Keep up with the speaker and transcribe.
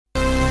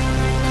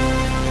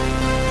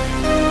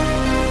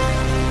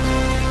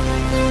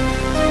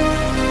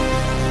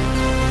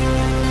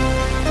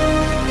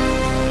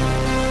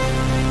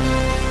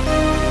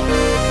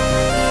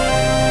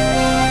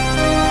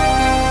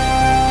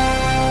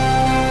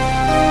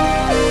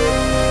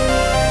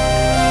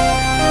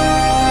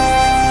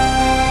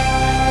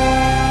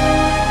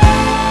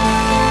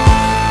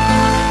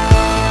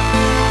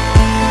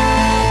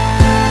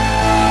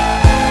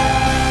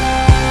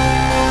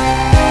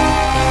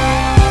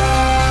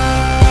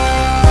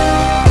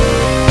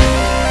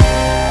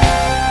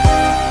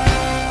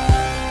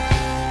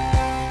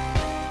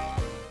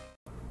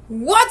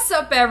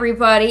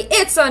everybody?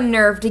 It's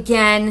Unnerved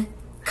again,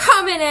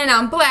 coming in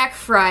on Black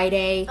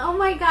Friday. Oh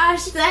my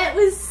gosh, that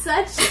was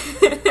such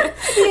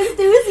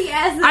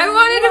enthusiasm. I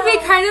wanted to be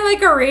kind of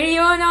like a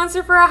radio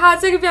announcer for a hot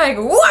second, be like,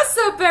 what's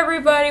up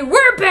everybody?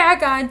 We're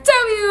back on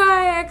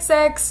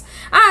WIXX.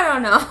 I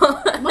don't know.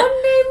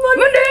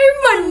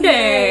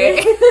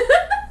 Monday.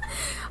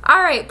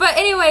 Alright, but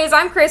anyways,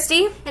 I'm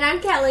Christy. And I'm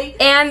Kelly.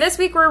 And this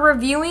week we're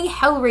reviewing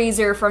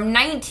Hellraiser from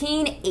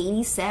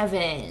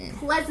 1987.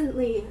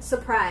 Pleasantly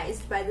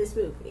surprised by this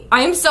movie.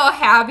 I'm so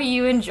happy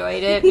you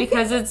enjoyed it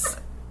because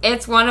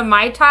it's one of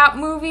my top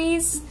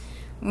movies.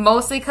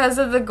 Mostly because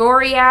of the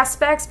gory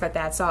aspects, but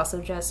that's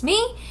also just me.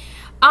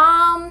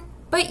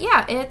 But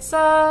yeah, it's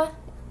good.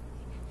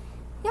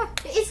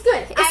 It's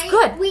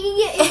good. We can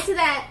get into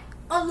that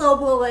a little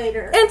bit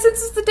later. And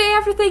since it's the day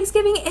after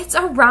Thanksgiving, it's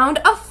around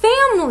a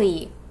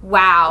family.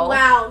 Wow.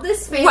 Wow,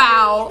 this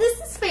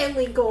is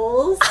family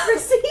goals,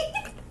 Chrissy.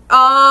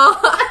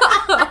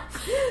 I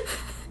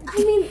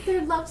mean,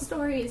 their love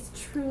story is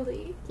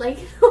truly like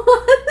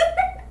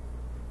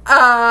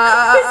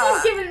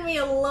Chrissy's giving me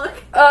a look.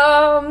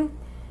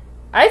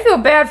 I feel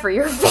bad for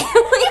your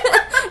family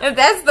if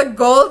that's the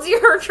goals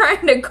you're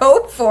trying to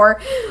go for.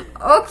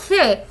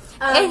 Okay.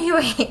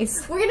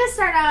 Anyways, we're gonna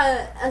start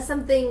out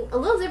something a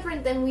little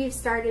different than we've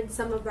started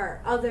some of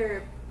our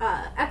other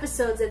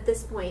episodes at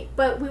this point,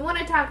 but we want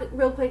to talk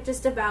real quick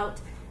just about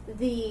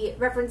the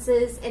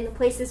references and the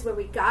places where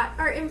we got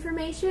our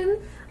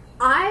information.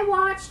 I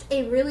watched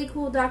a really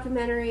cool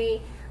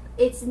documentary.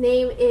 Its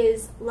name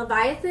is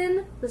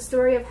Leviathan, the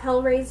story of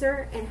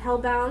Hellraiser and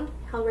Hellbound,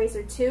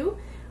 Hellraiser 2,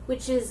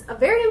 which is a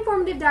very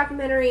informative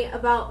documentary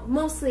about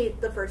mostly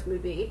the first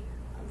movie.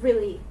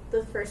 Really,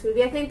 the first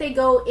movie. I think they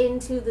go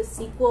into the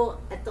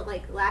sequel at the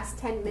last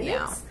 10 minutes,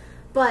 yeah.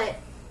 But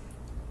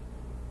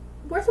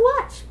worth a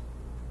watch.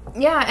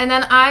 Yeah, and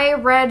then I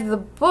read the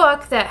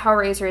book that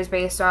Hellraiser is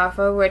based off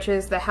of, which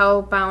is The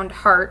Hellbound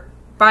Heart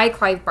by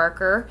Clive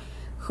Barker,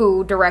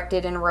 who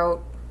directed and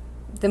wrote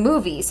the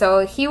movie.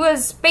 So he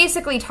was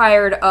basically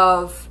tired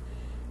of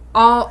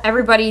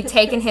everybody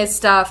taking his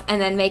stuff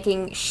and then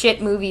making shit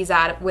movies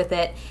with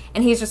it.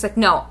 And he's just like,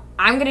 no,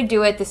 I'm going to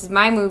do it. This is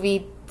my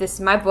movie. This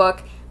is my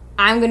book.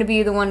 I'm going to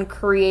be the one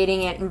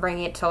creating it and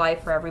bringing it to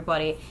life for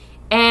everybody.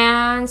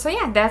 And so,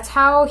 yeah, that's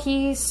how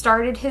he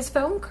started his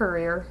film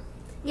career.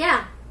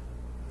 Yeah.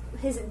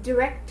 His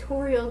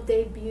directorial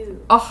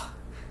debut. Oh.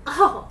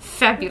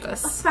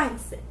 Fabulous.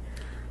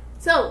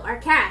 So, our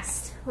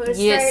cast. We're going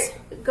to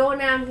start going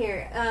down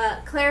here.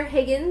 Claire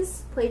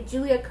Higgins played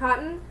Julia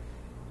Cotton.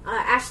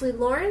 Ashley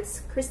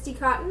Lawrence, Christy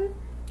Cotton.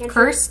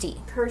 Kirsty,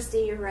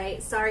 you're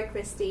right. Sorry,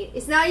 Christy.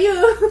 It's not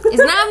you. It's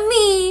not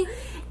me.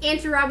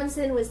 Andrew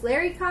Robinson was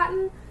Larry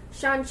Cotton.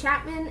 Sean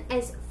Chapman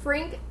as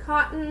Frank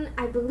Cotton.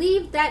 I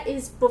believe that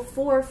is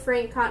before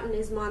Frank Cotton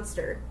is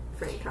Monster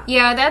Frank Cotton.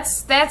 Yeah,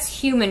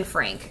 that's Human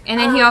Frank. And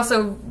then he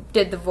also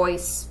did the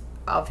voice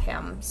of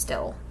him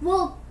still.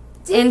 Well,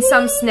 in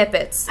some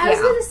snippets. I was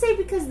going to say,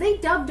 because they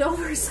dubbed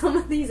over some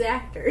of these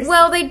actors.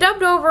 Well, they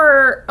dubbed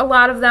over a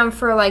lot of them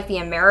for, the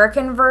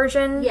American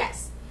version.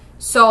 Yes.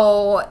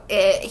 So,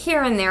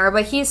 here and there,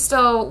 but he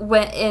still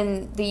went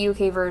in the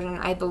UK version,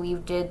 I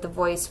believe, did the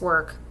voice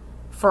work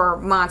for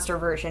Monster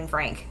version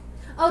Frank.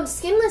 Oh,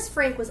 Skinless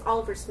Frank was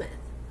Oliver Smith.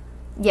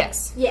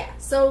 Yes. Yeah,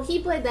 so he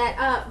played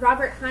that.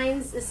 Robert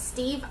Hines is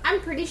Steve.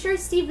 I'm pretty sure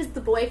Steve is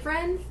the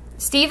boyfriend.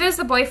 Steve is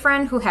the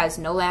boyfriend who has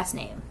no last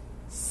name.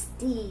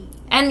 Steve.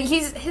 And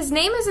his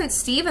name isn't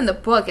Steve in the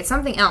book. It's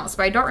something else,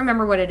 but I don't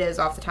remember what it is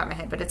off the top of my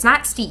head. But it's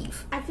not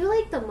Steve. I feel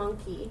like the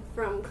monkey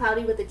from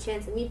Cloudy with a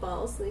Chance of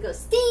Meatballs. And he goes,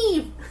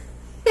 Steve!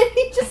 And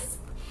he just...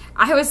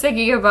 I was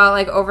thinking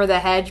about, Over the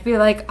Hedge. Be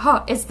like,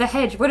 oh, it's the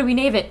hedge. What do we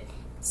name it?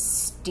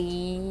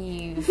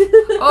 Steve.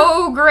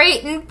 Oh,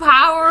 great and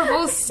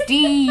powerful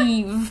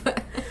Steve.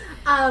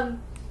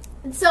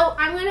 So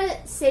I'm going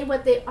to say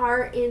what they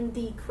are in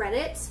the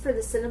credits for the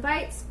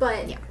Cenobites,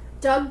 but... Yeah.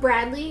 Doug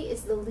Bradley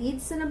is the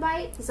lead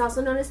Cenobite. He's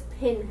also known as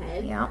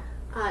Pinhead. Yeah.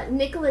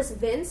 Nicholas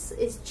Vince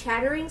is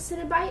Chattering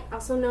Cenobite,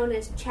 also known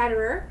as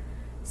Chatterer.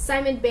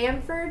 Simon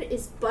Bamford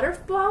is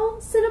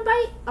Butterball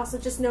Cenobite, also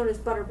just known as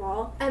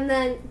Butterball. And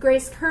then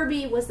Grace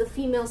Kirby was the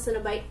female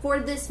Cenobite for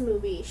this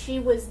movie.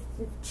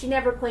 She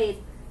never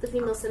played the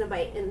female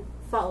Cenobite in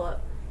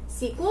follow-up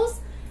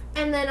sequels.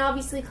 And then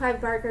obviously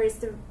Clive Barker is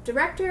the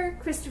director.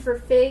 Christopher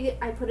Figg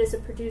I put as a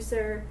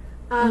producer.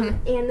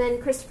 And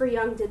then Christopher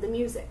Young did the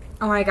music.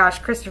 Oh my gosh,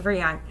 Christopher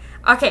Young.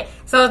 Okay,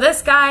 so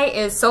this guy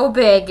is so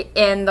big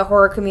in the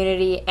horror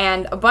community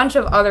and a bunch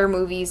of other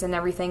movies and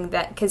everything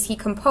because he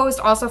composed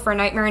also for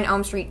Nightmare on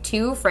Elm Street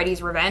 2,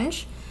 Freddy's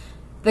Revenge,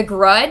 The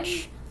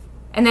Grudge,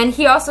 and then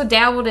he also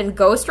dabbled in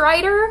Ghost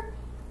Rider,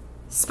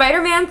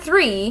 Spider-Man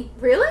 3.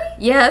 Really?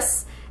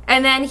 Yes.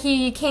 And then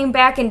he came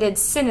back and did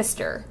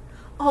Sinister.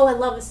 Oh, I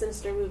love a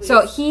Sinister movie.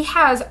 So he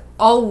has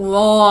a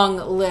long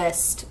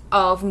list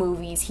of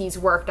movies he's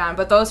worked on,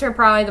 but those are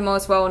probably the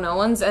most well-known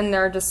ones, and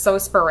they're just so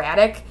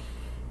sporadic.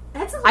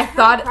 That's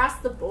across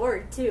the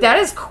board, too. That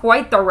is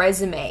quite the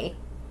resume.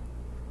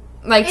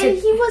 Like, and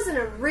he wasn't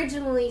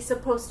originally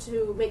supposed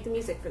to make the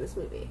music for this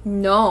movie.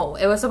 No,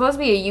 it was supposed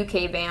to be a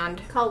UK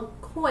band called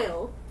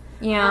Coil.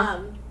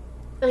 Yeah.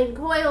 And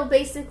Coil,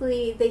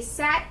 basically, they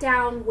sat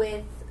down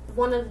with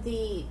one of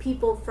the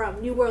people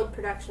from New World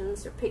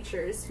Productions or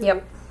Pictures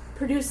who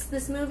produced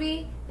this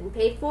movie and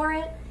paid for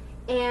it,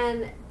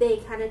 and they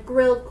kind of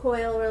grilled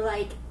Coil, were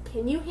like,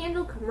 can you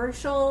handle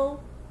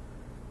commercial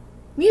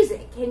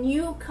music? Can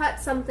you cut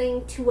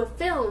something to a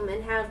film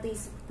and have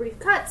these brief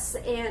cuts?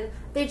 And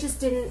they just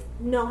didn't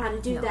know how to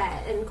do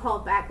that, and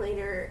called back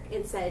later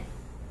and said,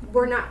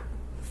 we're not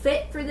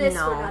fit for this,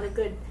 we're not a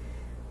good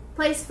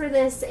place for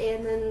this.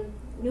 And then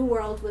New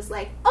World was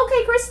like,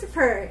 okay,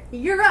 Christopher,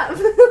 you're up.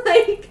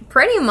 Like,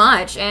 pretty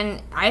much.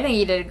 And I think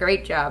he did a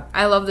great job.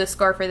 I love the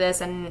score for this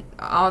and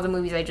all the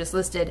movies I just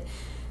listed.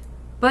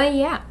 But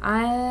yeah,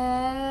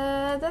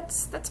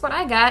 that's what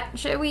I got.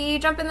 Should we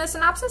jump in the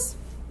synopsis?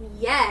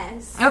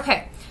 Yes.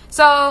 Okay,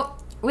 so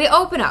we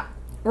open up.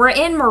 We're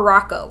in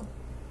Morocco.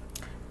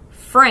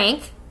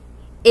 Frank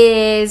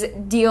is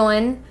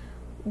dealing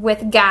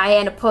with a guy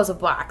in a puzzle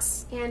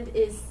box. And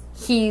is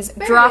he's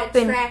very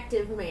dropping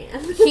attractive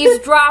man. he's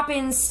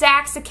dropping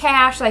stacks of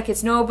cash like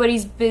it's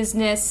nobody's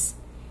business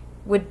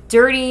with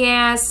dirty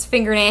ass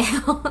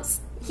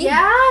fingernails. He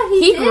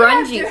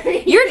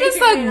grungy. You're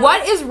just like,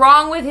 what is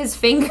wrong with his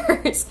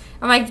fingers?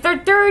 I'm like, they're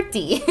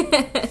dirty.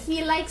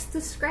 He likes to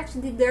scratch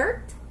the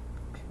dirt.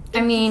 I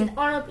mean,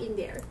 all up in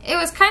there. It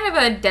was kind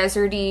of a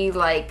deserty,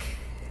 like.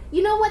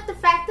 You know what? The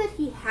fact that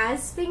he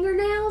has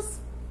fingernails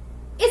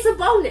is a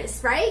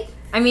bonus, right?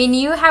 I mean,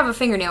 you have a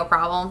fingernail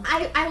problem.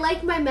 I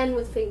like my men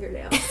with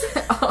fingernails.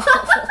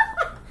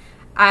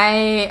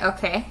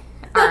 Okay.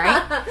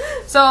 Alright.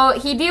 So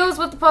he deals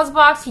with the puzzle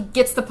box, he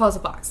gets the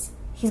puzzle box.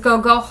 He's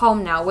gonna go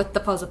home now with the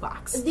puzzle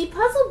box. The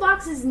puzzle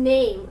box's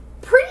name,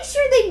 pretty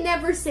sure they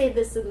never say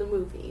this in the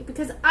movie,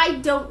 because I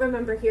don't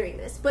remember hearing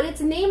this, but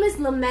its name is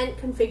Lament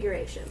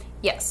Configuration.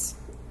 Yes.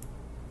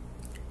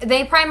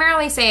 They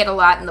primarily say it a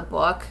lot in the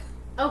book.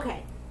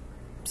 Okay.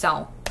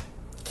 So,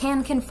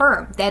 can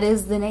confirm, that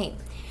is the name.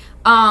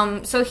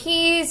 So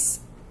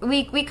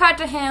we cut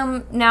to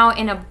him now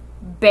in a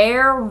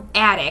bare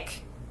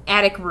attic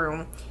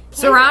room,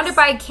 surrounded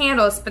by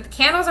candles, but the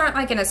candles aren't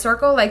like in a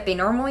circle like they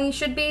normally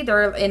should be.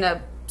 They're in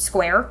a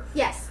square.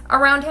 Yes.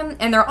 Around him,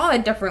 and they're all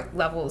at different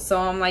levels. So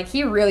I'm like,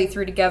 he really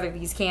threw together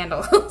these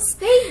candles.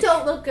 They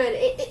don't look good.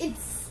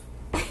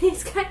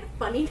 It's kind of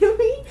funny to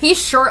me. He's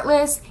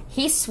shirtless,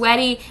 he's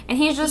sweaty, and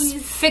he's just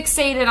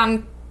fixated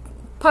on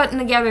putting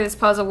together this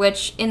puzzle,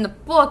 which in the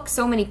book,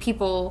 so many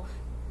people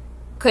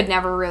could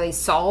never really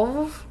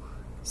solve.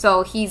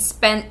 So he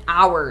spent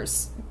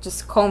hours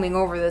just combing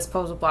over this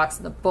puzzle box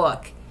in the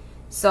book.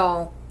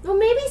 So, well,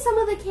 maybe some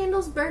of the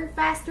candles burn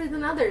faster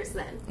than others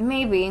then.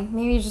 Maybe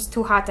it's just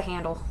too hot to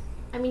handle.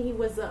 I mean, he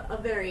was a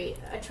very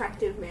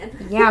attractive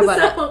man. Yeah,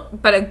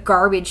 but a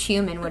garbage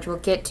human, which we'll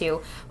get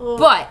to. Oh.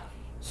 But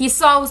he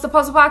solves the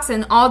puzzle box,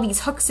 and all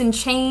these hooks and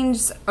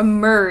chains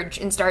emerge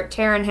and start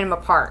tearing him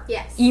apart.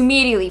 Yes.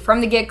 Immediately, from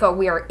the get-go,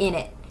 we are in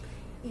it.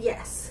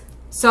 Yes.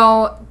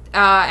 So,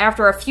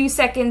 after a few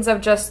seconds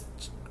of just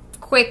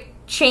quick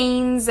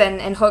chains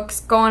and hooks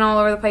going all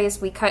over the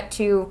place, we cut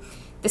to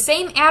the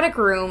same attic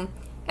room,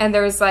 and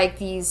there's like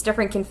these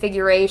different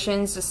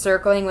configurations just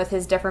circling with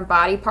his different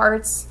body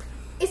parts.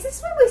 Is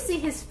this where we see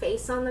his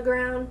face on the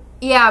ground?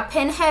 Yeah,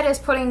 Pinhead is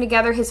putting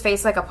together his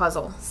face like a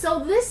puzzle. So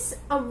this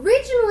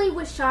originally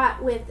was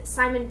shot with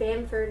Simon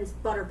Bamford's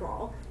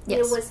Butterball.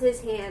 Yes. It was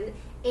his hand,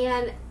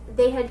 and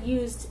they had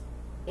used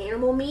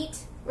animal meat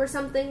or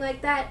something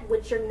like that,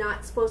 which you're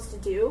not supposed to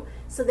do.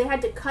 So they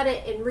had to cut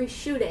it and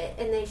reshoot it,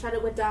 and they shot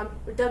it with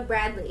Doug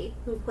Bradley,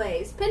 who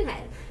plays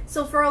Pinhead.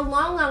 So for a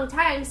long, long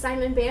time,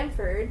 Simon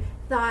Bamford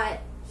thought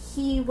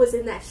he was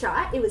in that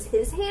shot. It was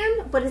his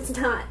hand, but it's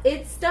not.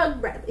 It's Doug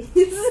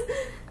Bradley's.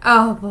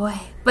 Oh, boy.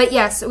 But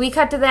yes, we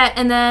cut to that,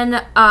 and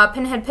then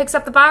Pinhead picks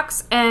up the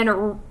box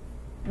and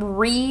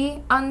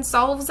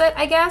re-unsolves it,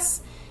 I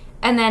guess.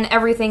 And then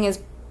everything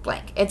is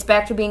blank. It's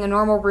back to being a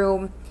normal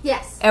room.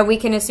 Yes. And we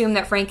can assume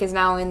that Frank is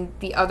now in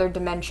the other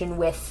dimension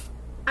with...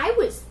 I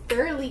was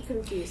thoroughly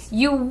confused.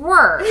 You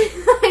were.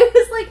 I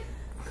was like,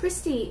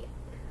 Christy,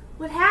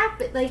 what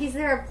happened? Like, is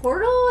there a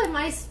portal? Am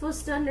I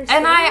supposed to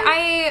understand? And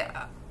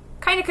I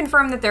kind of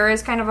confirmed that there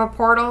is kind of a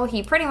portal.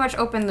 He pretty much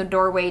opened the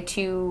doorway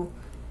to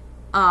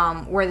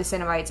where the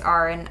Cenobites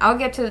are. And I'll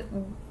get to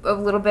a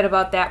little bit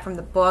about that from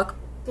the book.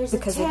 There's a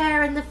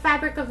tear in the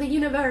fabric of the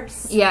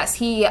universe. Yes,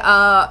 he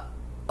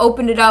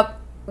opened it up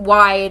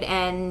wide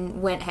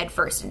and went head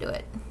first into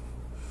it.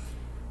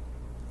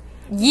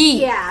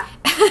 Yeah.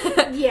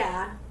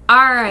 Yeah.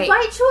 All right.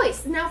 By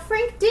choice. Now,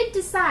 Frank did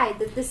decide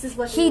that this is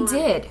what he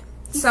wanted. Did.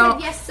 He said,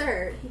 yes,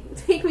 sir.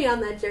 Take me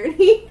on that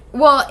journey.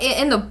 Well,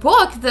 in the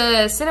book,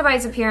 the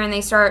Cenobites appear and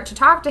they start to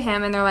talk to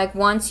him, and they're like,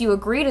 once you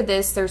agree to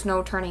this, there's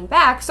no turning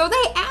back. So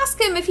they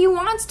ask him if he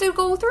wants to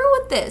go through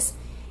with this.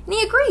 And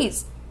he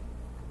agrees.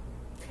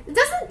 It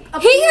doesn't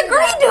appear He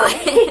agreed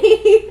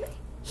to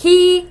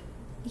it.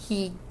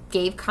 He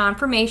gave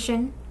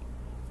confirmation,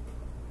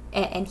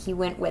 and he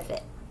went with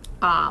it.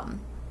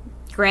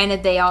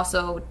 Granted, they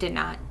also did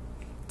not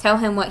tell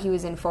him what he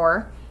was in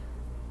for.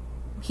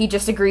 He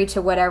just agreed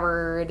to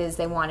whatever it is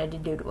they wanted to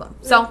do to him.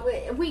 So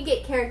we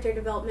get character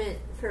development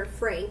for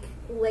Frank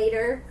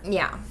later.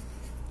 Yeah.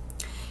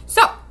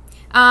 So,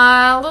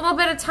 a little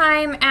bit of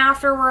time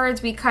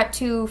afterwards, we cut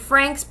to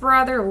Frank's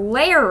brother,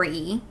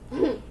 Larry,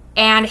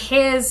 and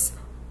his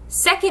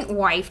second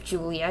wife,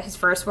 Julia. His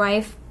first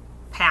wife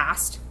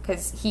passed,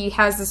 because he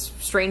has this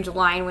strange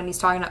line when he's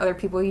talking to other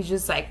people. He's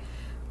just like,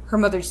 her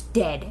mother's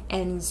dead,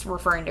 and he's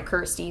referring to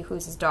Kirsty,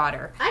 who's his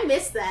daughter. I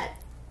missed that.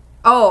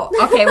 Oh,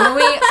 okay. Well,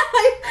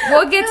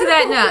 we'll get to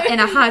that in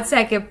a hot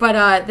second.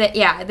 But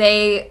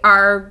they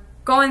are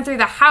going through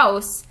the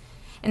house,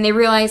 and they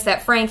realize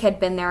that Frank had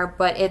been there,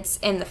 but it's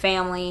in the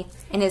family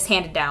and is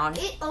handed down.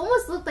 It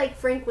almost looked like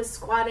Frank was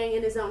squatting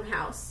in his own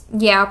house.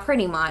 Yeah,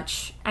 pretty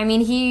much. I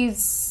mean,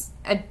 he's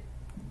a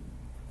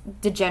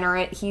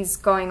degenerate. He's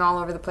going all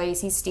over the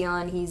place. He's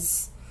stealing.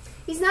 He's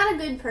not a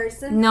good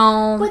person.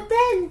 No. But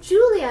then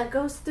Julia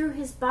goes through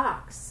his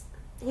box.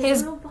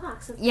 His little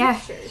box of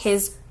pictures.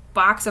 His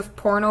box of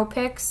porno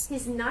pics.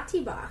 His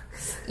naughty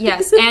box.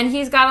 Yes, and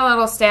he's got a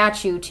little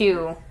statue,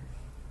 too,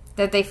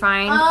 that they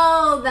find.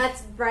 Oh,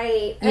 that's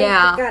right.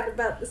 Yeah. I forgot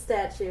about the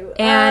statue.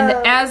 And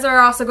as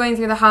they're also going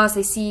through the house,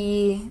 they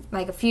see,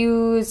 like, a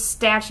few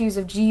statues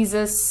of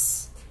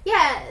Jesus.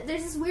 Yeah,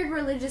 there's this weird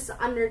religious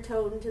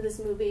undertone to this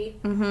movie.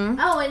 Mm-hmm.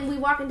 Oh, and we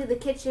walk into the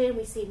kitchen,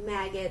 we see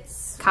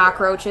maggots.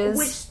 Cockroaches.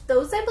 Which,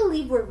 those I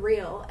believe were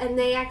real, and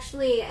they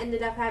actually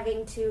ended up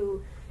having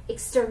to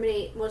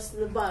exterminate most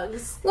of the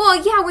bugs. Well,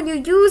 yeah, when you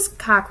use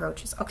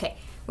cockroaches,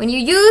 when you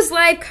use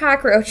live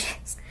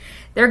cockroaches,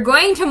 they're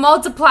going to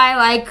multiply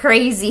like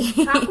crazy.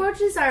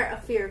 Cockroaches are a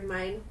fear of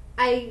mine.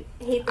 I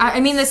hate them. I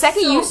mean, the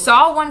second you much.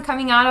 saw one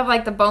coming out of,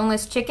 like, the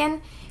boneless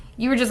chicken,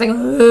 you were just like,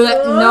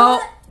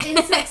 no.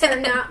 Insects are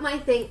not my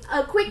thing.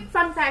 A quick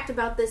fun fact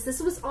about this.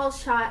 This was all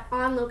shot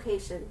on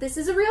location. This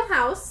is a real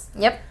house.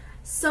 Yep.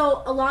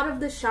 So a lot of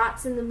the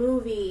shots in the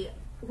movie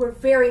were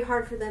very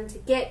hard for them to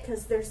get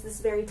because there's this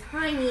very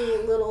tiny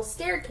little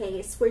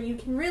staircase where you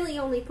can really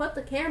only put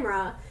the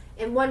camera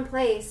in one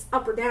place,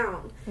 up or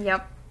down.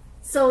 Yep.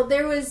 So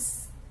there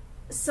was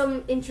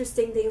some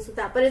interesting things with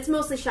that, but it's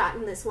mostly shot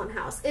in this one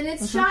house. And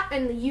it's shot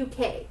in the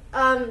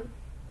UK.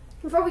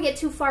 Before we get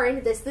too far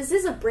into this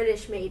is a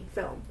British-made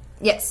film.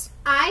 Yes.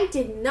 I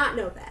did not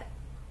know that.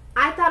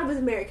 I thought it was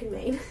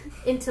American-made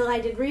until I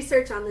did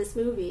research on this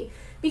movie.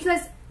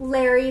 Because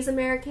Larry is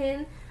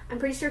American. I'm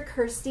pretty sure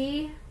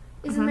Kirsty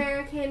is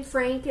American.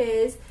 Frank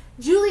is.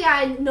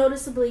 Julia,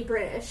 noticeably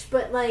British.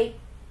 But, like,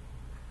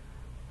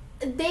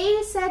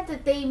 they said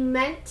that they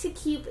meant to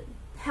keep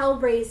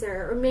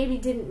Hellraiser, or maybe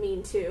didn't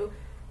mean to,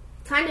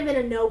 kind of in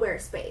a nowhere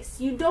space.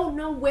 You don't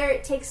know where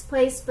it takes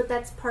place, but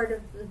that's part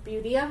of the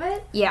beauty of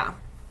it. Yeah.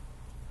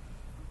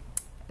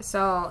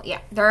 So,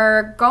 yeah,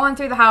 they're going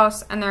through the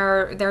house, and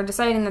they're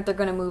deciding that they're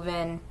going to move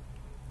in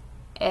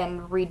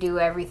and redo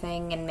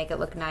everything and make it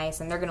look nice,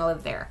 and they're going to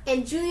live there.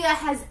 And Julia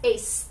has a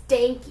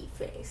stanky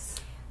face.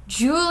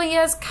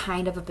 Julia's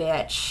kind of a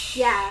bitch.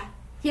 Yeah.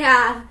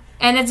 Yeah.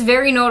 And it's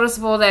very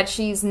noticeable that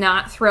she's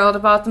not thrilled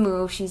about the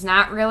move. She's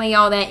not really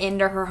all that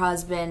into her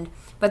husband.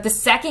 But the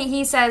second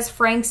he says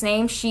Frank's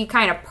name, she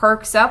kind of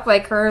perks up,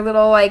 like her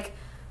little, like,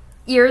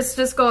 ears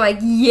just go like,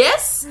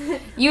 yes?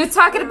 You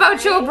talking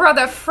about your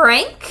brother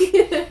Frank?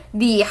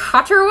 The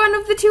hotter one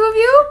of the two of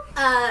you?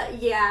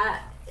 Yeah.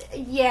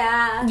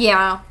 Yeah.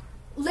 Yeah.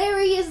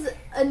 Larry is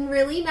a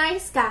really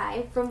nice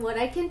guy, from what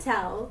I can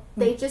tell.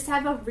 They just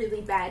have a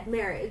really bad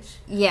marriage.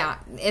 Yeah.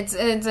 It's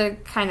a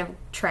kind of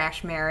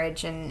trash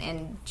marriage,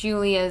 and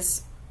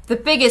Julia's the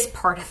biggest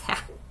part of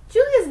that.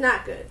 Julia's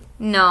not good.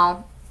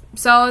 No.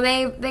 So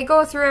they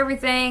go through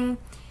everything.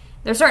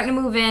 They're starting to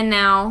move in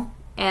now.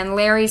 And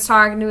Larry's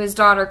talking to his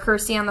daughter,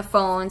 Kirsty, on the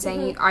phone,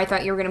 saying, I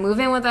thought you were going to move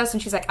in with us.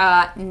 And she's like,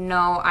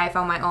 no, I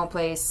found my own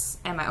place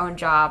and my own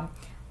job.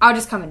 I'll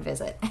just come and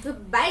visit.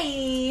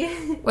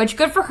 Bye. Which,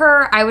 good for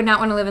her. I would not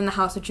want to live in the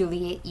house with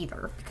Julia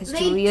either. Because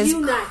Julia's... They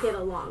do not get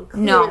along,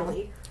 clearly.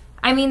 No.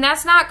 I mean,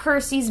 that's not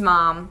Kirsty's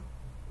mom.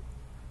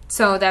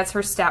 So that's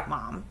her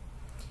stepmom.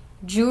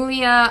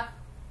 Julia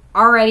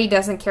already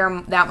doesn't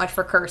care that much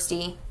for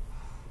Kirsty.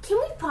 Can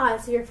we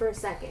pause here for a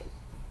second?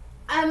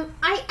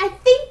 I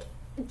think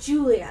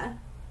Julia,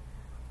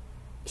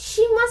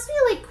 she must be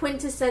like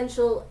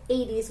quintessential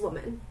 80s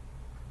woman,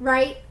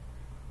 right?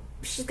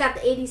 She's got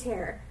the 80s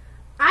hair.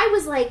 I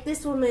was like,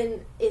 this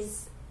woman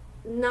is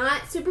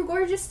not super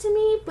gorgeous to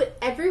me, but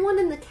everyone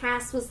in the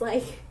cast was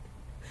like,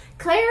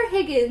 Claire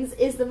Higgins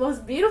is the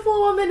most beautiful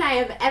woman I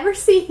have ever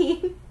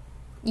seen.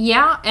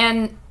 Yeah,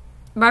 and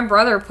my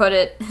brother put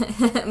it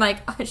like,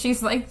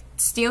 she's like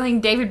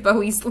stealing David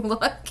Bowie's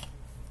look.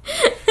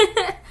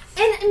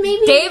 And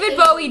maybe David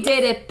Bowie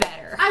did it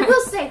better. I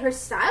will say her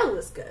style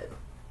was good.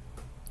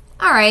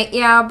 Alright,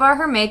 yeah, but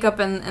her makeup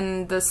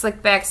and the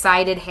slick back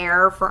sided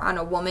hair on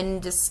a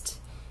woman just...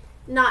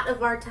 Not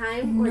of our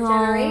time or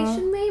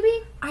generation,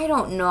 maybe? I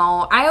don't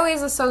know. I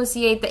always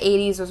associate the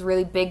 80s with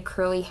really big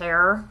curly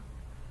hair.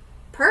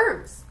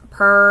 Perms.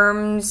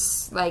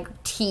 Perms,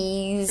 like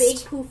teased. Big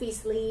poofy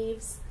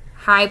sleeves.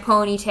 high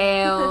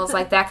ponytails,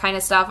 like that kind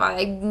of stuff.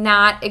 I'm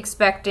not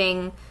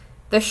expecting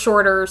the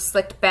shorter,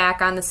 slicked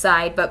back on the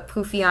side, but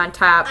poofy on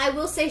top. I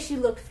will say she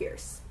looked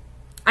fierce.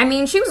 I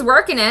mean, she was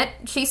working it.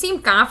 She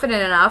seemed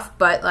confident enough,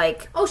 but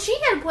like... Oh, she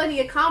had plenty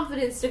of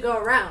confidence to go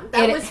around.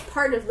 That was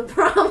part of the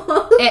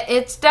problem.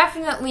 It's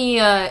definitely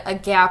a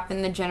gap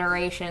in the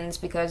generations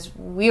because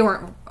we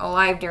weren't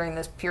alive during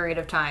this period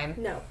of time.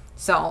 No.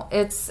 So,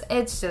 it's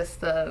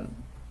just the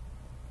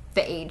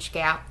age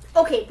gap.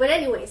 Okay, but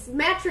anyways,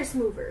 mattress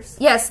movers.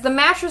 Yes, the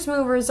mattress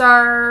movers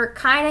are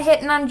kind of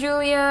hitting on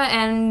Julia,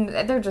 and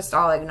they're just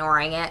all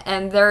ignoring it.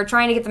 And they're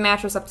trying to get the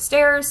mattress up the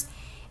stairs,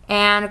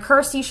 and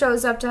Kirsty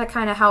shows up to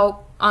kind of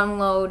help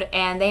unload,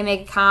 and they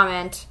make a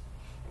comment.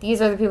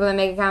 These are the people that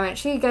make a comment.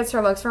 She gets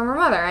her looks from her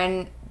mother,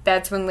 and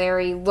that's when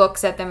Larry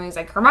looks at them and he's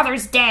like, her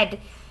mother's dead.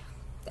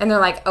 And they're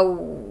like,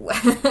 oh.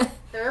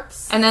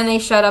 Oops. And then they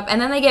shut up, and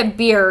then they get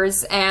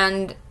beers,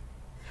 and...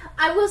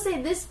 I will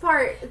say this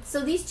part,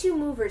 so these two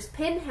movers,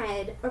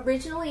 Pinhead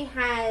originally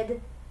had,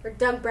 or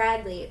Doug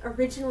Bradley,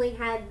 originally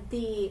had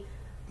the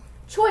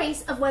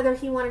choice of whether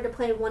he wanted to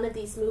play one of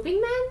these moving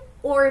men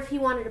or if he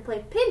wanted to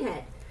play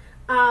Pinhead.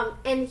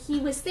 And he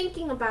was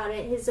thinking about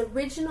it. His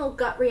original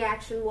gut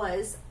reaction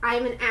was,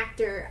 I'm an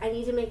actor. I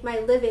need to make my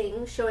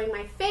living showing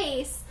my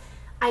face.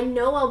 I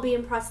know I'll be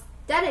in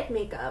prosthetic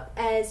makeup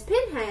as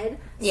Pinhead,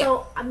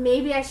 so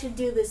maybe I should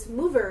do this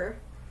mover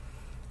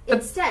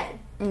instead.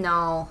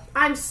 No.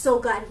 I'm so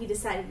glad he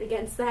decided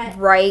against that.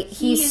 Right?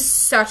 He's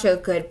such a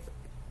good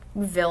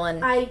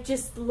villain. I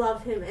just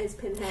love him as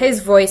Pinhead.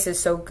 His voice is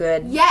so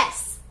good.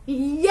 Yes!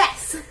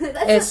 Yes!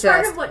 That's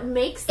part of what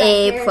makes that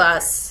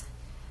A+.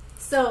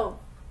 So.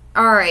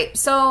 Alright,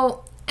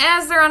 so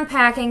as they're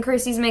unpacking,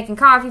 Kirsty's making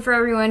coffee for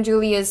everyone.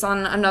 Julia's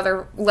on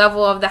another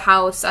level of the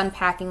house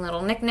unpacking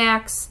little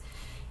knickknacks.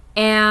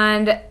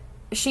 And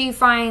she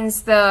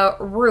finds the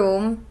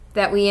room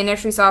that we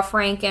initially saw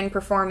Frank in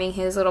performing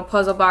his little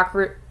puzzle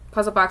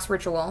box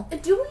ritual.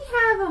 Do we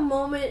have a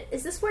moment?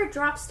 Is this where it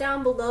drops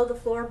down below the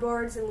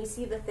floorboards and we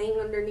see the thing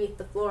underneath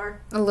the floor?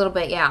 A little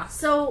bit, yeah.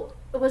 So,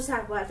 let's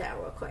talk about that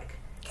real quick.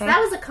 Okay. So that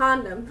was a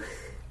condom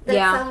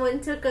that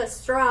someone took a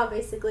straw,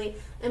 basically,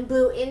 and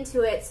blew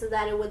into it so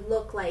that it would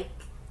look like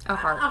a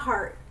heart. A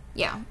heart.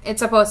 Yeah, it's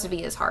supposed to be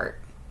his heart.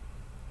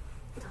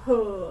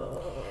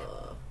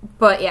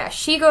 But yeah,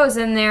 she goes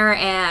in there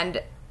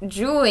and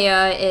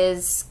Julia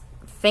is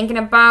thinking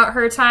about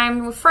her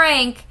time with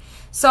Frank.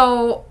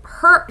 So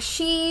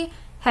she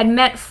had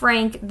met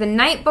Frank the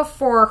night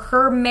before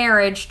her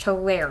marriage to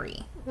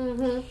Larry.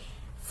 Mm-hmm.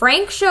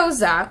 Frank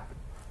shows up,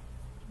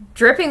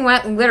 dripping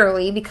wet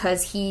literally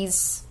because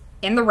he's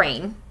in the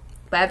rain.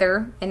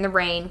 Leather in the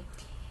rain.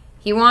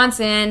 He wants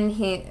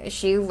in.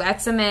 She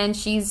lets him in.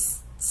 She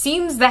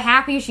seems the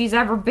happiest she's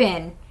ever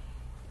been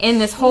in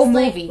this whole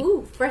movie. Like,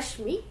 ooh, fresh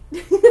meat.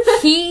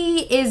 He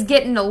is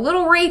getting a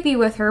little rapey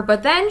with her,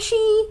 but then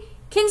she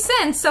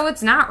consents, so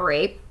it's not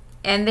rape.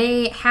 And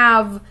they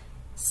have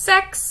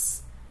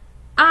sex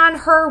on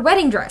her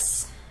wedding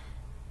dress.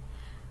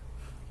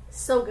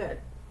 So good.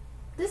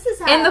 This is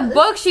how... In the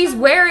book, she's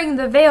wearing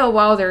the veil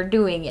while they're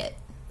doing it.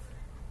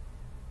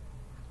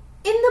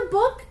 In the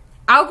book?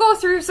 I'll go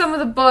through some of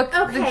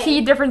the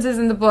key differences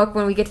in the book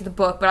when we get to the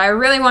book, but I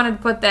really wanted to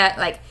put that,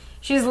 like,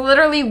 she's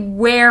literally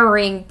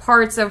wearing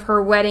parts of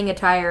her wedding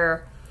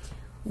attire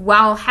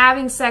while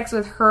having sex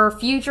with her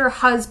future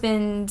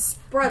husband's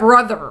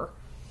brother.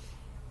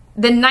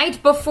 The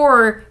night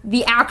before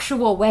the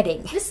actual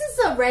wedding. This is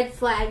a red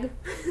flag.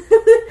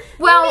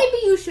 Well, maybe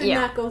you should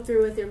not go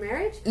through with your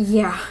marriage.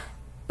 Yeah.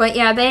 But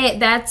yeah,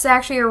 that's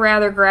actually a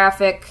rather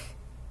graphic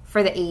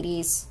for the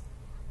 80s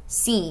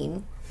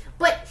scene.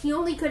 But he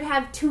only could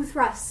have 2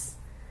 thrusts.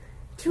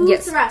 2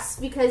 thrusts,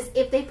 because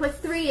if they put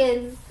 3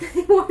 in,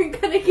 they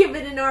weren't going to give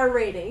it an R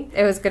rating.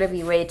 It was going to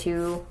be way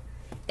too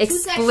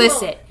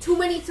explicit. Too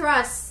many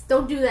thrusts.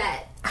 Don't do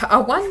that.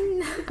 A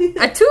 1,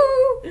 a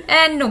 2,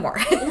 and no more.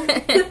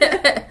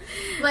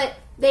 But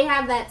they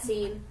have that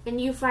scene, and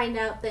you find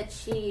out that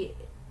she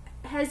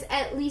has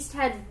at least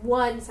had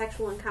 1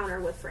 sexual encounter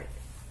with Frank.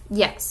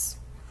 Yes.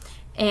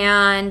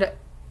 And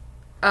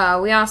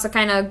we also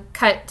kind of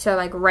cut to,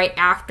 like, right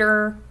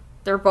after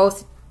they're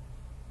both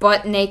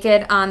butt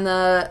naked on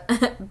the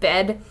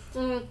bed.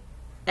 Mm.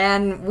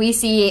 And we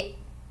see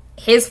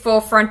his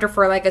full fronter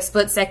for, like, a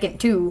split second,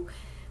 too.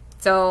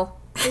 So...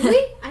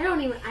 Really? I don't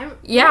even... I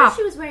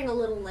she was wearing a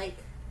little, like...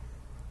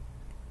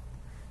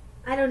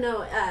 I don't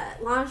know,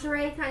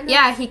 lingerie kind of?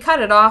 Yeah, he cut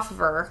it off of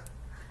her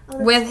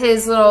with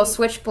his little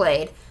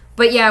switchblade.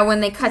 But yeah, when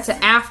they cut to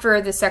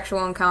after the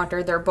sexual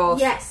encounter, they're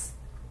both...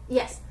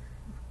 Yes.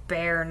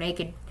 Bare,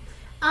 naked.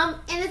 And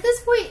at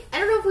this point, I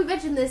don't know if we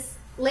mentioned this,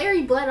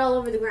 Larry bled all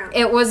over the ground.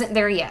 It wasn't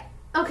there yet.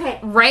 Okay.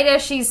 Right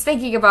as she's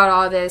thinking about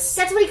all this...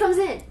 That's when he comes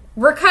in.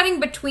 We're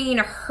cutting between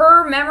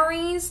her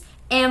memories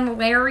and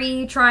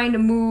Larry trying to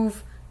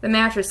move the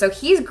mattress. So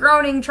he's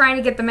groaning, trying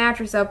to get the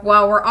mattress up,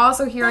 while we're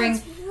also hearing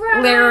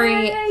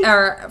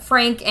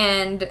Frank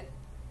and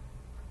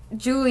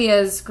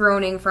Julia's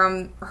groaning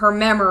from her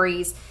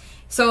memories.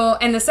 So,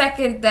 and the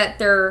second that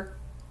they're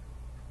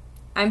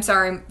I'm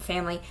sorry,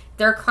 family.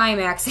 They're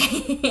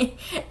climaxing.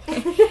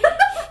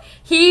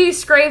 He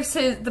scrapes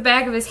the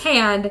back of his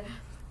hand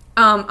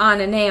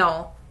on a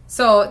nail.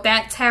 So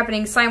that's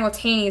happening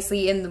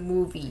simultaneously in the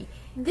movie.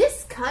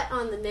 This cut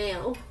on the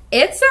nail.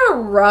 It's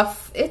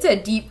a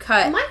deep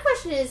cut. My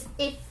question is,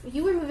 if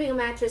you were moving a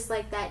mattress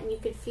like that and you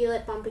could feel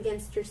it bump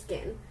against your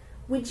skin,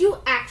 would you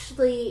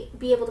actually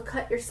be able to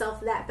cut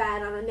yourself that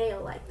bad on a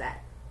nail like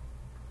that?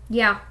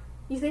 Yeah.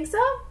 You think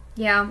so?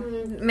 Yeah.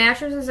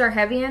 Mattresses are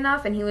heavy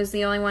enough, and he was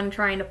the only one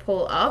trying to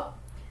pull up.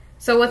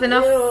 So with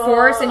enough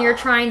force and you're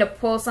trying to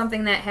pull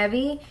something that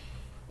heavy,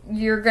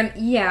 you're gonna...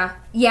 Yeah,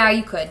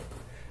 you could.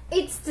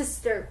 It's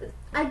disturbing.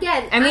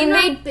 Again, I mean,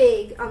 I'm not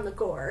big on the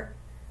gore.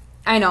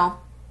 I know,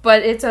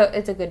 but it's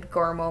a good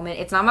gore moment.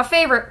 It's not my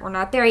favorite. We're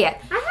not there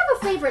yet. I have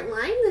a favorite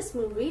line in this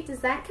movie. Does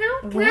that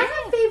count? Can I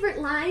have favorite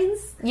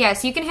lines?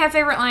 Yes, you can have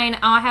favorite line.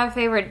 I'll have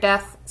favorite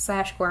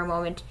death/gore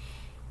moment.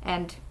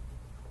 And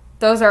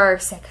those are our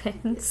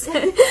segments.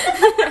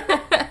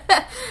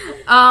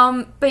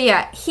 But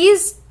yeah,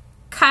 he's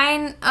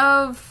kind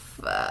of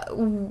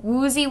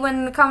woozy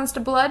when it comes to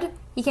blood.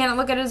 He can't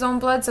look at his own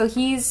blood, so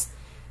he's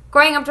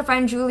going up to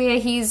find Julia.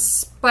 He's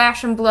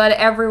splashing blood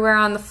everywhere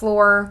on the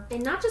floor.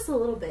 And not just a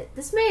little bit.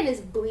 This man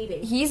is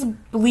bleeding. He's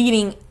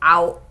bleeding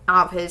out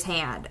of his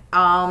hand.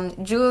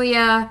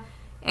 Julia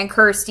and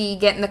Kirsty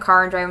get in the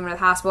car and drive him to the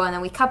hospital, and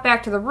then we cut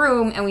back to the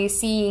room, and we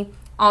see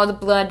all the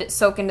blood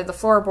soak into the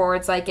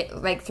floorboards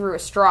like through a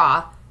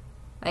straw.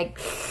 Like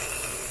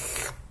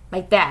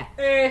that.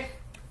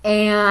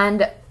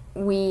 And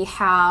we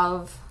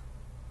have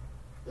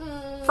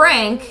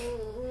Frank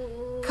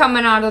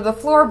coming out of the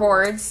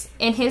floorboards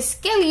in his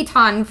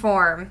skeleton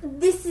form.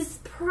 This is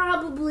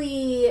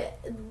probably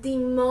the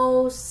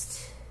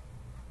most,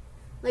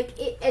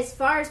 as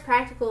far as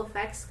practical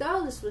effects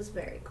go, this was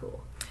very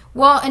cool.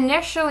 Well,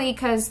 initially,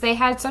 because they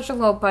had such a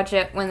low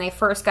budget when they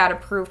first got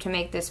approved to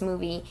make this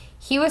movie,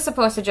 he was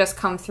supposed to just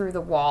come through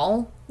the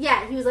wall.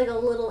 Yeah, he was like a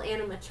little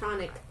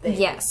animatronic thing.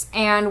 Yes,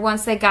 and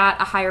once they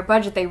got a higher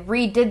budget, they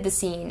redid the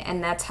scene,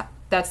 and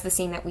that's the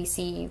scene that we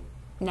see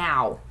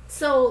now.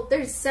 So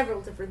there's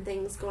several different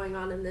things going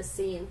on in this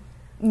scene.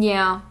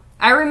 Yeah.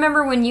 I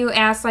remember when you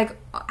asked,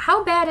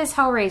 how bad is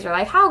Hellraiser?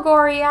 Like, how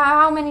gory?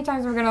 How many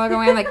times are we going to look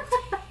away? I'm like,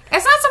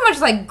 it's not so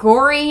much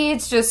gory,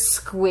 it's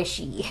just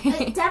squishy.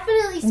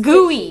 Definitely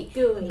squishy.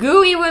 Gooey.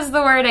 Gooey was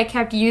the word I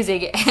kept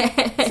using.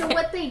 So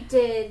what they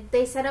did,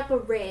 they set up a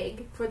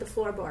rig for the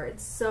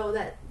floorboards so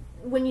that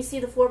when you see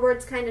the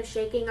floorboards kind of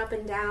shaking up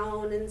and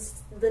down and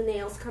the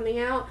nails coming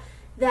out,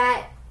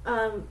 that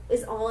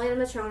is all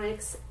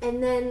animatronics.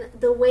 And then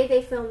the way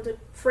they filmed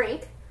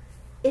Frank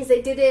is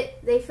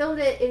they filmed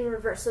it in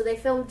reverse. So they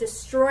filmed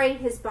destroying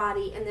his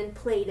body and then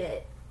played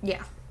it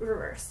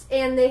reversed.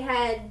 And they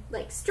had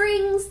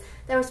strings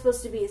that were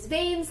supposed to be his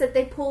veins that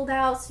they pulled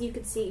out so you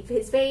could see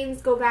his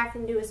veins go back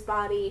into his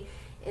body,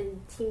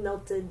 and he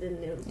melted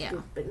and it was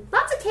goop. And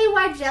lots of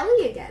KY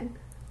jelly again.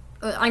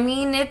 I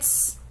mean,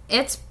 it's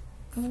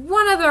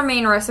one of their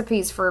main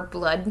recipes for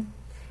blood.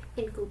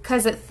 And goop.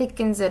 Because it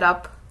thickens it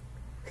up.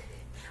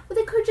 Well,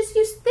 they could just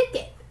use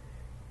Thicket.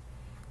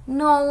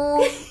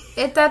 No,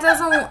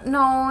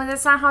 no,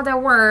 that's not how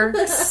that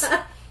works.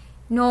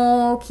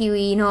 No,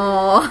 Kiwi,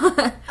 no.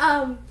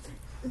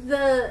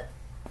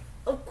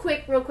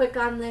 Real quick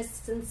on this,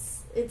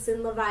 since it's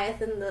in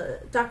Leviathan,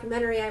 the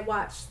documentary I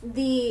watched,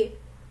 the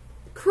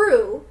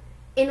crew,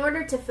 in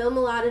order to film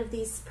a lot of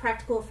these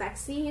practical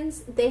effects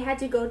scenes, they had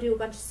to go to a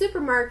bunch of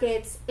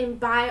supermarkets and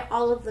buy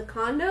all of the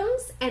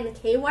condoms and the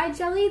KY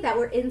jelly that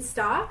were in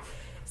stock.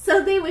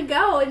 So they would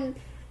go and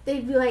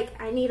they'd be like,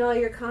 I need all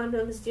your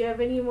condoms. Do you have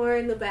any more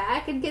in the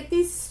back? And get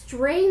these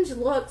strange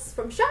looks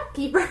from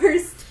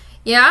shopkeepers.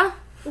 Yeah?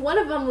 One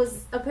of them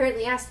was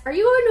apparently asked, are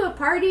you going to a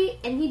party?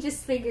 And he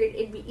just figured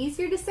it'd be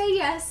easier to say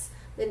yes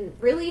than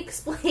really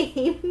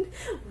explain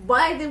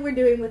why they were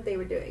doing what they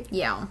were doing.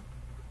 Yeah.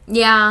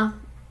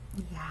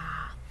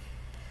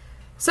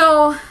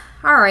 So,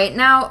 alright,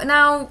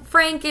 now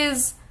Frank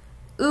is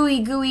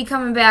ooey gooey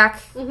coming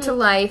back to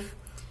life.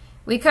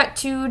 We cut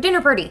to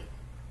dinner party.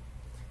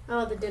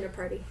 Oh, the dinner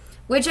party.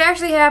 Which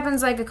actually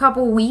happens a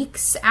couple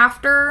weeks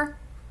after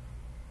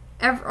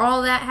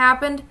all that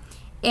happened.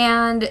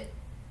 And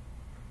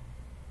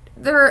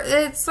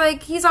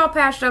it's he's all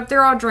patched up,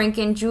 they're all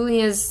drinking.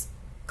 Julia's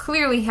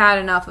clearly had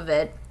enough of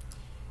it.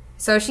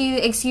 So she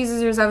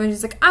excuses herself and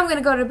she's like, I'm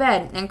gonna go to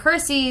bed. And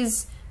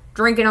Kirsty's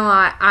drinking a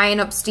lot, eyeing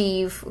up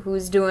Steve,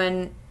 who's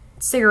doing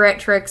cigarette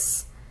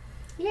tricks.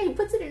 Yeah, he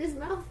puts it in his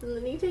mouth and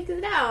then he takes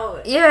it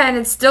out. Yeah, and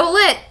it's still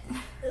lit.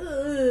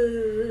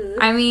 Ugh.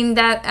 I mean,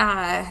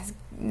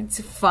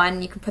 it's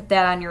fun. You can put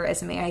that on your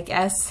resume, I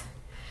guess.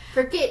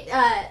 Forget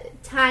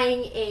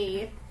tying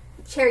a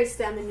cherry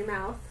stem in your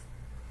mouth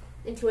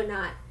into a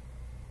knot.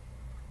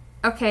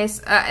 Okay,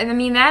 so, I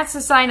mean, that's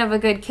a sign of a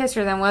good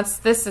kisser, then what's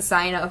this a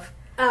sign of?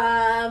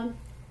 A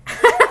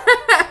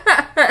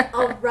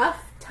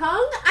rough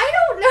tongue? I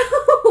don't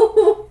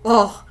know.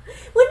 Oh.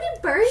 Wouldn't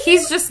it burn you?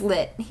 He's just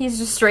lit. He's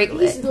just straight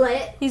lit. He's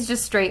lit? He's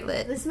just straight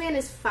lit. This man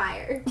is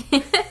fire.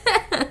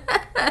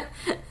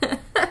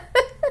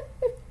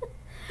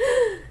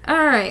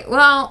 Alright,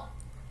 well,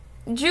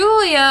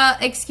 Julia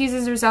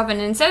excuses herself, and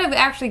instead of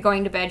actually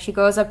going to bed, she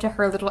goes up to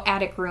her little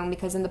attic room,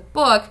 because in the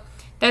book,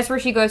 that's where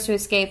she goes to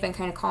escape and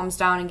kind of calms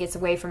down and gets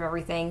away from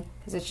everything,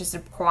 because it's just a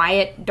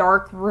quiet,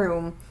 dark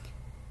room.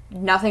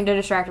 Nothing to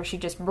distract her, she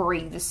just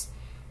breathes.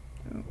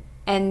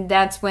 And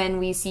that's when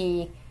we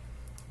see,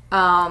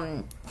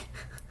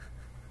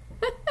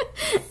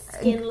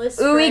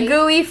 Skinless Ooey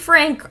Gooey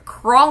Frank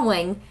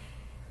crawling.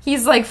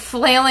 He's like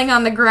flailing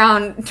on the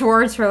ground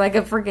towards her like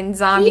a freaking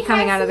zombie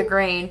coming out of the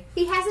grain.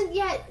 He hasn't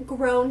yet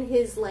grown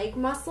his leg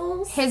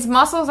muscles. His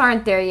muscles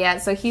aren't there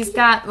yet, so he's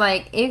got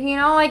like, if you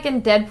know, like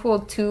in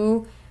Deadpool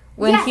 2,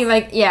 when he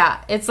like,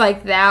 yeah, it's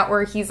like that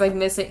where he's like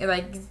missing,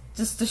 like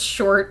just a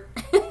short.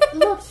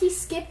 Look, he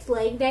skipped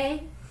leg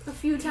day a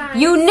few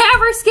times. You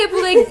never skip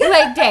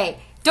leg day.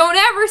 Don't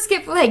ever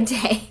skip leg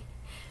day.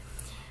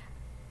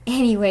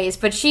 Anyways,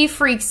 but she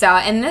freaks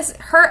out, and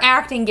her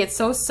acting gets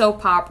so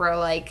soap opera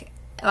like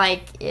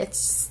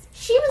it's.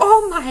 She was.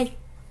 Oh my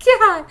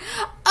god!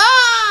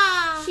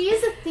 Ah! She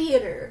is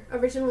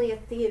originally a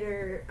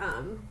theater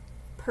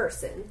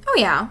person. Oh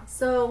yeah.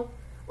 So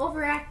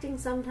overacting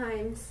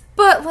sometimes.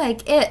 But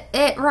like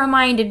it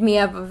reminded me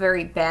of a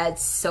very bad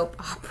soap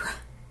opera,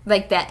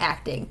 like that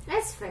acting.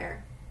 That's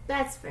fair.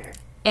 That's fair.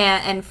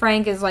 And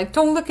Frank is like,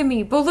 don't look at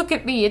me, but look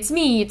at me. It's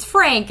me. It's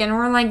Frank. And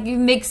we're like, you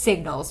make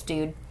signals,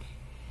 dude.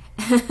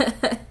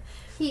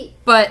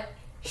 But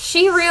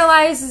she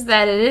realizes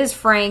that it is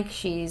Frank.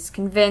 She's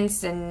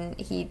convinced, and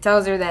he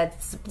tells her that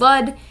it's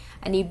blood.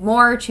 I need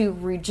more to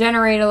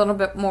regenerate a little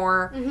bit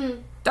more.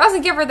 Mm-hmm.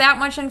 Doesn't give her that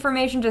much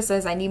information, just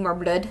says, I need more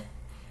blood.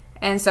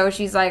 And so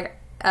she's like,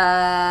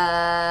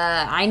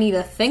 I need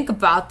to think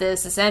about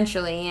this,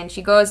 essentially. And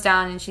she goes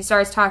down and she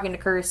starts talking to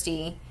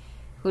Kirsty,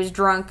 who's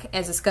drunk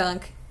as a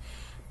skunk.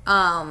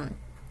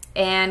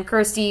 And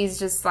Kirsty's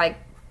just like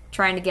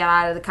trying to get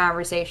out of the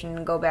conversation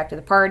and go back to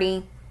the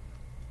party.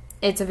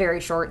 It's a very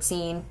short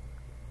scene.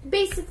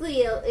 Basically,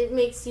 it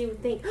makes you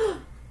think, oh,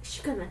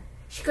 she gonna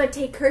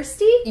take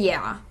Kirsty?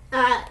 Yeah.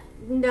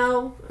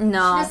 No. She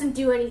doesn't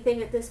do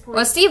anything at this point.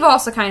 Well, Steve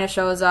also kind of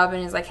shows up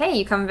and is like, hey,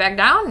 you coming back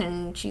down?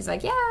 And she's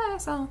like, yeah,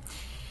 so.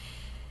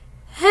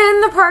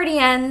 And the party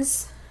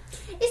ends.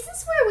 Is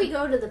this where we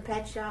go to the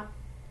pet shop?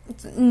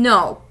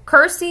 No.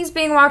 Kirsty's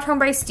being walked home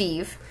by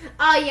Steve.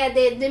 Oh, yeah,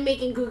 they're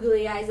making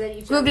googly eyes at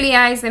each other. Googly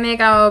eyes, they make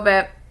out a little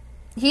bit.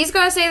 He's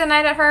going to stay the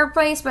night at her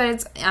place, but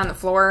it's on the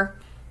floor.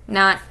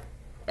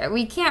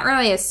 We can't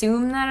really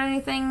assume that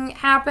anything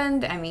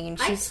happened. I mean,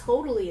 I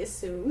totally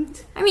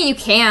assumed. I mean, you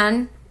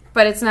can,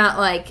 but it's not,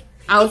 like,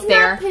 out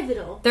there. It's not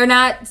pivotal. They're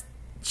not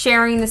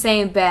sharing the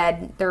same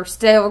bed. They're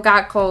still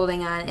got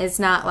clothing on. It's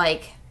not,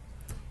 like...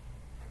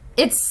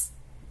 It's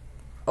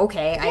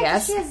okay, I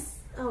guess.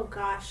 Oh,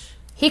 gosh.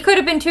 He could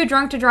have been too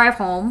drunk to drive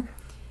home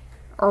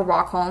or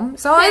walk home.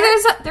 So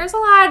there's a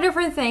lot of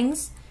different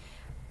things.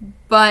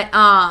 But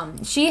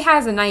she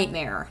has a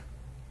nightmare.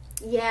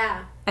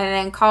 Yeah. And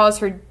then calls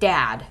her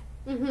dad.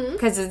 Mm-hmm.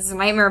 Because it's a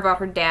nightmare about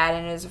her dad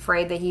and is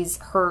afraid that he's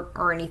hurt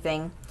or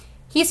anything.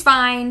 He's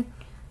fine.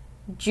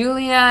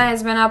 Julia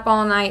has been up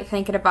all night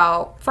thinking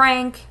about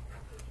Frank.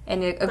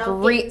 And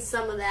getting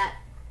some of that.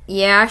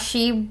 Yeah,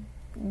 she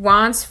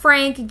wants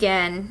Frank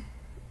again.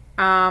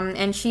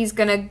 And she's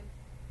going to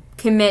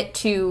commit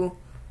to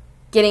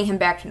getting him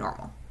back to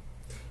normal.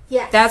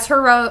 Yes. That's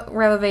her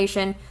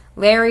revelation.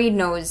 Larry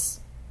knows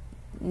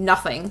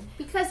nothing.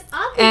 Because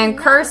and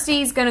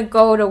Kirsty's going to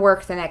go to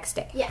work the next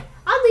day. Yeah.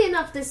 Oddly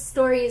enough, this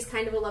story is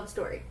kind of a love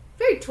story.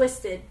 Very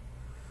twisted.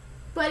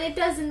 But it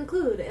does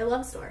include a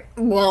love story.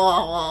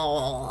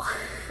 Whoa.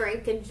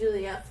 Frank and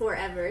Julia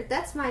forever.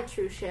 That's my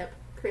true ship,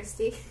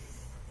 Kirsty.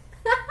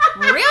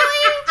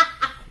 Really?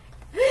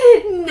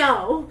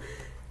 No.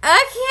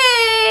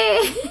 Okay.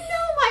 You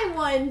know my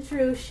one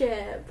true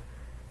ship.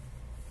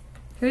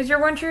 Who's your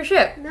one true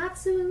ship?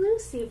 Natsu and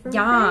Lucy from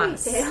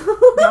Yes. Fairy Tail.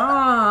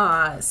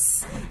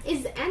 Yes.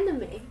 Is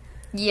anime.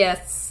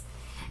 Yes.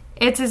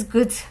 It is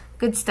good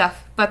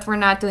stuff, but we're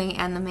not doing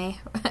anime.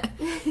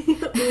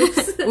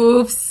 Oops.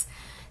 Oops.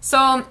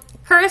 So,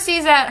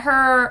 Kirsty's at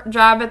her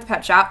job at the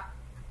pet shop.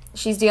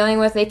 She's dealing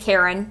with a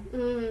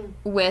Karen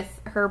with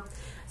her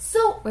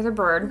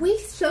bird. We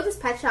show this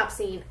pet shop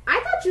scene. I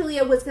thought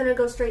Julia was going to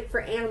go straight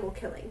for animal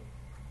killing.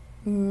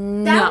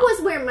 No. That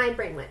was where my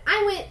brain went.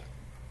 I went,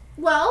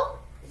 well,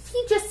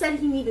 he just said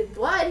he needed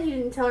blood. He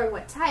didn't tell her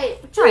what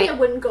type. Julia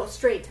wouldn't go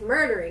straight to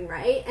murdering,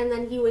 right? And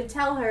then he would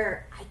tell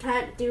her, I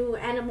can't do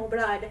animal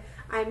blood.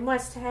 I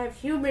must have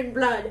human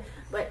blood.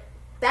 But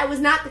that was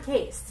not the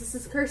case. This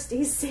is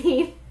Kirsty's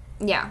scene.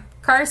 Yeah.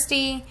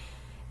 Kirsty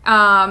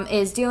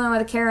is dealing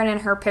with a Karen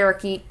and her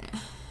parakeet.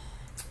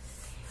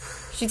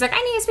 She's like,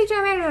 I need to speak to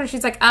a manager.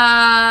 She's like,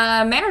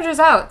 manager's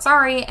out.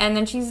 Sorry. And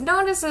then she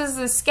notices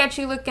this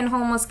sketchy-looking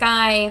homeless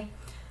guy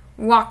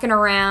walking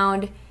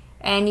around.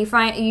 And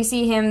you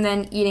see him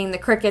then eating the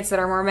crickets that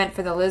are more meant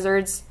for the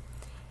lizards.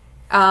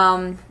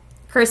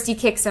 Kirsty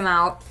kicks him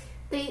out.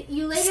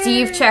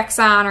 Steve checks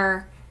on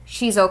her.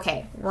 She's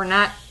okay. We're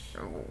not...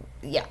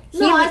 Yeah.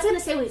 No, I was going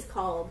to say what he's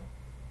called.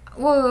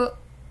 Well,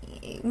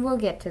 we'll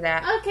get to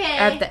that. Okay.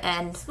 At the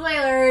end.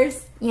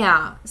 Spoilers.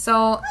 Yeah.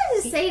 So I'm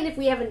just saying if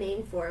we have a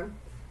name for him.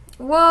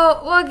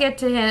 We'll get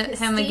to him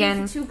Steve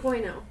again.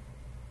 2.0.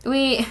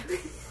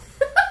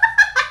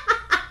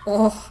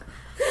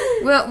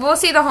 We'll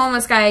see the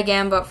homeless guy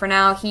again, but for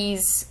now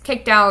he's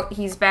kicked out.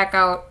 He's back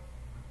out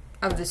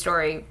of the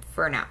story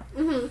for now.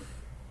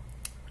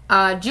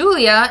 Mm-hmm.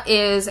 Julia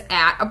is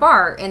at a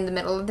bar in the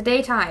middle of the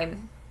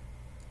daytime.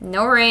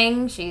 No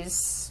ring.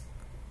 She's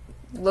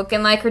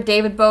looking like her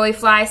David Bowie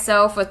fly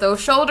self with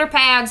those shoulder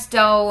pads,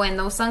 though, and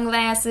those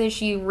sunglasses.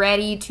 She's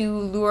ready to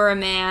lure a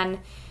man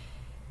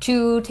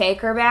to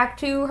take her back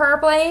to her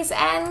place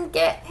and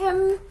get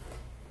him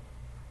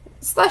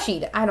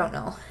slushied. I don't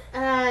know.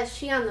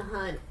 She on the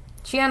hunt.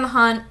 She on the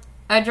hunt.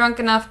 A drunk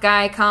enough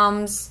guy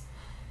comes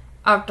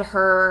up to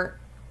her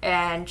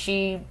and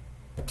she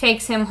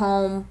takes him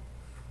home.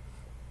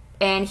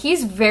 And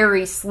he's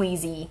very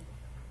sleazy.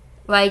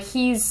 Like,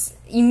 he's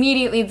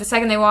immediately, the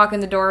second they walk in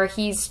the door,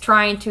 he's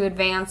trying to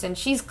advance and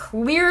she's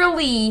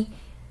clearly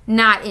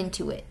not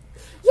into it.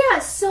 Yeah,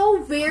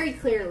 so very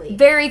clearly.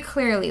 Very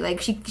clearly.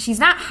 Like, she's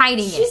not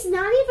hiding it. She's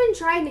not even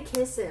trying to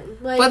kiss him.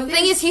 Like, but the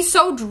thing is, he's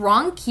so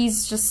drunk,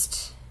 he's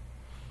just...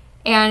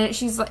 And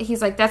he's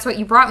like, that's what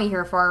you brought me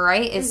here for,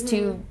 right? Is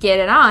to get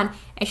it on.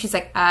 And she's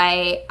like,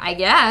 I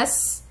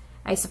guess,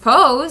 I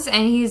suppose.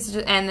 And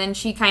then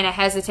she kind of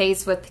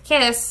hesitates with the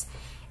kiss.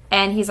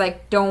 And he's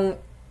like, don't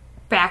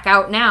back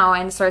out now.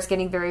 And starts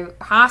getting very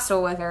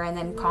hostile with her and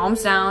then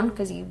calms down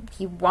because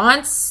he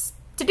wants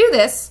to do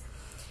this.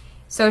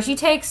 So she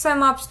takes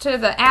him up to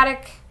the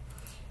attic,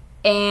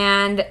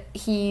 and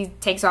he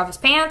takes off his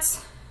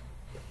pants,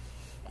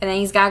 and then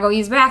he's got to go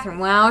use the bathroom.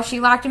 Well, she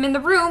locked him in the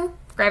room,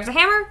 grabs a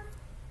hammer,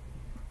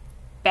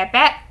 bat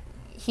bat,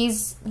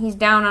 he's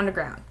down on the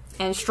ground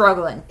and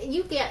struggling.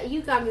 You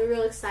got me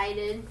real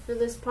excited for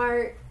this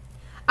part.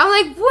 I'm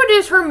like, what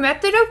is her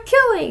method of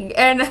killing?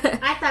 And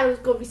I thought it was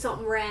going to be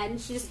something rad, and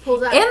she just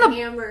pulls out a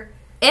hammer.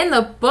 In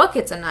the book,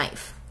 it's a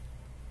knife.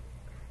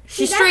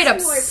 She straight up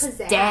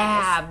pizzazz.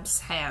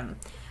 Stabs him.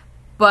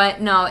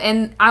 But no,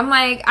 and I'm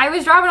like, I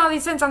was dropping all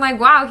these hints. I'm like,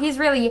 wow, he's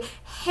really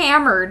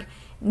hammered.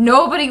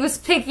 Nobody was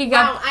picking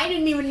up. Wow, I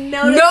didn't even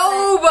notice.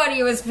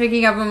 Nobody was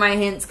picking up on my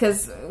hints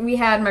because we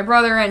had my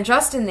brother and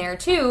Justin there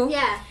too.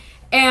 Yeah.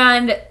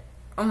 And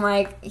I'm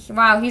like,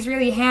 wow, he's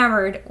really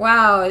hammered.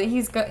 Wow,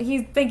 he's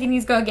thinking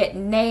he's gonna get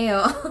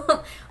nailed.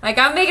 Like,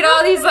 I'm making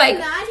all these like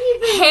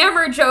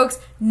hammer jokes.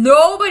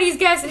 Nobody's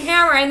guessing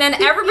hammer, and then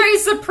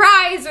everybody's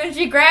surprised when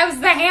she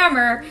grabs the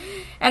hammer,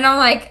 and I'm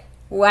like,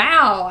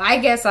 wow, I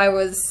guess I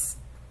was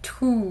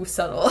too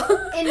subtle.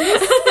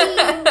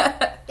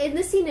 In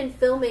this scene in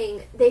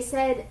filming, they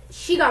said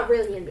she got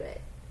really into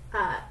it,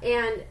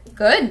 and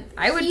good.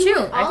 I would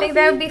too. I think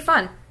that would be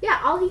fun. Yeah,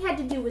 all he had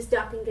to do was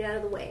duck and get out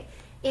of the way.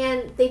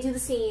 And they do the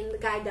scene, the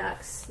guy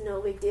ducks,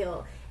 no big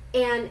deal.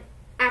 And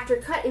after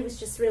cut, it was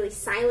just really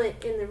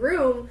silent in the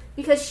room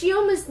because she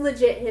almost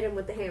legit hit him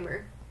with the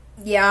hammer.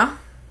 Yeah.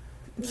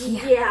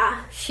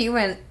 Yeah. She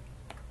went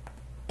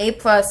A+,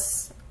 10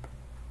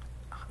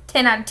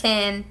 out of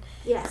 10.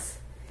 Yes.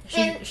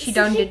 She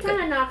kind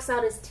of knocks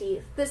out his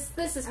teeth. This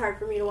is hard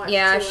for me to watch.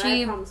 Yeah, too. I she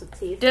have problems with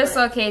teeth,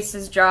 dislocates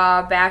his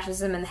jaw,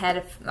 bashes him in the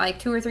head like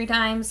 2 or 3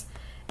 times.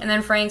 And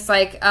then Frank's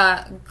like,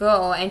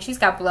 go. And she's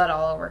got blood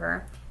all over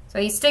her. So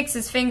he sticks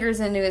his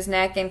fingers into his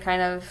neck and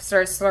kind of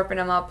starts slurping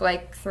him up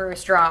like through a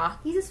straw.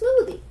 He's a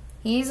smoothie.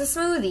 He's a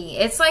smoothie.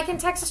 It's like in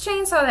Texas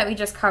Chainsaw that we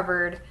just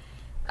covered.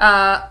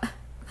 Like,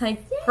 yes.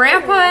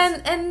 Grandpa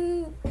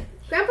and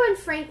Grandpa and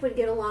Frank would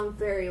get along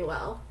very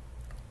well.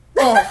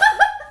 Oh.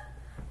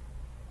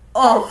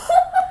 Oh.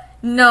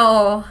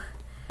 No.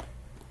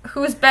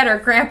 Who's better,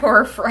 Grandpa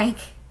or Frank?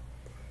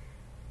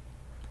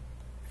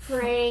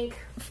 Frank.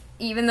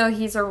 Even though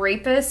he's a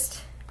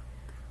rapist?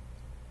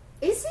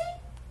 Is he?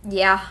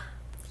 Yeah,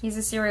 he's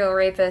a serial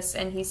rapist,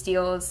 and he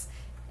steals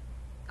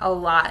a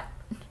lot.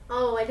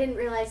 Oh, I didn't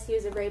realize he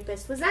was a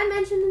rapist. Was that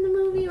mentioned in the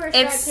movie, or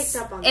should I picked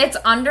up on that? It's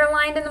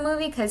underlined in the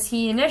movie, because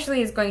he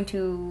initially is going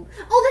to... Oh,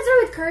 that's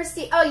right, with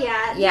Kirsty. Oh,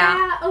 yeah.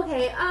 Yeah,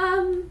 okay,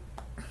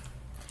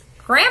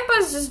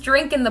 Grandpa's just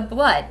drinking the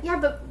blood. Yeah,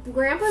 but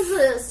Grandpa's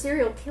a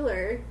serial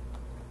killer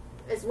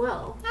as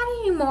well. Not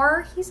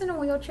anymore. He's in a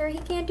wheelchair. He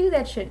can't do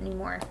that shit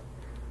anymore.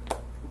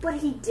 But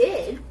he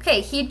did. Okay,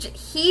 he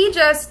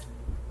just...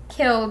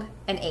 killed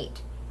and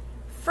ate.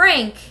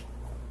 Frank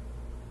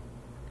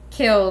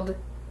killed,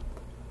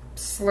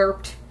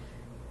 slurped,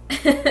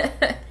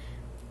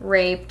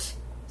 raped,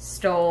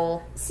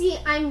 stole. See,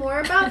 I'm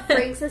more about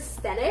Frank's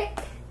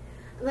aesthetic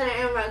than I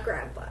am about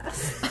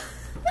Grandpa's.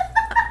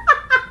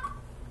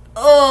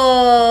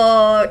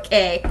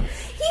 Okay.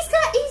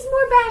 He's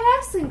more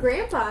badass than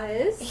Grandpa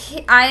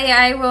is.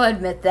 I will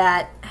admit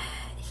that.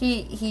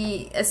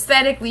 He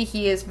aesthetically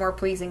he is more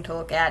pleasing to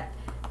look at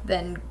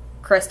than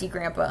crusty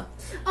Grandpa.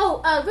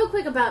 Oh, real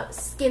quick about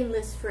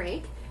skinless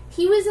Frank.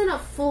 He was in a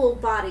full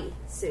body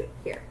suit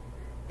here.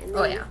 And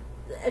yeah.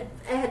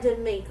 I had to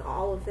make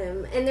all of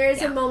him. And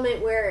there's a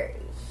moment where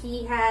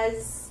he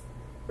has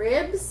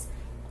ribs,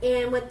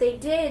 and what they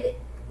did,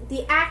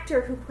 the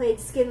actor who played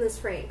Skinless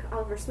Frank,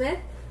 Oliver Smith,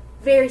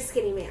 very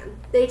skinny man.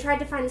 They tried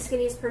to find the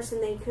skinniest person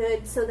they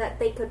could so that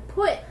they could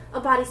put a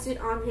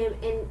bodysuit on him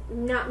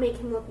and not make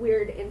him look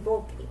weird and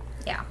bulky.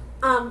 Yeah.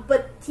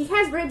 But he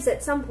has ribs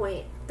at some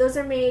point. Those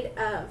are made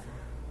of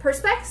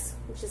perspex,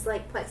 which is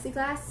like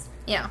plexiglass.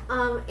 Yeah.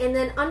 And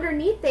then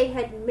underneath they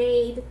had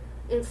made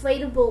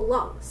inflatable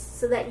lungs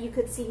so that you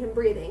could see him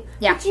breathing.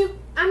 Yeah. Which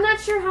I'm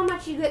not sure how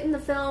much you get in the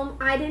film.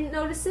 I didn't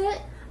notice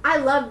it. I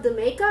loved the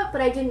makeup,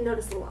 but I didn't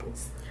notice the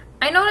lungs.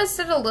 I noticed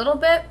it a little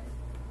bit,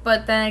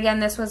 but then again,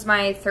 this was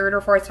my third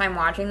or fourth time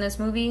watching this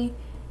movie,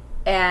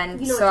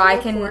 and so I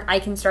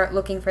can start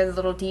looking for the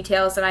little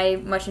details that I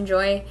much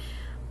enjoy.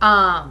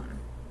 But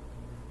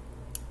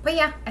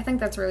yeah, I think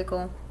that's really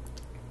cool.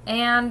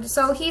 And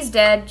so he's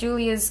dead.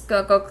 Julia's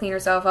gonna go clean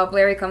herself up.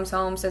 Larry comes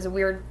home, says a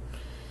weird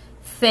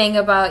thing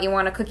about, you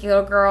want a cookie,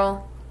 little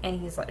girl?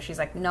 And she's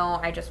like, no,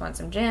 I just want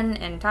some gin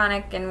and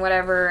tonic and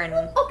whatever. And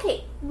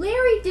okay,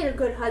 Larry did a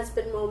good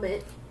husband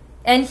moment.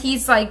 And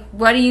he's like,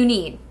 what do you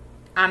need?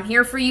 I'm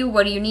here for you.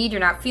 What do you need? You're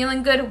not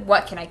feeling good.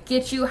 What can I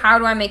get you? How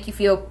do I make you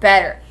feel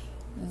better?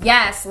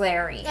 Yes,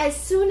 Larry. As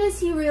soon as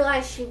he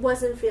realized she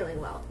wasn't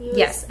feeling well, he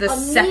was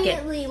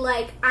immediately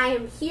like, I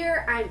am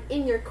here. I'm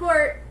in your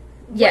court.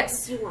 What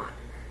do you want?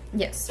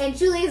 Yes. And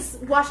Julia's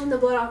washing the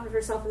blood off of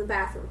herself in the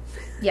bathroom.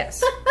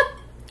 Yes.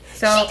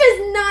 So she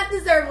does not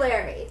deserve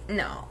Larry.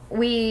 No.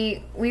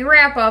 We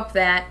wrap up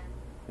that.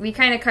 We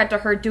kind of cut to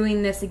her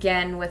doing this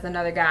again with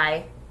another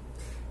guy.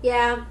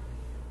 Yeah.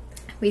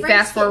 We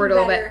fast forward a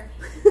little bit.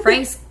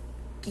 Frank's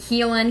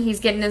healing. He's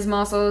getting his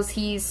muscles.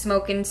 He's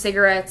smoking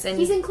cigarettes. And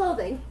he's in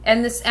clothing.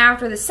 And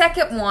after the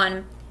second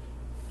one,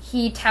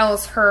 he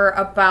tells her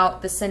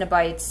about the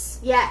Cenobites.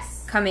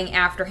 Yes. Coming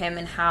after him,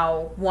 and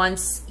how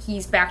once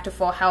he's back to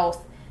full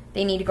health,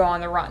 they need to go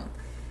on the run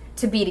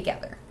to be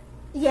together.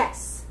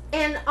 Yes.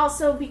 And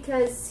also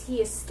because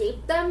he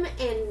escaped them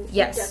and he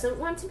doesn't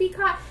want to be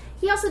caught.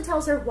 He also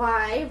tells her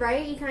why,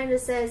 right? He kind of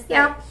says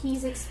that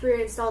he's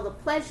experienced all the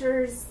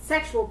pleasures,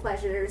 sexual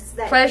pleasures.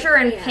 That pleasure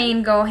and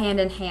pain go hand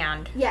in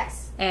hand.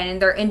 Yes.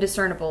 And they're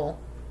indiscernible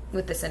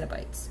with the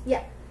Cenobites.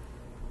 Yeah.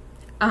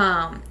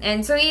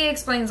 And so he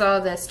explains all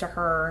of this to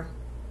her.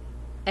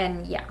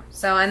 And yeah.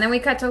 So, and then we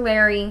cut to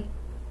Larry.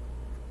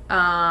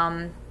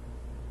 And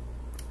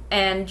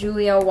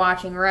Julia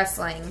watching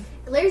wrestling.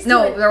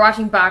 They're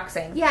watching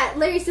boxing. Yeah,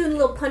 Larry's doing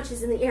little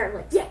punches in the air,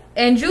 like, yeah.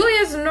 And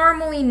Julia's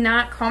normally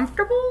not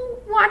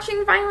comfortable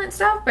watching violent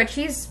stuff, but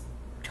she's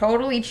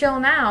totally chill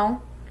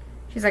now.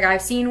 She's like,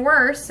 I've seen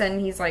worse,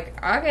 and he's like,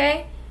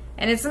 okay.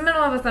 And it's the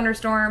middle of a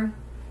thunderstorm.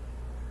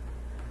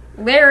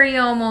 Larry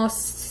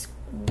almost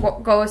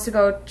goes to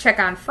go check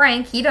on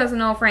Frank. He doesn't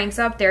know Frank's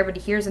up there, but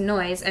he hears a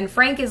noise, and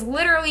Frank is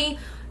literally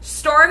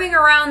storming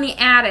around the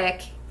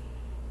attic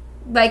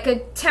like a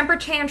temper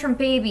tantrum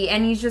baby,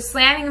 and he's just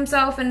slamming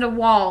himself into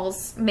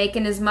walls,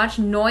 making as much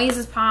noise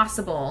as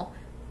possible,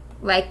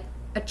 like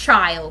a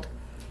child.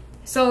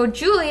 So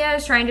Julia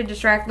is trying to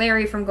distract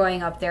Larry from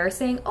going up there,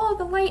 saying, oh,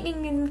 the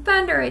lightning and the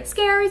thunder, it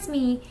scares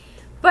me.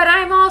 But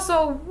I'm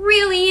also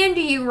really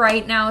into you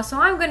right now, so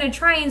I'm going to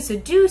try and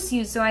seduce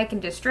you so I can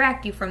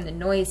distract you from the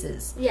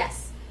noises.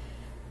 Yes.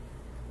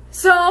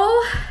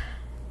 So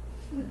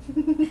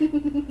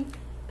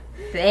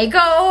they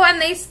go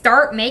and they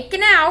start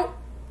making out.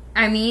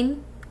 I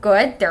mean,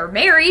 good. They're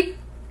married.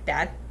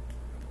 That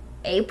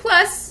A+.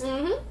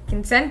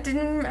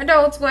 Consenting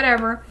adults,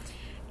 whatever.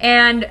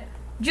 And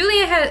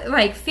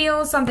Julia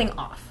feels something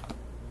off.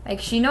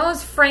 Like, she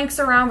knows Frank's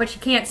around, but she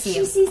can't see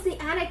him. She sees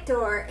the attic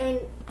door, and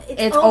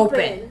it's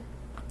open.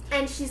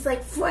 And she's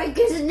like, Frank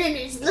isn't in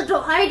his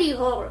little hidey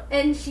hole.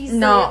 And she's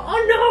like,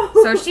 oh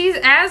no. So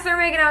as they're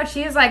making out,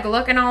 she's like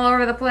looking all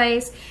over the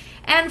place.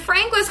 And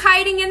Frank was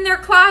hiding in their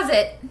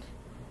closet,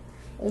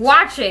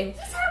 watching.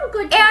 He's having a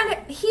good time.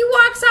 And he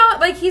walks out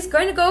like he's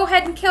going to go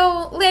ahead and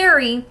kill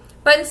Larry,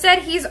 but instead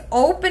he's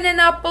opening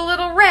up a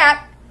little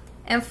rat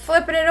and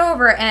flipping it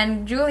over.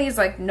 And Julie's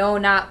like, no,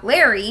 not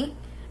Larry.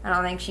 I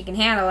don't think she can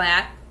handle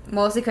that.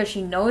 Mostly because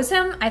she knows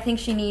him. I think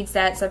she needs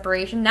that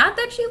separation. Not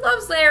that she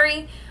loves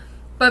Larry,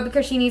 but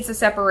because she needs the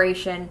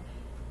separation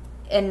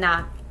and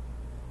not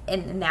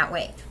in that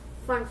way.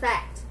 Fun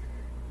fact.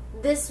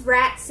 This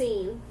rat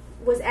scene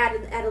was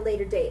added at a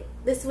later date.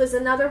 This was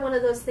another one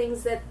of those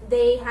things that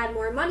they had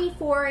more money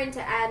for, and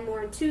to add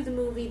more into the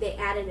movie, they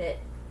added it.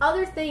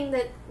 Other thing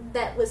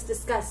that was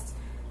discussed,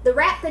 the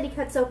rat that he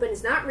cuts open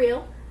is not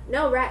real.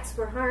 No rats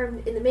were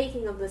harmed in the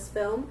making of this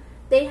film.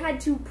 They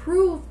had to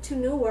prove to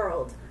New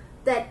World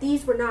that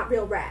these were not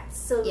real rats.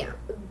 So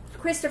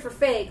Christopher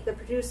Feig, the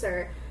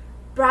producer,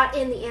 brought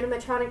in the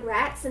animatronic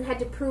rats and had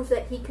to prove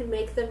that he could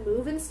make them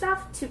move and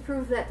stuff to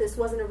prove that this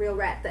wasn't a real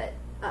rat that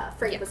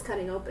Frank was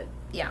cutting open.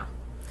 Yeah.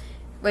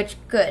 Which,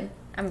 good.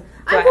 I'm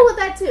cool with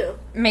that, too.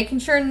 Making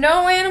sure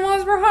no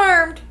animals were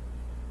harmed.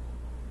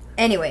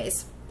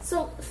 Anyways.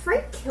 So,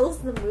 Frank kills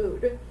the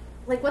mood.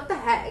 Like, what the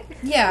heck?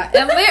 Yeah,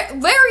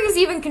 and Larry's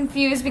even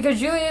confused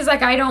because Julia's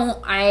like, I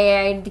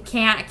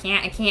can't.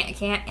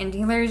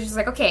 And Larry's just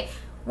like, okay,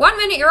 1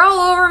 minute you're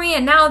all over me,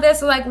 and now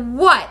this. Like,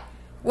 what?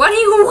 What do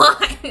you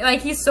want?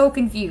 Like, he's so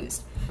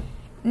confused.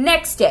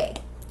 Next day,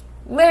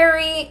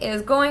 Larry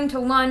is going to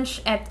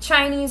lunch at the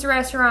Chinese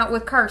restaurant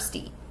with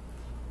Kirsty,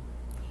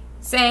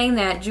 saying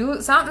that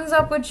something's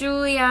up with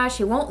Julia.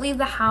 She won't leave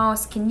the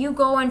house. Can you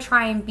go and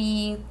try and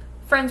be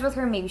friends with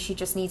her? Maybe she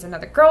just needs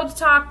another girl to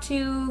talk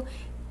to.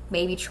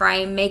 Maybe try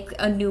and make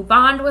a new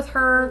bond with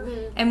her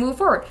and move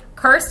forward.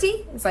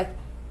 Kirsty is like,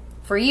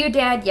 for you,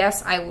 Dad,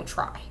 yes, I will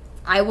try.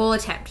 I will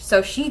attempt.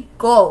 So she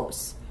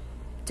goes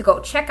to go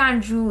check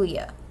on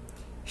Julia.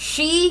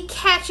 She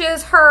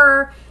catches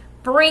her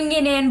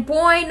bringing in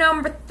boy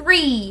number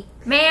 3,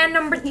 man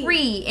number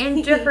 3,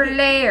 into her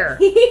lair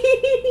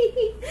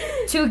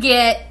to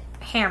get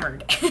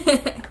hammered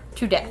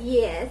to death.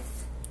 Yes.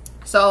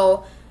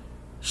 So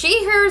she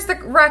hears the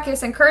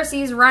ruckus, and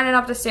Kirsty's running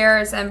up the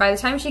stairs, and by the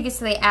time she gets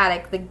to the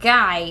attic, the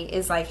guy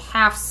is like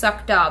half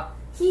sucked up.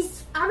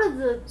 He's out of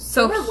the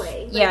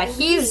doorway. Yeah,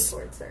 he's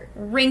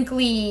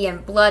wrinkly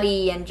and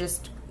bloody and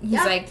just, he's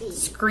yucky. Like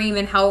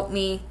screaming, help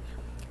me.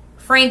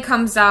 Frank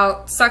comes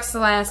out, sucks the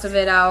last of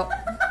it out.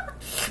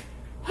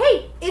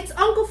 Hey, it's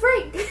Uncle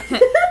Frank.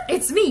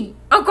 It's me,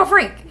 Uncle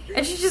Frank.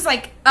 And she's just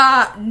like,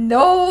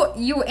 no,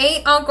 you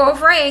ain't Uncle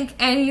Frank.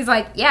 And he's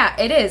like, yeah,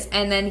 it is.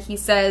 And then he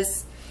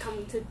says,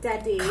 come to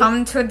Daddy.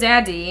 Come to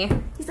Daddy.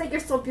 He's like, you're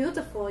so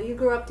beautiful. You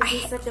grew up to be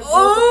such a beautiful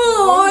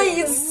woman.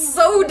 He's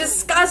so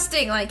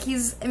disgusting. Like,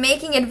 he's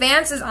making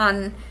advances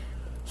on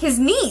his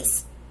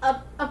niece.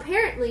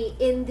 Apparently,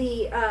 in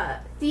the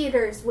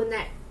theaters, when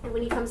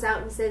he comes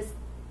out and says,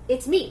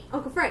 it's me,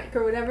 Uncle Frank,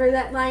 or whatever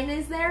that line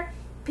is there,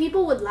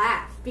 people would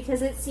laugh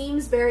because it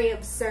seems very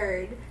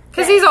absurd.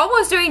 Because he's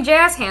almost doing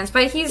jazz hands,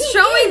 but he's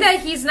showing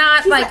that he's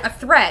not like a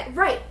threat.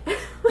 Right.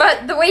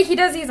 But the way he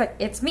does, he's like,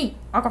 it's me,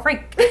 Uncle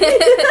Frank.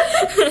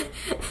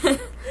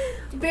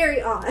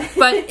 Very odd.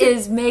 But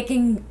is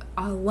making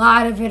a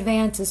lot of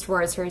advances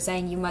towards her,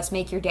 saying you must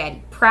make your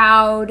daddy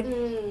proud.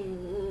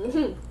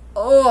 Mm-hmm.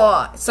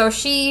 Oh, so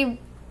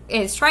she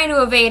is trying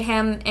to evade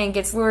him and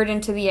gets lured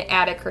into the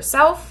attic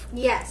herself.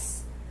 Yes.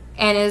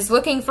 And is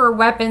looking for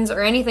weapons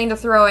or anything to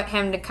throw at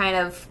him to kind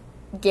of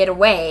get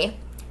away.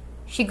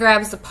 She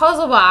grabs the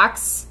puzzle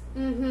box,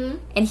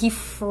 and he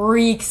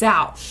freaks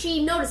out.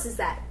 She notices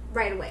that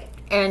right away.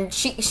 And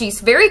she's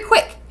very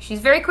quick.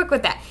 She's very quick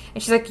with that.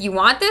 And she's like, you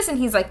want this? And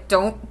he's like,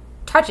 don't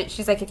touch it.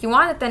 She's like, if you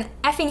want it, then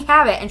effing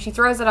have it. And she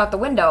throws it out the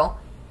window,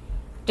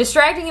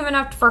 distracting him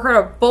enough for her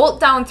to bolt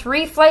down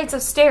 3 flights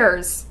of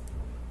stairs,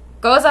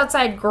 goes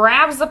outside,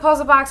 grabs the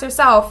puzzle box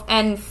herself,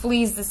 and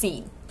flees the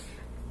scene.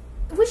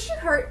 Was she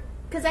hurt?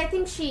 Because I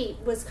think she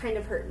was kind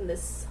of hurt in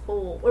this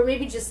whole, or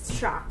maybe just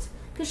shocked.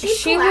 Because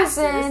she was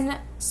in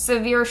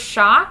severe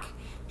shock.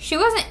 She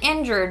wasn't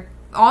injured.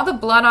 All the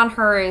blood on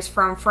her is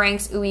from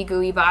Frank's ooey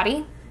gooey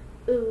body.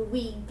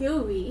 Ooey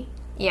gooey.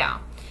 Yeah.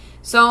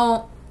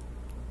 So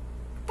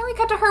then we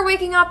cut to her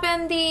waking up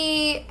in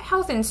the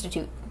health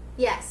institute.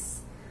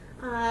 Yes.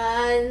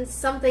 And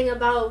something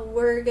about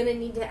we're gonna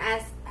need to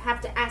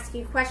have to ask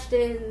you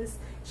questions.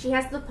 She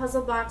has the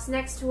puzzle box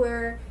next to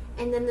her.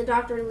 And then the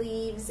doctor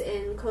leaves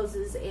and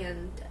closes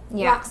and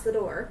locks the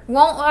door.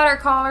 Won't let her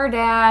call her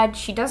dad.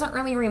 She doesn't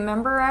really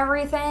remember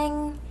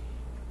everything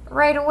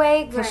right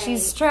away because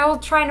she's still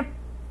trying to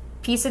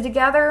piece it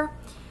together.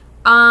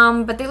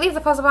 But they leave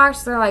the puzzle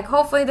box. They're like,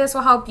 hopefully this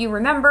will help you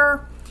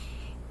remember.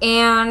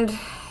 And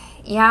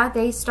yeah,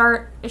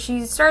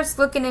 she starts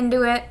looking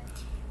into it.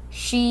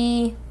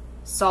 She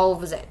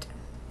solves it.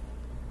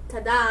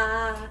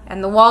 Ta-da!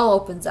 And the wall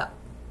opens up.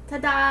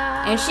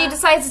 Ta-da! And she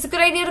decides it's a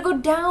good idea to go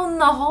down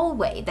the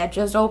hallway that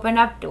just opened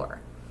up to her.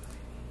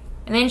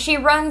 And then she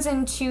runs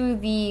into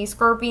the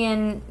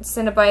scorpion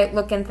Cenobite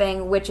looking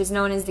thing, which is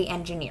known as the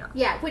engineer.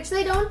 Yeah, which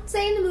they don't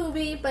say in the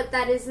movie, but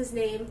that is his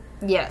name.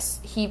 Yes,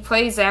 he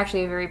plays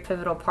actually a very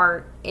pivotal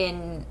part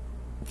in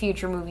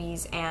future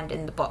movies and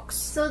in the books.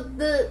 So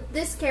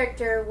this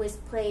character was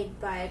played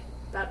by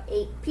about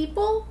 8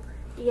 people.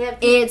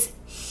 It's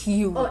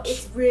huge. Oh,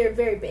 it's very,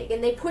 very big.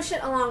 And they push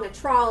it along a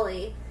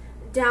trolley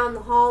down the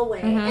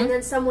hallway, and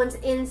then someone's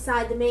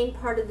inside the main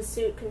part of the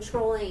suit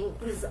controlling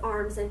his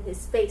arms and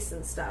his face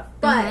and stuff.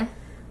 But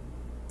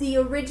the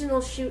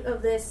original shoot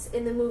of this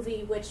in the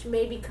movie, which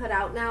may be cut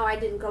out now, I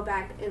didn't go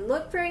back and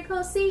look very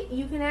closely,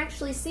 you can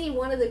actually see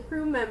one of the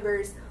crew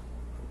members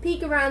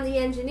peek around the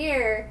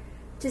engineer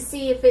to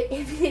see if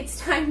it's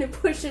time to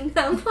push him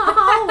down the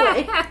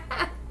hallway.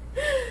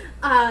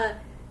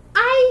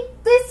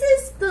 This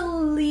is the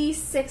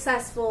least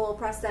successful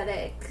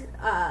prosthetic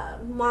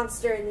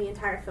monster in the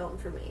entire film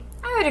for me.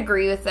 I would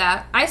agree with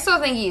that. I still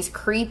think he's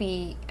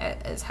creepy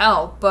as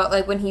hell, but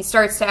like when he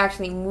starts to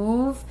actually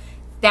move,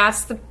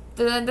 that's the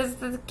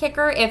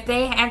kicker. If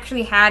they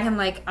actually had him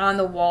like on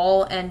the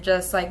wall and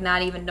just like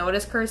not even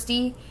notice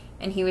Kirsty,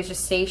 and he was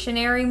just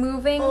stationary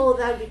moving, oh,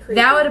 that would be creepy.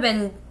 That would have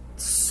been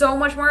so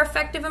much more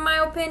effective in my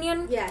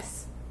opinion.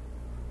 Yes.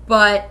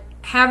 But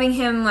having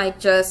him like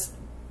just,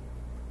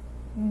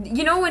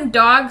 you know when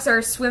dogs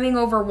are swimming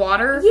over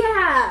water?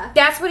 Yeah.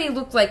 That's what he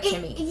looked like to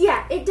me.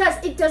 Yeah, it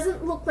does. It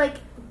doesn't look like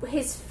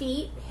his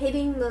feet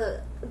hitting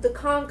the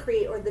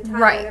concrete or the tile,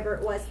 Right. whatever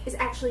it was, is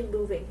actually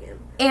moving him.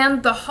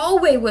 And the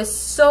hallway was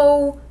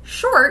so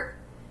short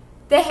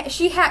that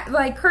she had,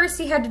 like,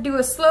 Kirsty had to do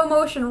a slow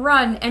motion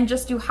run and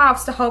just do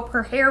hops to help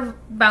her hair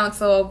bounce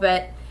a little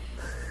bit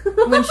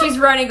when she's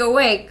running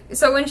away.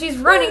 So when she's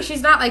running,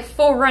 she's not like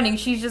full running.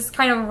 She's just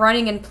kind of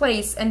running in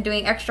place and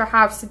doing extra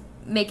hops to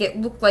make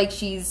it look like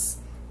she's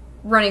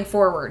running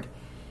forward.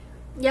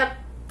 Yep.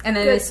 And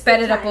then they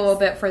sped it up a little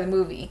bit for the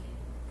movie.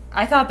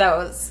 I thought that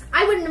was...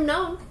 I wouldn't have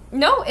known.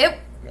 No, it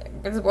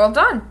was well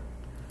done.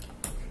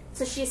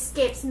 So she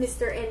escapes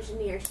Mr.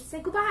 Engineer. She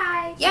said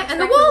goodbye. Yeah, and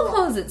the wall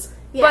closes.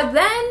 Yeah. But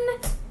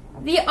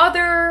then the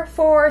other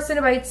 4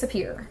 Cenobites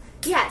appear.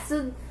 Yeah,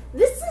 so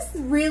this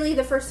is really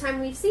the first time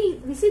we see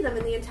them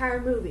in the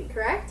entire movie,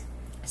 correct?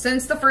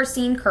 Since the first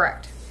scene,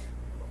 correct.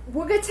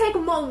 We're going to take a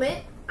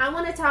moment. I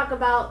want to talk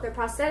about their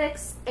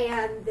prosthetics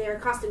and their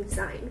costume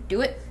design.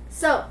 Do it.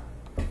 So,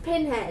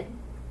 Pinhead.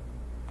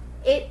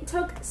 It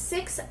took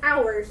 6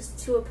 hours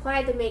to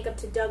apply the makeup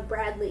to Doug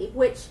Bradley,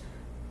 which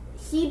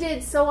he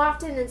did so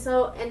often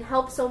and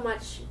helped so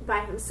much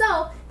by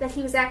himself that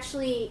he was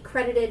actually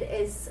credited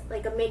as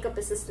like a makeup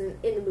assistant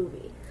in the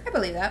movie. I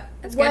believe that.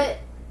 That's good.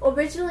 What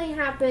originally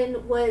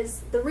happened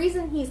was the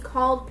reason he's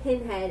called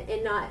Pinhead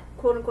and not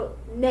quote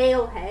unquote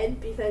Nailhead,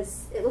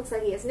 because it looks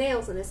like he has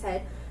nails in his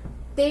head.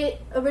 They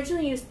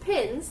originally used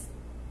pins,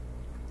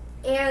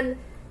 and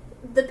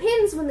the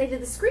pins, when they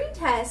did the screen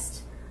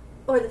test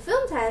or the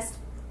film test,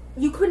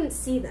 you couldn't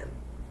see them.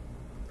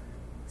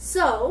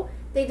 So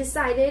they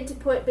decided to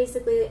put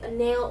basically a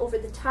nail over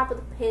the top of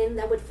the pin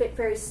that would fit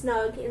very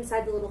snug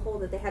inside the little hole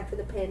that they had for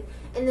the pin,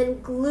 and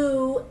then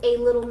glue a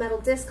little metal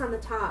disc on the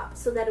top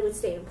so that it would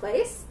stay in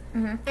place.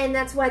 Mm-hmm. And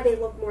that's why they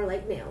look more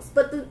like nails.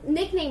 But the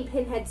nickname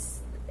Pinhead,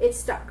 it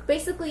stuck.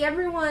 Basically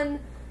everyone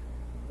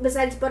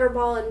besides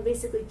Butterball and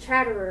basically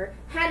Chatterer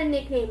had a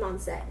nickname on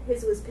set.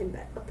 His was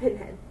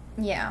Pinhead.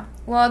 Yeah.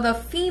 Well, the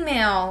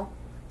female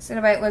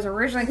Cenobite was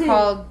originally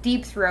called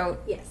Deep Throat.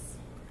 Yes.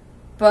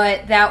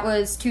 But that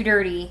was too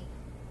dirty.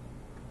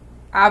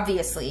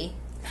 Obviously.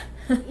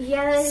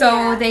 Yeah.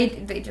 So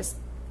they just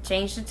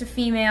changed it to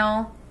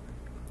female,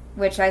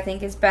 which I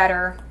think is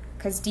better,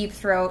 because Deep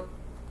Throat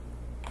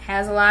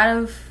has a lot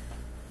of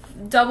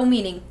double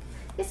meaning.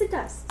 Yes, it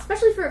does.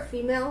 Especially for a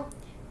female.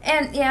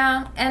 And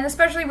yeah, and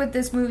especially with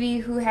this movie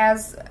who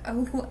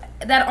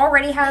that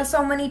already has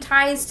so many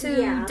ties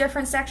to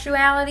different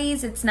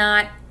sexualities, it's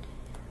not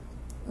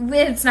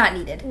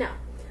needed. No.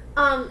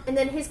 And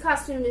then his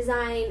costume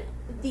design,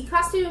 the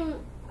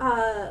costume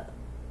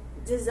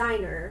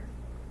designer,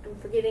 I'm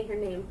forgetting her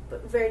name,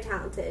 but very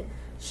talented.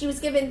 She was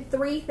given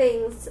 3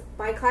 things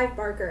by Clive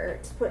Barker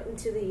to put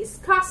into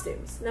these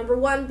costumes. Number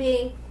 1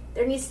 being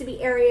there needs to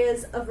be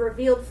areas of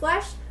revealed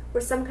flesh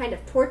where some kind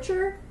of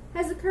torture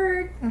has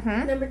occurred.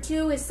 Mm-hmm. Number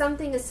 2 is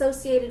something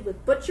associated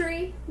with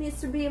butchery needs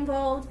to be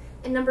involved.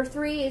 And number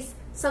 3 is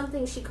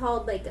something she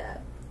called like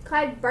a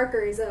Clive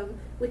Barkerism,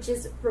 which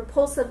is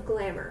repulsive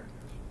glamour.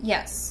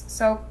 Yes.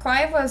 So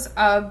Clive was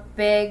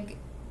big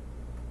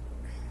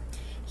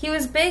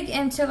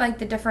into like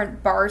the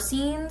different bar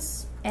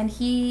scenes, and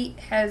he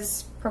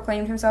has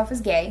proclaimed himself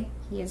as gay.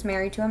 He is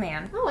married to a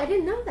man. Oh, I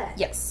didn't know that.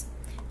 Yes.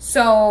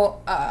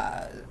 So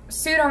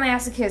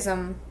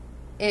pseudomasochism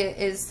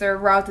is the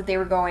route that they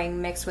were going,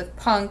 mixed with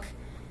punk.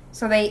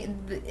 So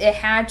it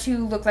had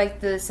to look like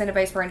the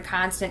Cenobites were in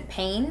constant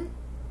pain.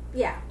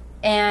 Yeah.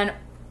 And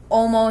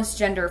almost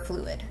gender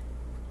fluid.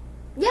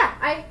 Yeah,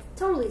 I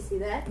totally see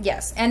that.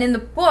 Yes. And in the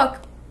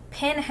book,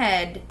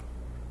 Pinhead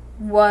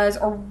was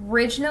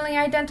originally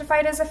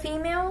identified as a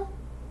female,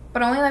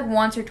 but only like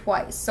once or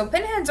twice. So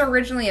Pinhead's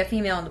originally a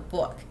female in the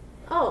book.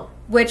 Oh.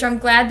 Which I'm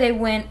glad they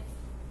went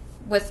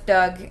with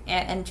Doug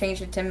and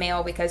changed it to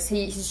male, because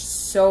he's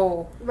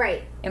so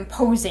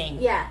imposing.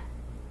 Yeah.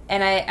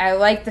 And I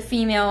like the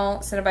female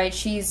Cenobite.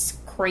 She's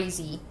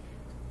crazy.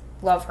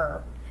 Love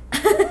her.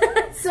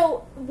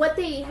 So what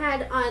they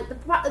had on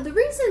the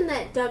reason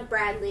that Doug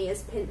Bradley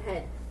as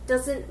Pinhead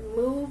doesn't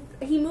move,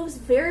 he moves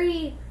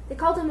very, they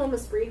called him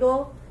almost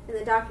regal in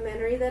the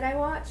documentary that I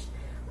watched,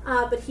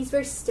 but he's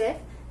very stiff.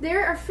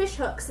 There are fish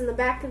hooks in the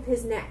back of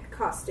his neck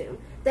costume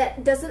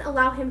that doesn't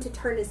allow him to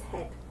turn his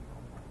head.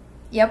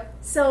 Yep.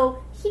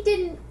 So he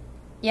didn't...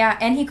 Yeah,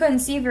 and he couldn't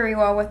see very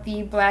well with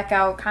the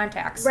blackout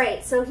contacts.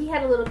 Right, so he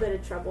had a little bit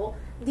of trouble.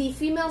 The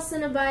female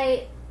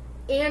Cenobite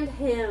and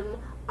him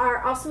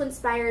are also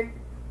inspired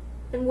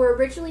and were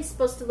originally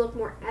supposed to look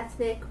more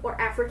ethnic or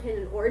African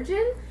in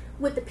origin,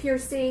 with the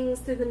piercings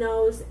through the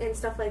nose and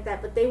stuff like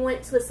that, but they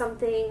went to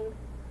something,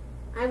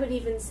 I would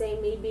even say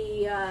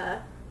maybe,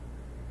 I'm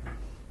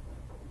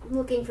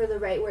looking for the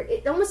right word,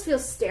 it almost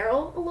feels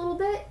sterile a little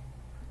bit.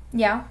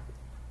 Yeah.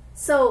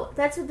 So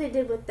that's what they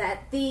did with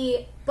that.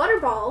 The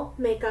Butterball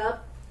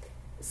makeup,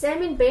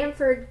 Simon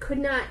Bamford could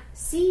not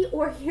see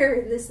or hear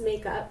in this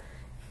makeup,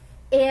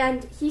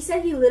 and he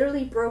said he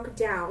literally broke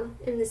down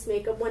in this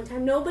makeup one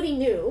time. Nobody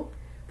knew,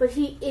 but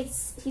he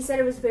said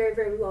it was very,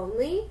 very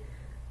lonely.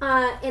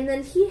 And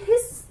then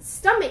his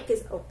stomach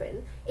is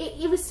open.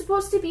 It was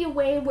supposed to be a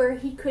way where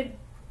he could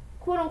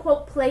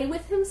quote-unquote play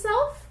with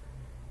himself.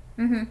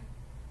 Mm-hmm.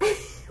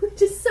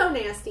 Which is so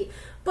nasty.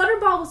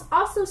 Butterball was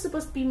also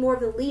supposed to be more of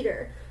the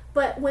leader,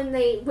 but when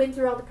they went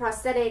through all the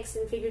prosthetics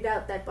and figured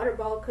out that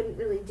Butterball couldn't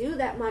really do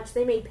that much,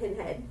 they made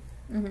Pinhead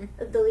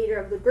the leader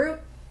of the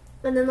group.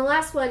 And then the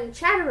last one,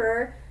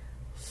 Chatterer,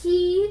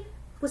 he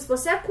was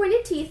supposed to have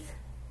pointed teeth.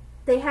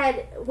 They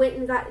went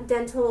and got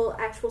dental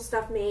actual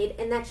stuff made,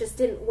 and that just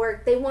didn't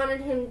work. They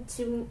wanted him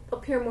to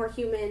appear more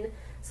human,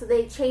 so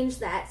they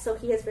changed that, so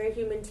he has very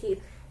human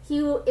teeth. He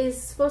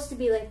is supposed to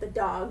be like the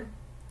dog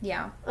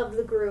of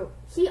the group.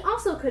 He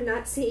also could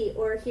not see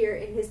or hear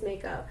in his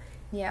makeup.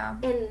 Yeah.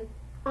 And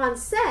on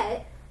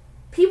set,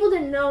 people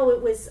didn't know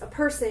it was a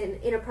person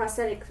in a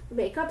prosthetic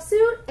makeup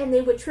suit, and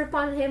they would trip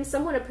on him.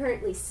 Someone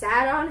apparently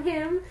sat on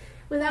him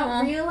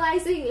without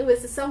realizing it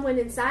was someone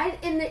inside,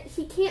 and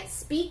he can't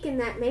speak in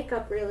that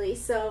makeup, really,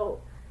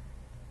 so...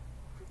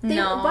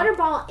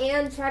 Butterball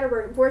and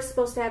Chatterer were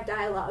supposed to have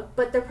dialogue,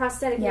 but their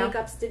prosthetic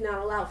makeups did not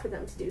allow for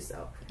them to do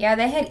so. Yeah,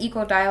 they had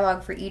equal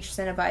dialogue for each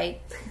Cenobite.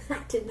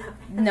 That did not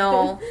happen.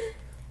 No.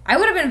 I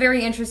would have been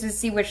very interested to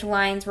see which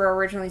lines were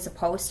originally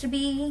supposed to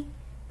be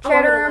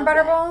Chatterer and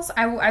Butterball's.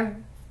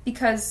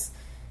 Because,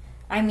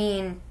 I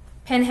mean,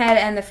 Pinhead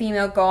and the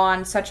female go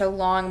on such a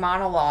long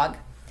monologue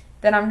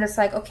that I'm just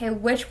like, okay,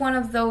 which one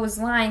of those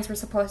lines were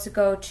supposed to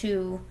go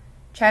to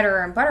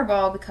Chatterer and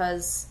Butterball,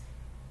 because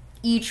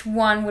each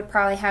one would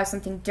probably have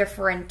something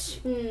different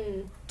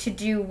to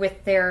do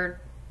with their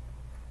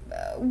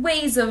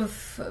ways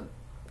of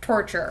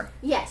torture.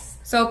 Yes.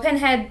 So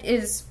Pinhead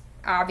is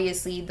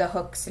obviously the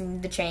hooks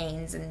and the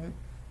chains, and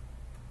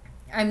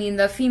I mean,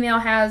 the female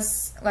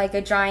has like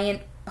a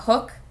giant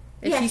hook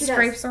that she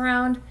scrapes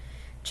around.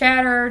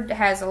 Chatterer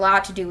has a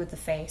lot to do with the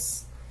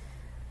face.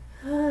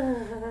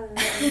 Ooh,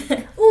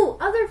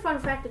 other fun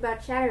fact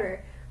about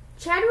Chatterer.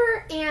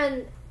 Chatterer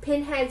and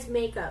Pinhead's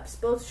makeups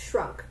both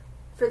shrunk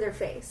for their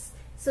face.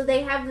 So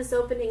they have this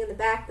opening in the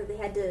back that they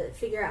had to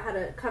figure out how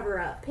to cover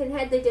up.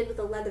 Pinhead they did with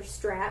a leather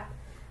strap,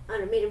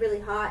 and it made it really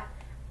hot.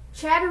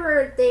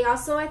 Chatterer, they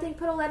also, I think,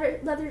 put a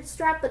leather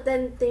strap, but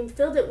then they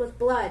filled it with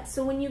blood.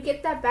 So when you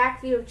get that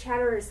back view of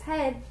Chatterer's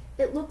head,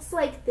 it looks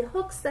like the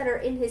hooks that are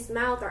in his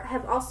mouth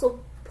have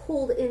also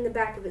pulled in the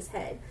back of his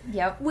head.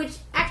 Yep. Which,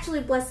 actually,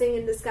 blessing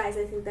in disguise,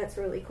 I think that's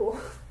really cool.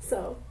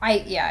 So.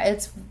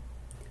 It's...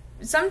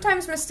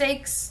 Sometimes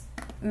mistakes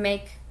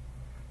make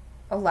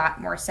a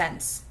lot more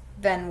sense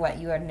than what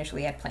you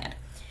initially had planned.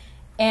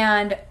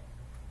 And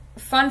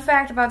fun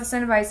fact about the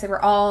Cenobites, they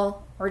were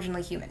all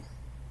originally human.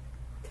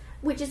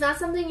 Which is not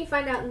something you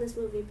find out in this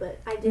movie, but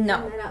I did find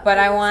that out. But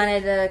I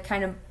wanted to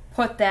kind of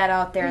put that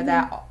out there,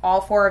 that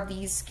all four of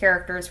these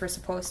characters were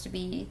supposed to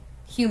be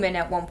human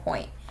at one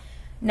point.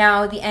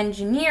 Now, the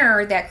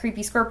engineer, that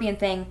creepy scorpion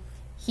thing,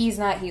 he's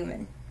not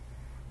human.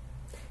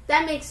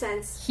 That makes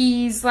sense.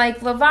 He's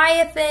like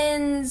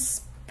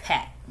Leviathan's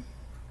pet.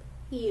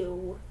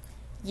 Ew.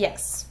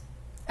 Yes.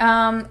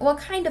 What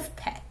kind of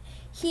pet?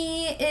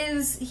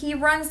 He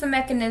runs the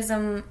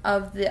mechanism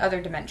of the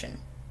other dimension.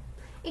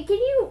 And can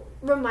you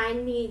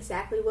remind me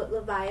exactly what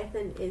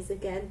Leviathan is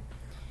again?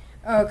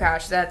 Oh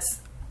gosh,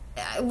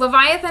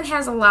 Leviathan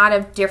has a lot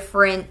of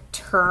different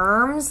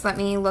terms. Let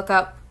me look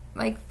up,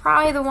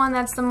 probably the one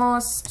that's the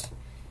most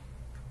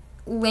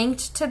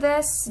linked to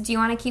this. Do you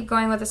want to keep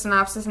going with the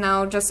synopsis?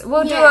 No,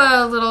 we'll do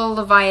a little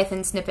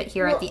Leviathan snippet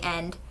here at the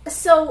end.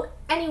 So,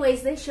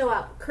 anyways, they show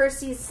up.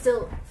 Kirsty's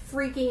still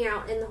freaking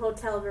out in the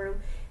hotel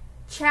room.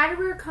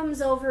 Chatterer comes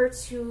over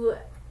to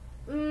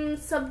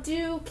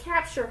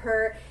capture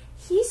her.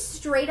 He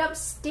straight up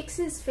sticks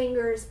his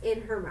fingers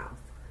in her mouth.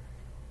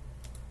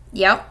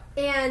 Yep.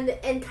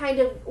 And kind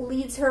of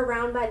leads her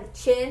around by the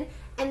chin.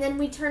 And then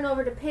we turn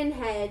over to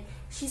Pinhead.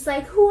 She's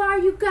like, "Who are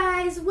you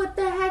guys? What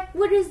the heck?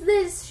 What is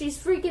this?" She's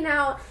freaking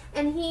out.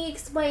 And he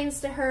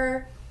explains to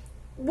her,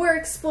 "We're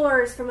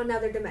explorers from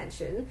another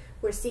dimension.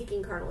 We're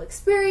seeking carnal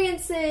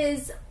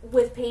experiences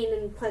with pain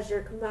and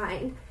pleasure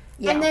combined."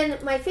 Yeah. And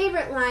then my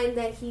favorite line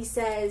that he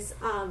says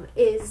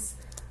is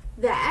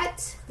that,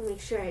 let me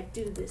make sure I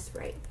do this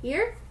right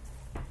here.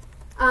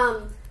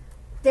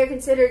 They're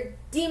considered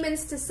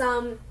demons to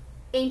some,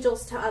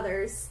 angels to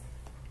others.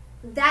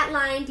 That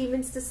line,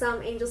 demons to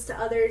some, angels to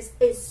others,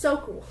 is so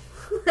cool.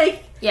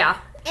 Yeah.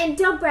 And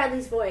Doug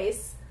Bradley's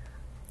voice.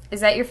 Is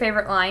that your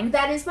favorite line?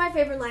 That is my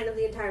favorite line of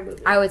the entire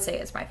movie. I would say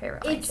it's my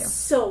favorite line, too. It's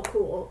so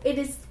cool.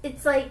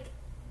 It's like,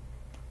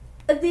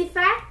 the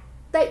fact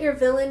that your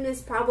villain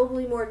is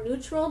probably more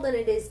neutral than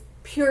it is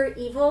pure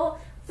evil.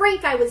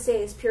 Frank, I would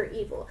say, is pure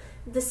evil.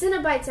 The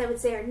Cenobites, I would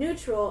say, are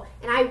neutral,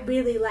 and I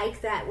really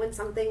like that when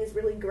something is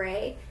really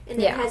gray and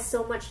it has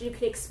so much you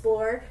can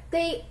explore.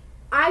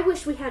 I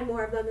wish we had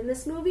more of them in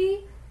this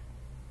movie,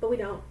 but we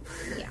don't.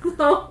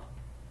 Yeah.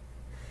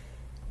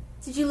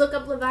 Did you look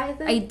up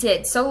Leviathan? I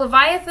did. So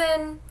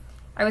Leviathan,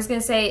 I was going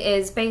to say,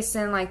 is based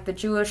in the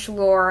Jewish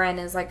lore and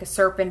is like a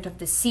serpent of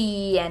the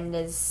sea and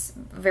is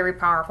a very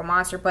powerful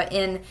monster. But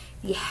in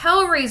the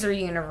Hellraiser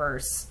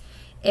universe,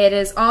 it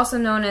is also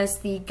known as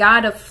the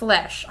god of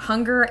flesh,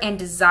 hunger, and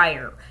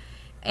desire.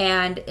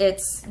 And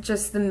it's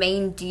just the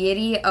main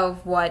deity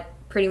of what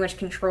pretty much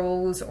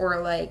controls or,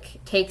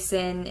 like, takes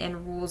in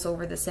and rules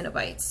over the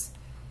Cenobites.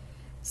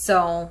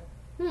 So,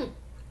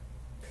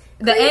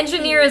 the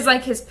engineer is,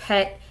 like, his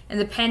pet, and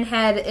the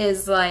Pinhead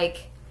is,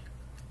 like,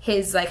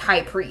 his, like,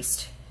 high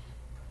priest.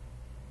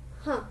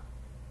 Huh.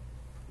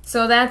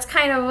 So that's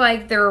kind of,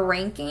 like, their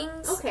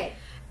rankings. Okay.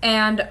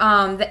 And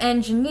the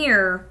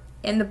engineer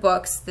in the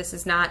books, this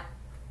is not...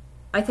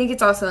 I think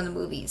it's also in the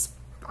movies.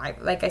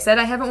 Like I said,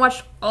 I haven't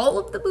watched all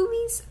of the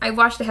movies. I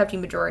watched a hefty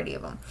majority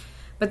of them.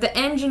 But the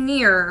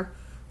engineer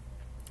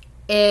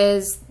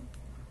is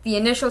the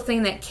initial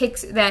thing that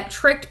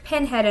tricked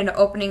Pinhead into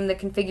opening the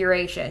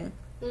configuration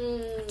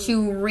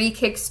to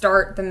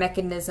re-kickstart the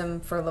mechanism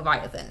for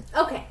Leviathan.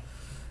 Okay.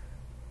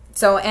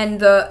 So, and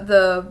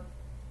the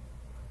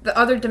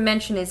other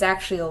dimension is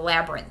actually a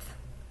labyrinth.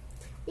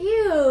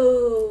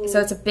 Ew. So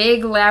it's a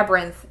big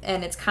labyrinth,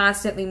 and it's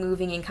constantly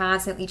moving and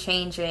constantly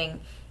changing,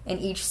 and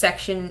each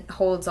section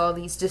holds all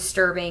these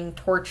disturbing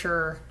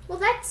torture Well,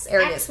 that's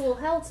areas. actual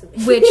hell to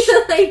me. Which,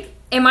 like,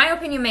 in my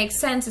opinion, makes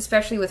sense,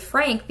 especially with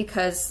Frank,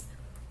 because,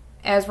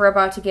 as we're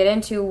about to get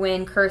into,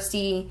 when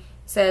Kirsty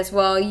says,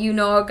 well, you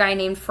know a guy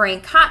named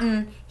Frank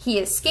Cotton, he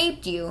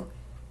escaped you,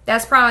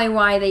 that's probably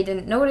why they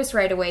didn't notice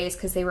right away, is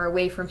because they were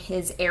away from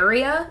his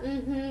area,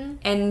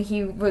 and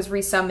he was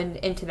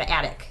resummoned into the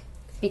attic.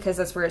 Because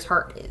that's where his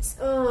heart is.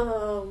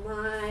 Oh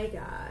my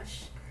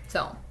gosh.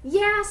 So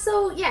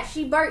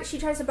she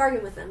tries to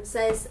bargain with them.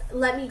 Says,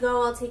 "Let me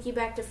go. I'll take you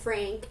back to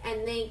Frank."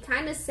 And they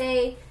kind of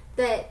say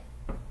that,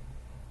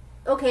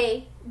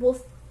 okay, we'll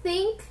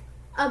think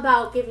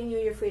about giving you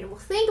your freedom. We'll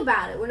think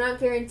about it. We're not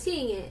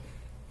guaranteeing it.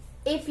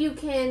 If you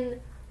can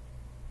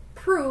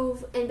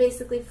prove, and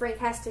basically Frank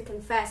has to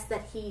confess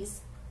that he's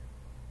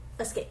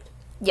escaped.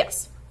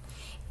 Yes.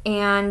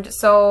 And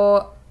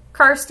so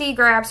Kirsty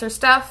grabs her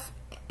stuff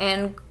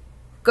and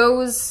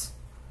goes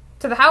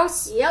to the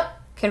house.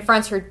 Yep.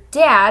 Confronts her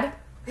dad.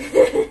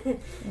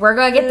 We're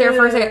going to get there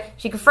for a second.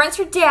 She confronts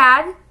her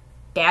dad.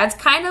 Dad's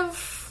kind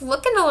of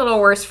looking a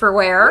little worse for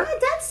wear. Yeah,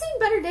 Dad's seen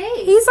better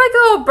days. He's like a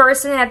little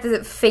bursting at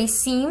the face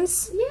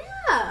seams.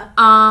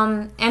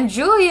 Yeah. And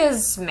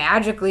Julia's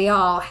magically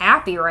all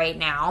happy right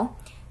now.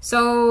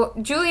 So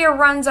Julia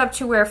runs up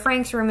to where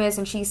Frank's room is,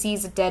 and she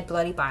sees a dead,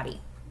 bloody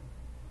body.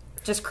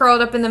 Just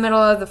curled up in the middle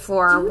of the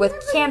floor with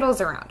candles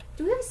around.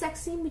 Do we have a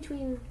sex scene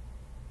between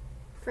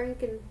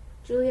Frank and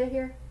Julia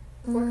here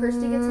before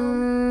Kirsty gets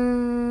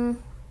home?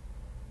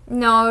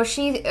 No,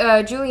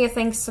 Julia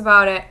thinks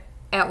about it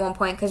at one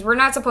point, because we're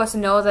not supposed to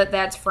know that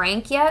that's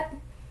Frank yet.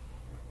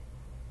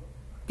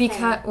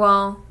 Because,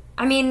 well,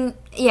 I mean,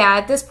 yeah,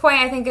 at this point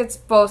I think it's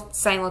both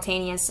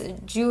simultaneous.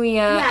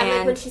 Julia and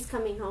like when she's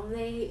coming home,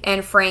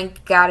 and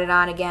Frank got it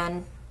on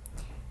again.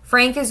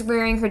 Frank is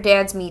wearing her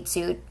dad's meat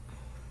suit.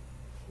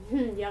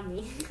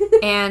 Yummy.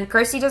 And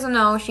Kirsty doesn't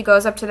know. She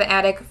goes up to the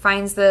attic,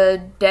 finds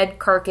the dead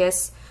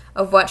carcass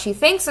of what she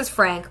thinks is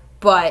Frank,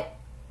 but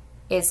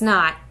it's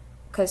not.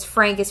 Because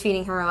Frank is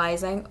feeding her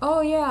lies, saying,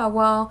 oh yeah,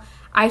 well,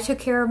 I took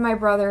care of my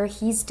brother.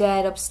 He's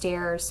dead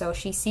upstairs. So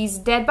she sees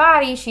a dead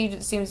body. She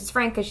assumes it's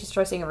Frank because she's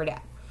trusting of her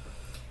dad.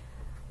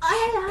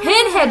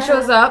 Pinhead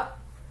shows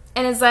up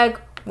and is like,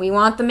 we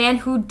want the man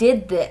who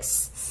did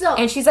this.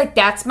 And she's like,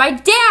 that's my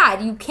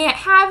dad. You can't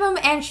have him.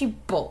 And she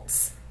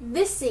bolts.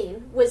 This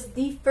scene was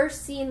the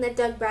first scene that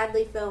Doug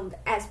Bradley filmed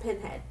as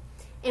Pinhead.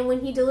 And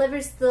when he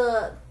delivers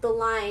the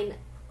line,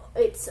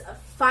 it's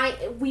fine.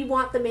 We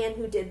want the man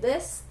who did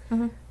this.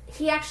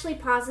 He actually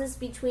pauses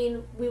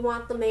between we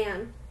want the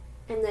man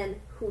and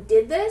then who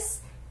did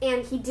this.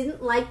 And he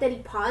didn't like that he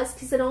paused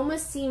because it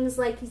almost seems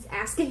like he's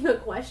asking a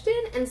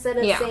question instead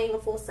of saying a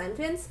full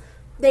sentence.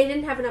 They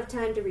didn't have enough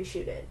time to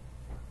reshoot it.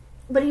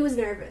 But he was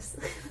nervous.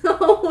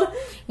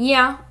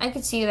 Yeah, I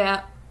could see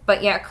that.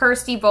 But yeah,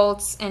 Kirsty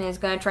bolts and is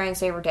going to try and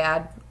save her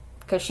dad.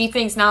 Because she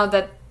thinks now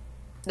that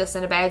the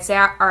Cenobites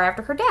are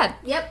after her dad.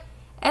 Yep.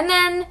 And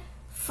then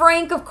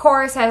Frank, of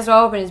course, has to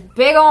open his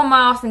big old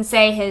mouth and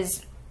say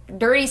his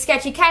dirty,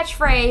 sketchy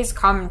catchphrase,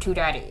 come to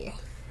daddy.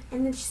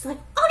 And then she's like,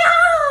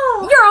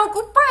 oh no! You're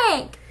Uncle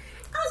Frank!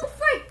 Uncle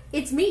Frank!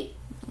 It's me,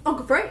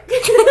 Uncle Frank.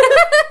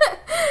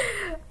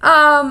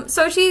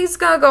 So she's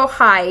going to go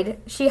hide.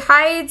 She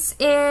hides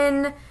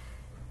in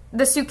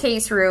the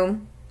suitcase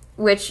room.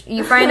 Which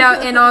you find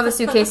out in all the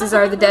suitcases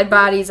are the dead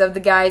bodies of the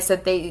guys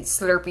that they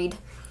slurpeed.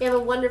 We have a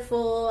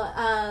wonderful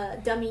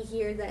dummy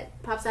here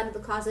that pops out of the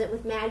closet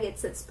with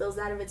maggots that spills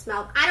out of its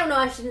mouth. I don't know,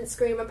 I shouldn't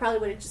scream. I probably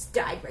would have just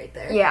died right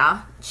there.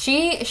 Yeah.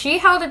 She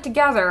held it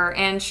together,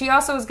 and she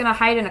also was going to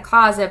hide in a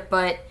closet,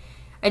 but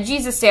a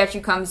Jesus statue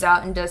comes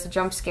out and does a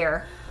jump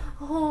scare.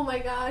 Oh my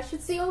gosh,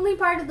 it's the only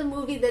part of the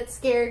movie that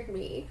scared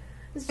me.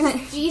 It's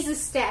just Jesus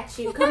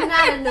statue coming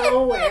out of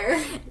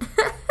nowhere.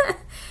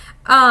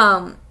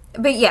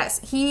 But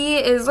yes, he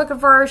is looking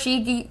for her.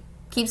 She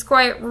keeps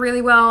quiet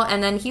really well,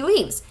 and then he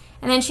leaves.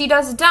 And then she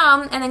does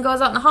dumb, and then goes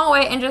out in the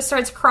hallway and just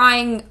starts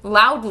crying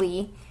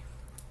loudly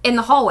in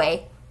the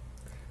hallway.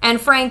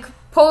 And Frank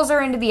pulls her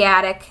into the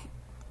attic.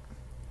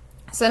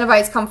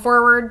 Cenobites come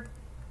forward,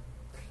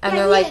 and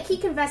they're like... he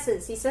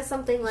confesses. He says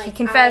something like, he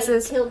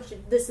confesses. I killed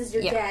you. This is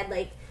your dad.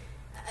 Like,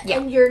 Yeah.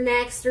 And you're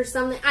next or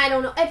something. I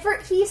don't know. At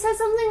first, he says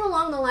something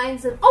along the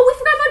lines of, oh, we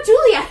forgot about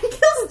Julia. He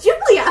kills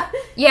Julia.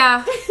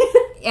 Yeah.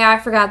 Yeah, I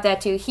forgot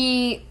that too.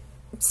 He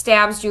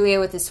stabs Julia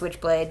with his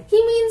switchblade.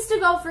 He means to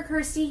go for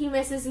Kirsty. He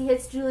misses. He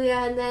hits Julia.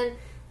 And then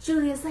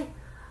Julia's like,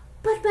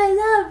 but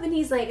my love. And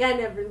he's like, I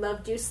never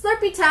loved you.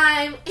 Slurpee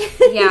time.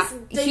 Yeah.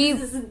 He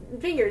digs his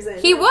fingers in.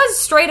 He was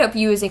straight up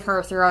using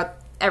her throughout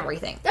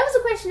everything. That was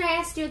a question I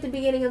asked you at the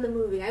beginning of the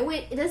movie. I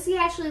went, does he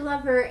actually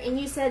love her? And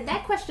you said,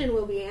 that question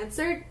will be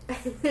answered.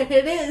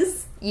 It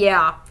is.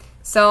 Yeah.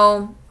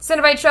 So,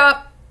 Cenobite show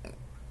up.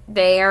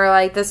 They are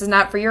like, this is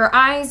not for your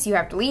eyes. You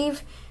have to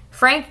leave.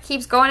 Frank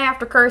keeps going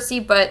after Kirsty,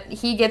 but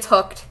he gets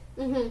hooked.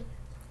 Mm-hmm.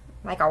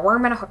 Like a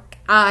worm in a hook.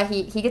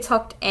 He gets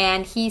hooked,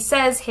 and he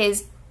says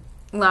his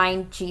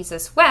line,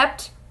 Jesus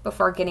wept,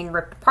 before getting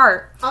ripped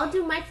apart. I'll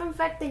do my fun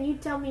fact, then you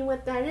tell me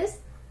what that is.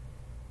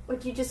 Or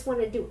do you just want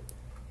to do it?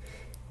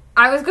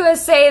 I was going to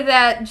say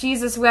that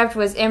Jesus wept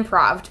was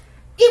improv.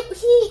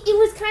 It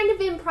was kind of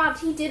improv.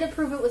 He did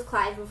approve it with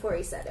Clive before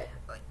he said it.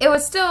 It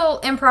was still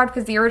improv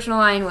because the original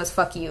line was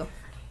fuck you.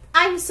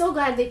 I'm so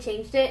glad they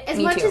changed it. As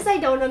Me much too. as I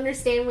don't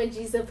understand what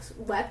Jesus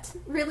wept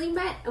really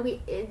meant,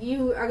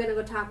 you are going to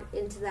go talk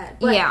into that.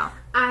 But Yeah.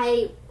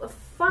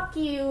 fuck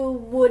you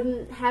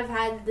wouldn't have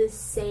had the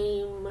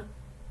same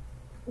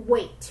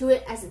weight to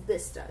it as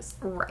this does.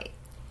 Right.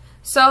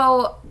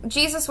 So,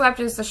 Jesus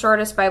wept is the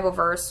shortest Bible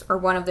verse, or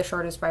one of the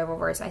shortest Bible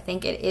verse. I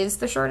think it is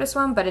the shortest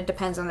one, but it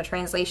depends on the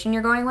translation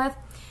you're going with.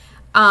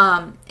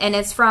 And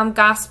it's from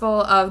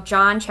Gospel of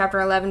John, chapter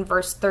 11,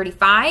 verse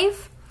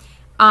 35.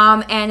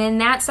 And in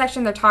that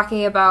section, they're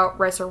talking about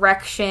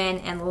resurrection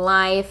and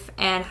life,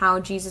 and how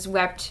Jesus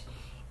wept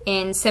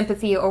in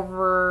sympathy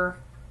over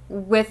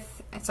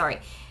Lazarus'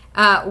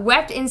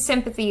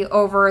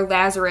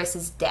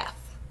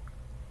 death.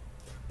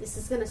 This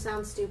is going to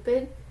sound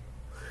stupid.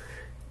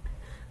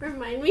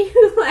 Remind me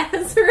who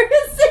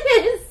Lazarus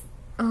is.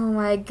 Oh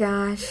my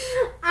gosh.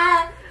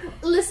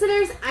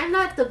 Listeners, I'm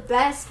not the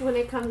best when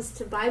it comes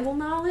to Bible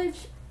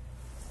knowledge.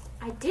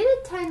 I did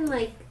attend,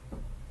 I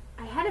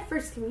had a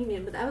first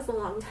communion, but that was a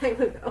long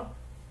time ago.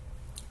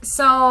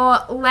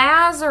 So,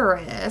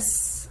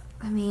 Lazarus,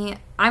 I'm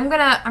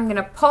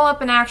gonna pull up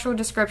an actual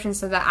description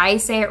so that I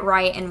say it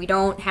right and we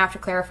don't have to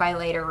clarify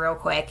later real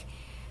quick.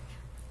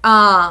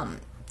 So,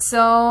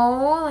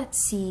 let's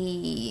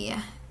see.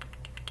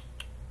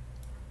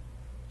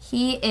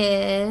 He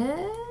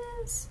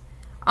is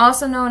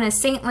also known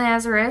as Saint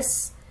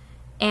Lazarus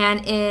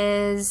and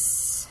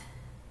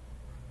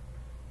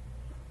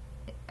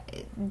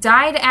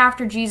died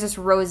after Jesus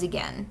rose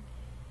again.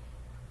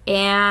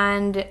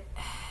 And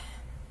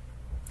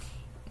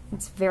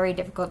it's very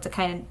difficult to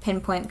kind of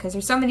pinpoint because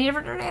there's so many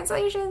different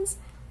translations.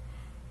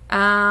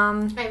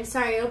 I'm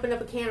sorry, I opened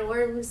up a can of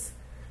worms.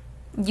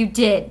 You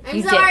did.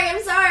 I'm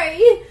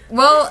sorry.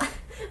 Well,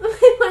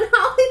 my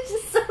knowledge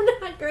is so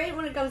not great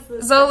when it comes to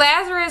this. So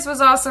Lazarus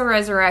was also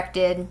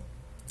resurrected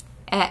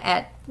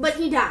but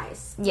he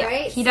dies, yeah,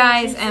 right? He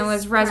dies and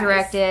was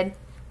resurrected.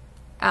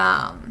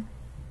 Yeah,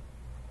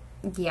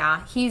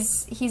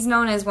 he's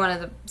known as one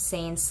of the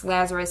saints,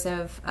 Lazarus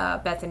of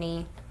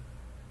Bethany.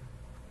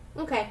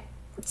 Okay.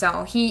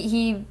 So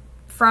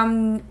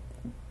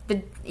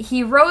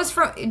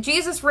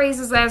Jesus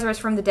raises Lazarus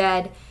from the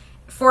dead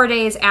 4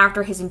 days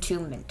after his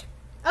entombment.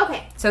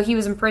 Okay. So he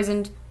was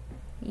imprisoned.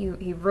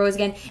 He rose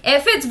again.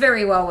 It fits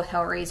very well with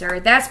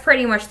Hellraiser. That's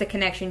pretty much the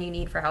connection you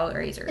need for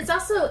Hellraiser. It's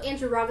also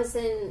Andrew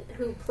Robinson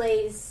who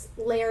plays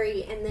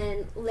Larry, and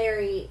then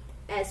Larry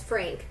as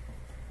Frank.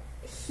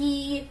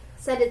 He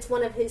said it's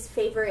one of his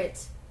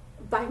favorite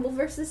Bible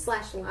verses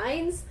 /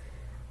 lines.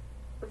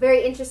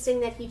 Very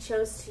interesting that he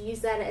chose to use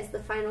that as the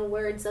final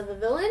words of a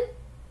villain.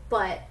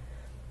 But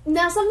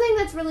now something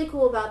that's really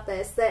cool about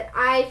this, that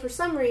I, for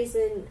some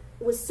reason,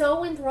 was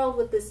so enthralled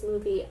with this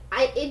movie,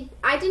 I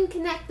didn't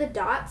connect the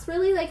dots,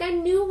 really. I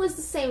knew it was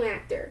the same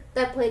actor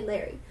that played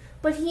Larry.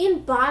 But he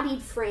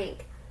embodied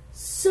Frank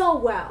so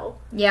well.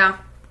 Yeah.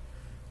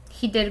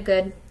 He did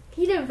good.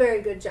 He did a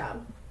very good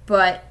job.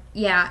 But,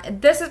 yeah,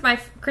 this is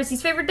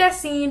Chrissy's favorite death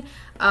scene,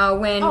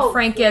 when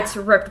Frank gets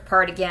ripped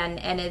apart again,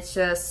 and it's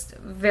just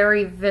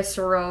very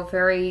visceral,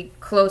 very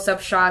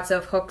close-up shots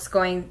of hooks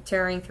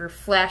tearing through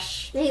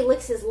flesh. And he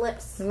licks his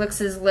lips. He licks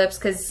his lips,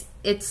 because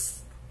it's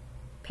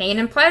pain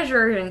and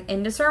pleasure and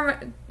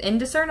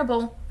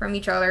indiscernible from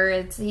each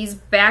other. He's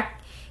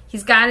back.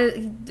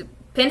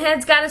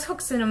 Pinhead's got his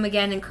hooks in him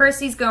again, and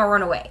Kirsty's gonna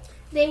run away.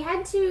 They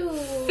had to...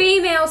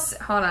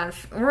 Hold on.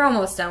 We're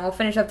almost done. We'll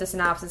finish up the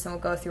synopsis and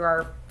we'll go through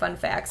our fun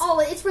facts. Oh,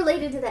 it's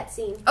related to that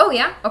scene. Oh,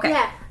 yeah? Okay.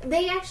 Yeah.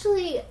 They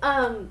actually,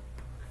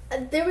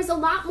 there was a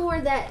lot more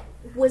that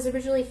was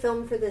originally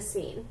filmed for this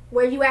scene,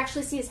 where you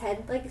actually see his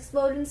head,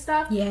 explode and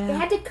stuff. Yeah. They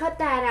had to cut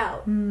that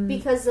out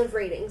because of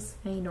ratings.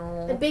 I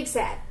know. A big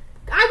sad.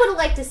 I would have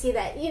liked to see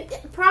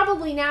that.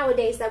 Probably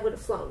nowadays that would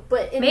have flown,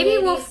 but in Maybe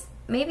the 80s,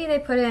 maybe they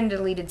put it in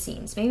deleted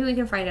scenes. Maybe we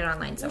can find it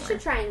online somewhere. we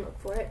should try and look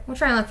for it. We'll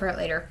try and look for it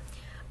later.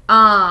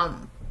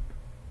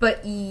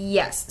 But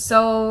yes,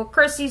 so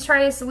Kirsty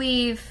tries to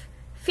leave.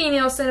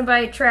 Female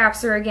Cenobite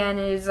traps her again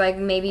and is like,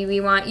 maybe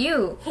we want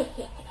you.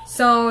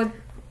 So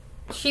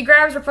she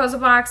grabs her puzzle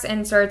box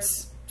and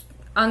starts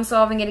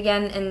unsolving it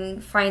again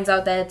and finds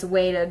out that it's a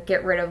way to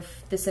get rid of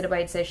the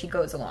Cenobites as she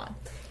goes along.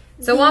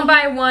 So one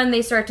by one,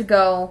 they start to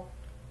go.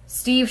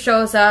 Steve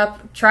shows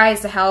up,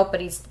 tries to help,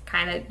 but he's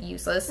kind of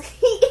useless.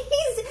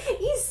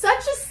 He's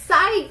such a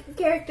side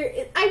character.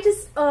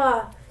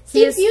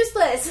 Steve's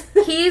useless.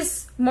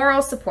 He's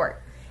moral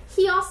support.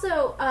 He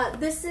also,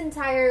 this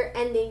entire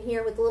ending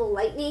here with the little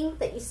lightning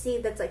that you see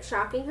that's like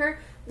shocking her,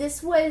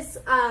 this was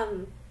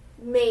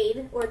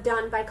made or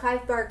done by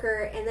Clive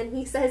Barker, and then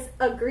he says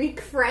a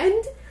Greek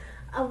friend,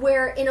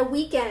 where in a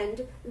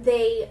weekend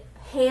they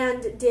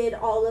hand did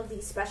all of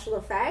these special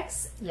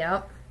effects.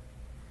 Yep.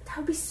 That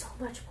would be so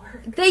much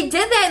work. They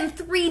did that in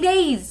 3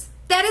 days.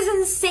 That is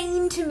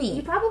insane to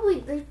me. They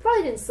probably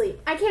didn't sleep.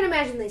 I can't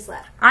imagine they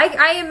slept.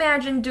 I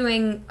imagine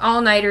doing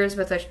all-nighters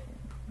with a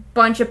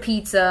bunch of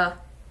pizza.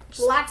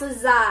 Lots of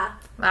za.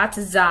 Lots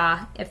of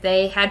za. If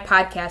they had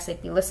podcasts,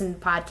 they'd be listening to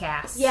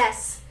podcasts.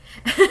 Yes.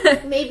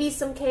 Maybe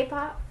some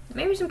K-pop.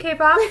 Maybe some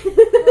K-pop. A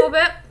little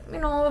bit. You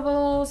know, a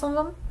little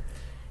something.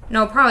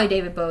 No, probably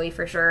David Bowie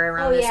for sure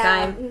around this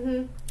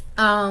time.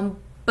 Mm-hmm.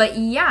 But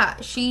yeah,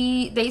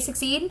 they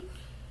succeed.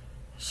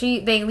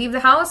 They leave the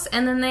house,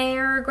 and then they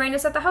are going to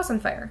set the house on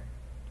fire.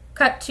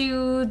 Cut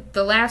to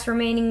the last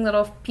remaining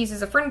little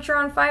pieces of furniture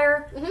on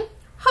fire. Mm-hmm.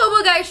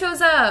 Hobo guy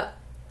shows up,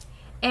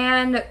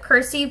 and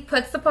Kirsty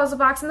puts the puzzle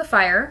box in the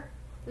fire.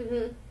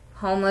 Mm-hmm.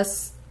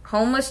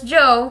 Homeless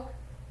Joe,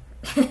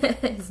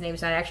 his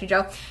name's not actually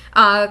Joe,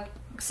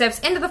 steps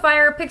into the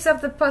fire, picks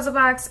up the puzzle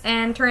box,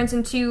 and turns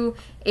into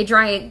a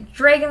giant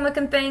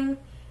dragon-looking thing,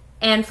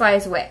 and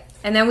flies away.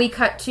 And then we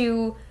cut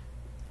to,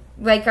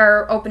 like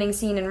our opening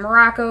scene in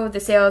Morocco, the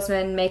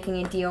salesman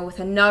making a deal with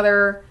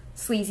another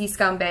sleazy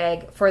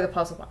scumbag for the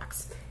puzzle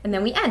box. And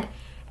then we end.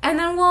 And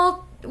then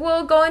we'll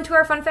go into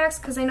our fun facts,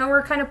 because I know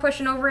we're kind of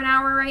pushing over an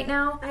hour right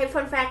now. I have a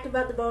fun fact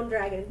about the bone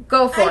dragon.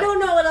 Go for it. I don't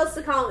know what else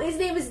to call him. His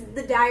name is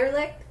the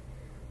Direlict,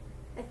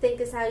 I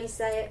think is how you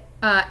say it.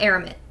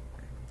 Aramit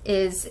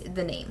is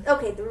the name.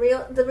 Okay, the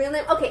real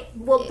name? Okay,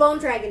 well, Bone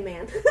Dragon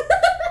Man.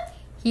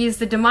 He is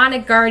the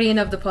demonic guardian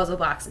of the puzzle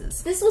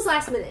boxes. This was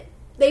last minute.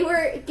 They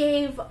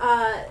gave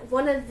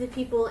one of the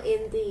people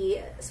in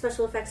the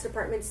special effects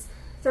departments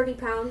 30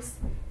 pounds,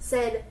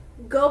 said,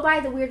 go buy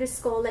the weirdest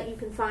skull that you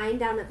can find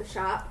down at the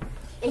shop.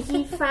 And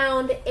he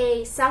found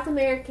a South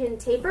American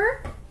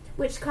tapir,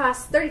 which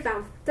cost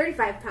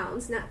 35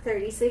 pounds, not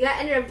 30. So he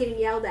ended up getting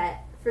yelled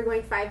at for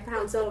going 5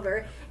 pounds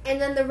over. And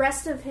then the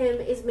rest of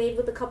him is made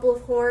with a couple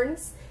of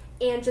horns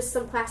and just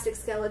some plastic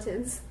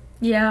skeletons.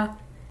 Yeah.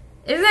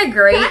 Isn't that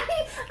great?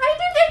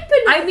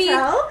 I didn't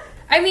tell.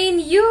 I mean,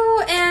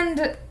 you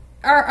and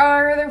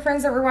our other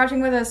friends that were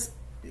watching with us,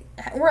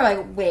 we're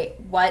like, wait,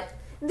 what?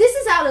 This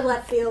is out of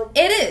left field.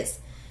 It is.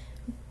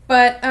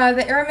 But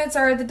the Eremites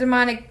are the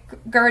demonic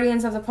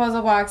guardians of the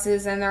puzzle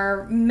boxes, and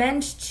are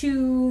meant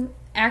to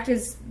act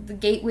as the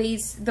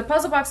gateways. The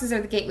puzzle boxes are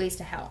the gateways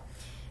to hell.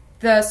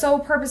 The sole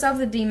purpose of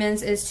the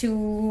demons is to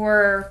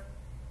lure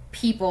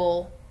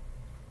people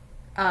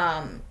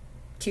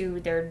to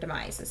their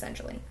demise,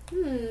 essentially.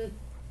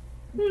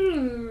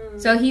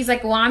 So he's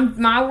like, well,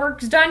 my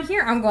work's done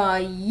here. I'm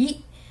going to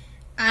yeet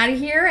out of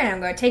here, and I'm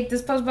going to take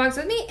this puzzle box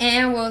with me,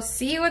 and we'll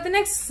see you at the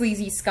next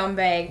sleazy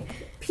scumbag.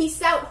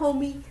 Peace out,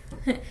 homie.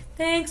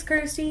 Thanks,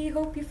 Kirsty.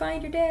 Hope you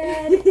find your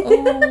dad.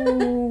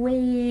 Oh,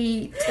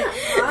 wait.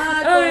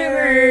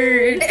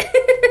 Awkward.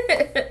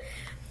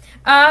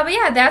 But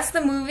yeah, that's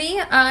the movie.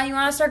 You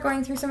want to start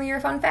going through some of your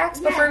fun facts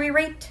before we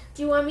rate?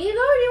 Do you want me to go,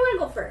 or do you want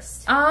to go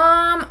first?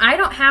 I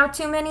don't have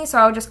too many, so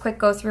I'll just quick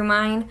go through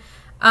mine.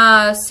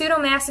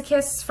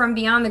 Pseudomasochists from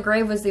Beyond the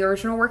Grave was the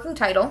original working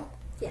title.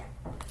 Yeah.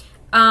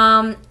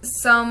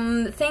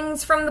 Some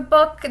things from the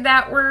book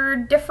that were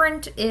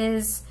different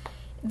is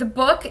the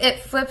book, it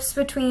flips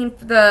between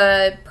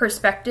the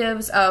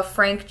perspectives of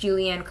Frank,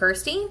 Julia, and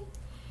Kirsty.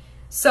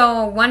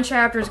 So one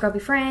chapter is going to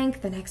be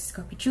Frank, the next is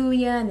going to be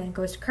Julia, and then it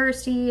goes to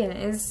Kirsty, and I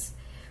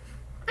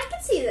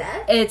can see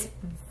that. It's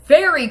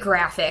very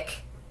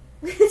graphic,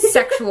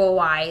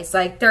 sexual-wise.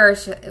 Like,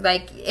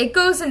 it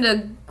goes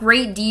into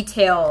great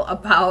detail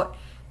about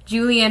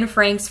Julia and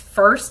Frank's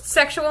first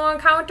sexual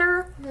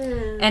encounter,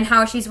 and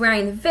how she's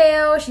wearing the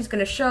veil. She's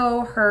going to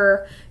show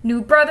her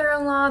new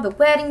brother-in-law the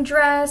wedding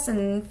dress,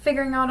 and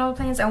figuring out all the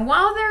plans. And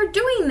while they're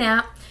doing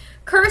that,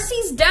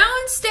 Kirsty's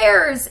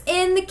downstairs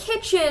in the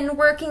kitchen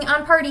working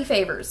on party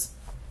favors.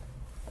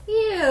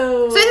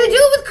 Ew. So they do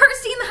it with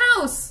Kirsty in the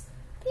house.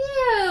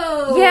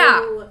 Ew.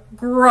 Yeah.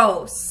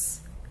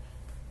 Gross.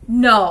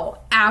 No,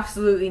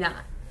 absolutely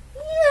not.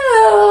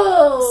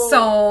 Ew.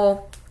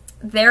 So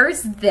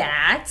there's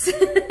that.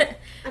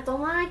 I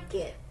don't like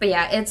it. But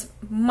yeah, it's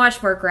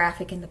much more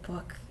graphic in the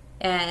book.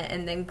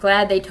 And I'm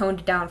glad they toned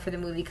it down for the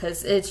movie,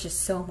 because it's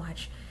just so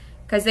much.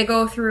 Because they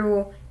go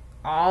through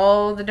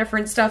all the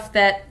different stuff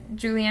that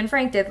Julia and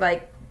Frank did,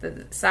 like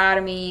the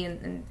sodomy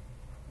and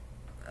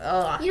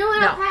you know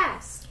what? I'll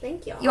pass.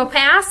 Thank you. You'll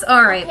pass?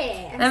 All right.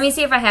 Pass. Let me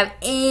see if I have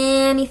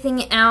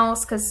anything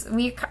else, because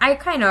I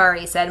kind of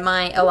already said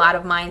a lot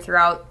of mine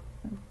throughout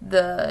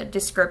the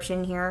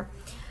description here.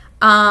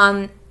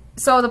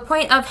 So the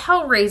point of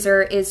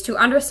Hellraiser is to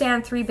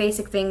understand three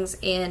basic things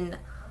in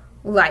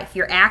life.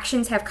 Your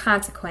actions have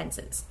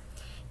consequences.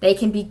 They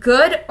can be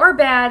good or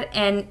bad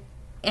and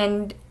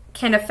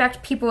can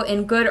affect people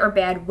in good or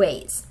bad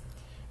ways.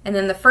 And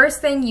then the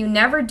first thing you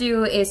never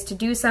do is to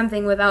do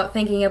something without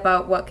thinking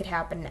about what could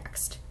happen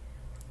next.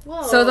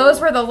 Whoa. So those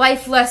were the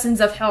life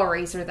lessons of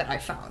Hellraiser that I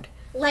found.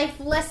 Life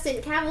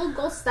lesson. Can I have a little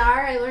gold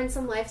star? I learned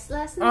some life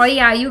lessons. Oh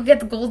yeah, you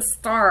get the gold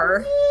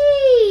star.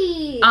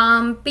 Yay!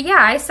 But yeah,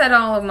 I said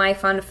all of my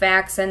fun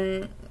facts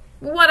and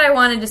what I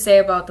wanted to say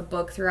about the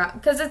book throughout,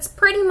 because it's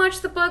pretty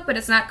much the book, but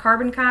it's not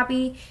carbon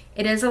copy.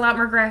 It is a lot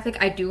more graphic.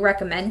 I do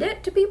recommend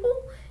it to people.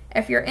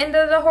 If you're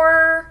into the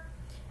horror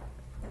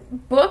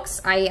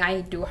books,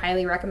 I do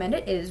highly recommend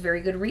it. It is a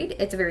very good read.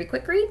 It's a very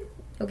quick read.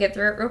 You'll get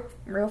through it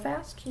real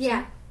fast.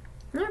 Yeah.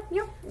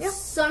 Yeah.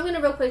 So I'm going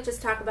to real quick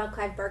just talk about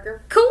Clive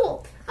Barker.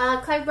 Cool.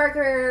 Clive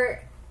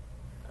Barker,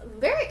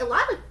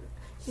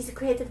 he's a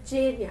creative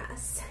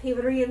genius. He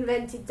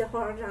reinvented the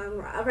horror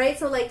genre, right?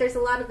 So, like, there's a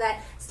lot of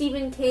that.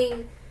 Stephen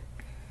King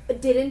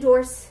did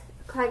endorse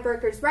Clive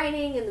Barker's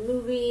writing in the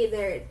movie.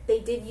 They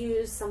did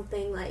use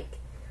something like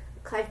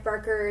Clive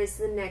Barker is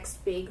the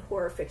next big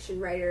horror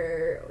fiction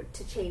writer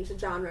to change the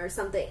genre or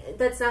something.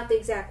 That's not the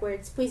exact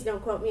words. Please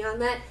don't quote me on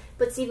that.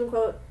 But Stephen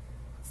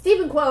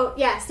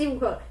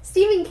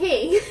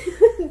King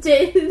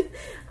did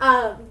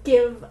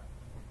give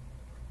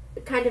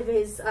kind of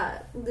his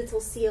little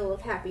seal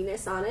of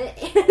happiness on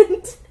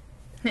it.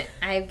 And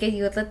I give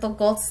you a little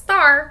gold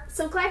star.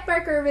 So Clive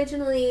Barker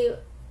originally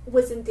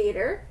was in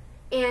theater,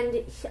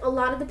 and a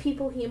lot of the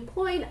people he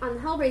employed on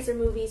the Hellraiser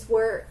movies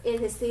were in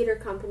his theater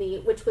company,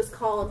 which was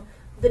called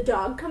The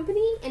Dog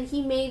Company, and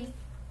he made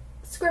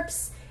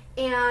scripts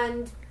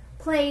and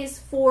plays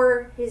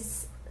for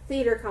his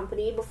theater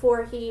company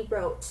before he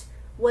wrote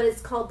what is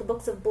called the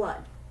Books of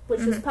Blood,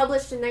 which was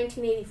published in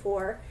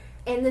 1984,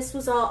 and this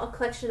was all a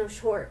collection of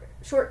short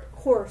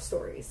horror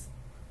stories.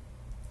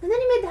 And then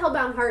he made The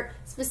Hellbound Heart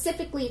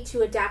specifically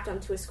to adapt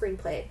onto a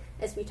screenplay,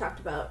 as we talked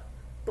about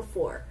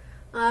before.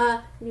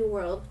 New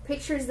World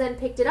Pictures then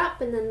picked it up,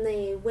 and then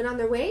they went on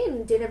their way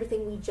and did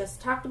everything we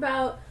just talked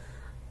about.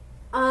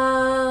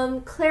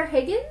 Claire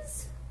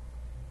Higgins,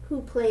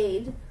 who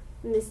played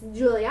Miss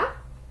Julia,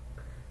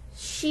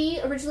 she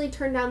originally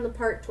turned down the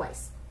part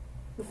twice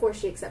before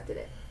she accepted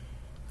it.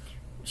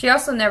 She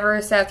also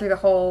never sat through the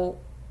whole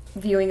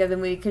viewing of the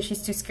movie because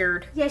she's too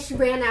scared. Yeah, she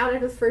ran out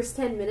in the first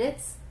 10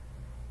 minutes.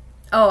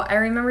 Oh, I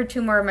remember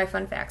 2 more of my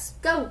fun facts.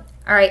 Go!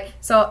 Alright,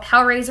 so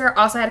Hellraiser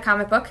also had a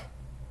comic book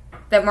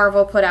that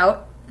Marvel put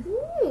out.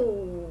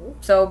 Ooh.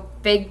 So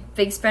big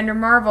spender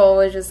Marvel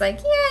was just like,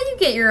 yeah, you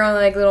get your own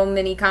like little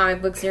mini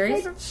comic book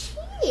series.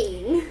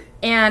 Cheating.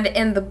 And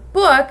in the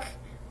book,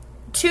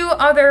 2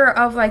 other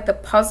of like the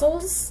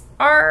puzzles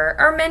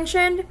are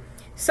mentioned.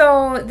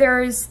 So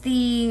there's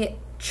the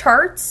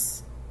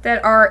charts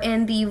that are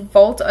in the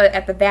vault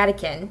at the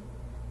Vatican.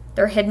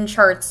 They're hidden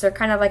charts. They're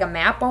kind of like a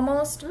map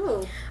almost.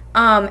 Oh.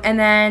 And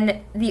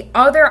then the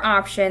other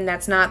option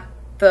that's not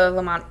the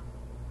Lamont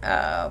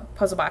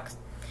puzzle box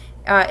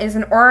is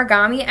an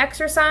origami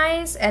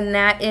exercise, and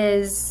that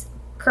is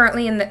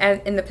currently in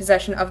the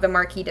possession of the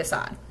Marquis de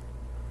Sade.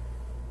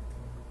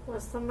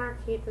 What's the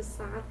Marquis de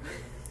Sade?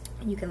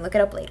 You can look it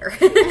up later.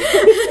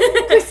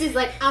 Christy's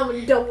like,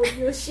 I'm done with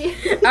your shit.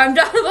 I'm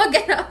done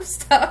looking up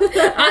stuff on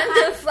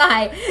the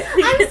fly.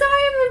 I'm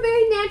sorry, I'm a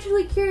very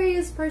naturally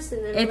curious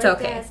person. And It's like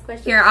okay. To ask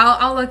questions. Here,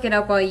 I'll look it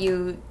up while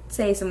you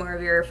say some more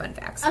of your fun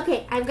facts.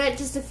 Okay, I've got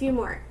just a few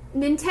more.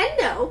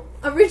 Nintendo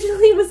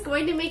originally was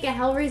going to make a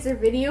Hellraiser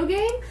video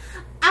game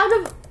out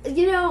of,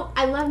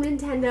 I love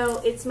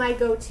Nintendo. It's my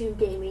go-to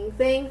gaming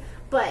thing.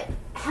 But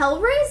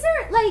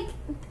Hellraiser, like,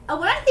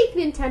 when I think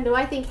Nintendo,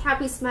 I think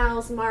Happy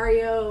Smiles,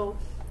 Mario,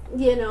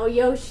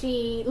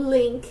 Yoshi,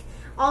 Link,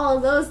 all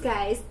of those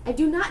guys. I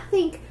do not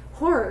think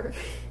horror.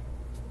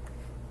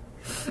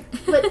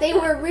 But they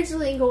were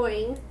originally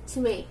going to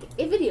make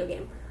a video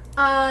game.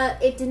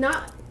 It did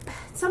not...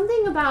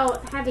 Something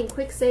about having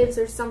quick saves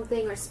or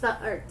something, or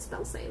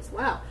spell saves,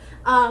 wow.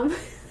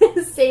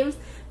 Saves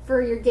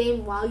for your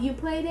game while you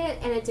played it,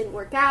 and it didn't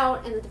work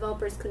out, and the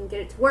developers couldn't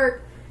get it to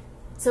work.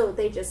 So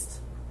they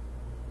just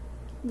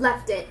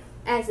left it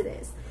as it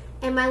is.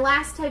 And my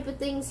last type of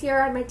things here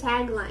are my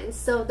taglines.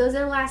 So those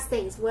are the last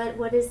things.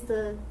 What is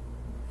the...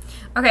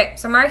 Okay,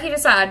 so Marquis de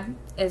Sade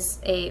is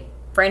a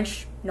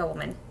French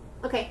nobleman.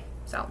 Okay.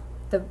 So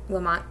the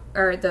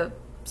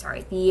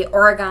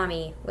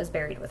origami was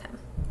buried with him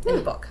in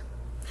the book.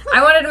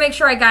 I wanted to make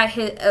sure I got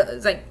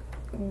his,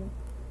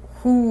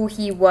 who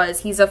he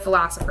was. He's a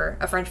philosopher,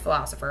 a French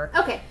philosopher.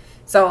 Okay.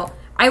 So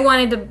I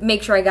wanted to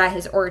make sure I got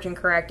his origin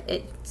correct.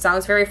 It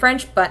sounds very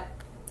French, but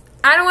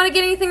I don't want to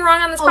get anything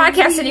wrong on this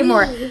podcast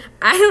anymore.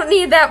 I don't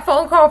need that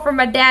phone call from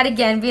my dad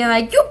again being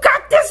like, you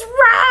got this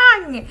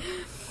wrong!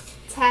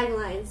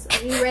 Taglines.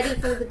 Are you ready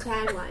for the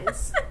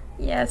taglines?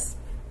 Yes.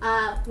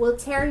 Will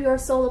tear your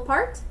soul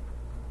apart.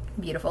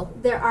 Beautiful.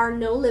 There are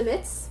no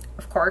limits.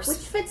 Of course. Which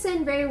fits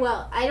in very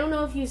well. I don't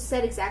know if you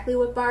said exactly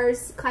what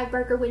bars Clive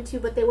Barker went to,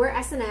 but they were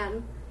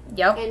S&M.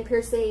 Yep. And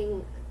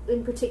piercing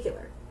in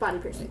particular. Body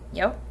piercing.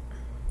 Yep.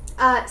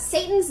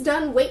 Satan's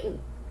done waiting.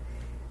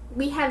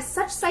 We have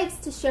such sights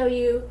to show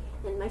you,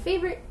 and my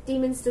favorite,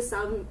 demons to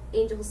some,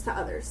 angels to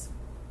others.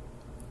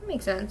 That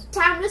makes sense.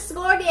 Time to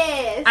score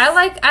this! I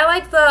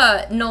like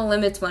the No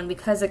Limits one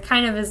because it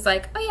kind of is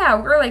like, oh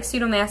yeah, we're like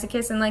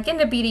pseudo-masochists and like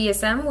into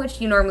BDSM, which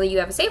you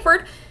have a safe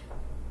word,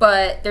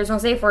 but there's no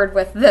safe word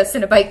with the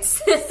Cinnabites.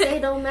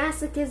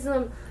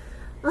 Sadomasochism.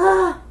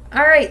 Ugh.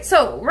 Alright,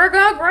 so we're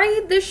gonna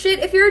grade this shit.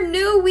 If you're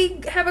new,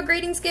 we have a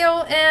grading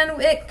scale, and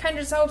it kind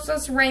of just helps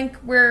us rank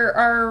where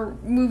our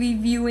movie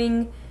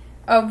viewing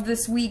of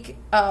this week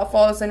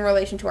falls in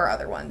relation to our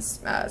other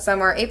ones.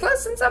 Some are A+,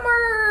 and some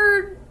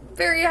are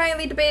very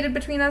highly debated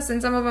between us,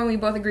 and some of them we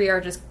both agree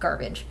are just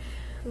garbage.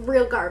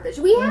 Real garbage.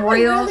 We haven't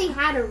really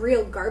had a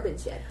real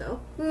garbage yet, though.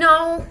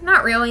 No,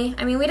 not really.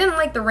 I mean, we didn't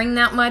like The Ring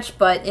that much,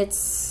 but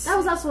it's... That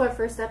was also our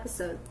first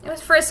episode. It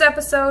was first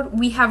episode.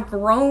 We have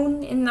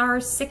grown in our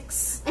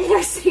 6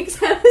 episodes.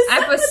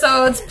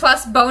 episodes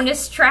plus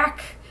bonus track.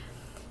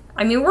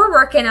 I mean, we're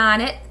working on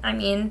it. I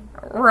mean,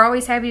 we're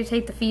always happy to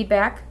take the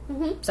feedback.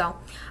 Mm-hmm.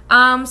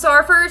 So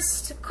our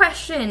first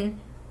question...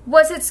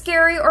 Was it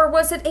scary or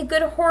was it a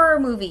good horror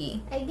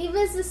movie? I gave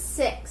it a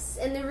 6,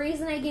 and the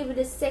reason I gave it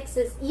a 6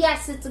 is,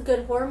 yes, it's a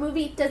good horror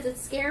movie. Does it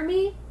scare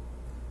me?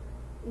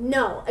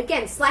 No.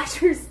 Again,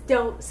 slashers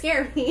don't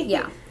scare me.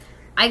 Yeah.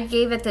 I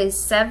gave it a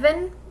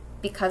 7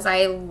 because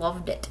I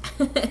loved it.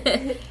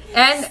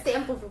 and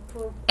Stamp of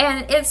approval.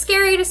 And it's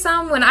scary to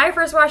some. When I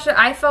first watched it,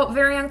 I felt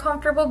very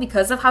uncomfortable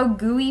because of how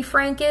gooey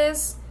Frank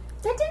is.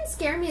 That didn't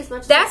scare me as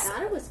much as I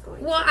thought it was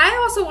going to. Well, I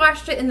also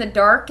watched it in the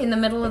dark, in the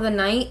middle of the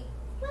night,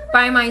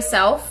 by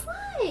myself.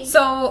 Why?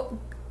 So,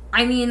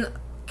 I mean,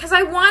 because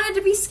I wanted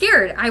to be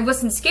scared. I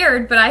wasn't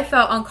scared, but I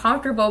felt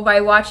uncomfortable by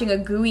watching a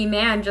gooey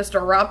man just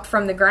erupt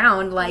from the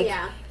ground. Like,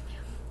 yeah.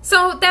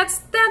 So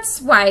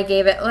that's why I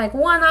gave it, like,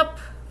 1 up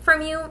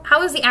from you.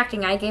 How was the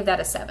acting? I gave that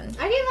a 7.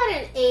 I gave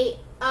that an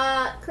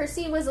 8.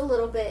 Kirsty was a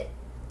little bit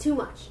too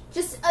much.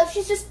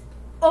 She's just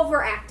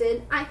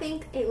overacted, I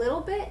think, a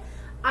little bit.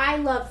 I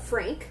loved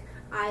Frank.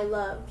 I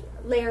loved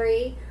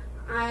Larry.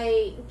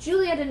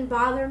 Julia didn't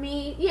bother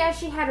me. Yeah,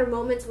 she had her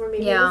moments where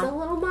maybe it was a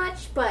little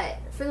much, but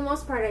for the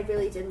most part, I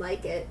really did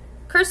like it.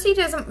 Kirsty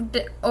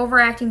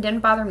overacting didn't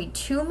bother me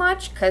too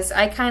much, because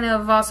I kind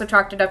of also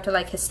chalked it up to,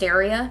 like,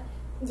 hysteria.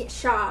 Yeah,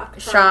 shock,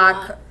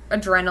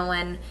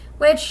 adrenaline,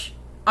 which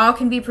all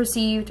can be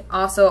perceived.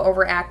 Also,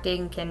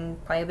 overacting can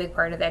play a big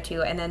part of that,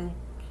 too.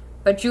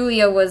 But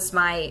Julia was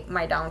my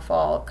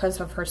downfall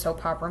because of her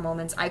soap opera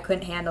moments. I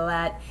couldn't handle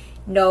that.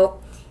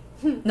 Nope.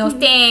 No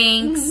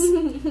thanks.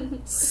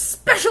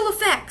 Special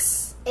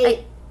effects.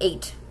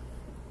 8.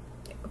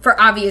 For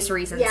obvious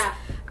reasons. Yeah.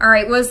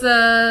 Alright, was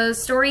the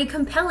story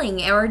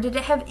compelling or did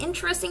it have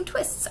interesting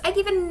twists? I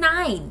gave it a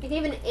 9. I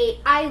gave it an 8.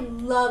 I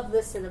love the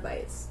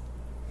Cinnabites.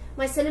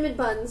 My cinnamon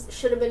buns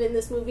should have been in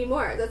this movie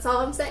more. That's all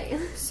I'm saying.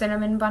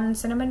 Cinnamon bun,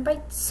 cinnamon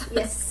bites?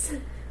 Yes.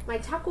 My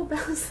Taco Bell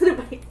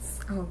Cinnabites.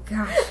 Oh,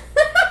 gosh.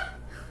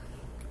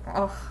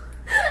 Oh.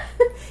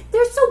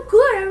 They're so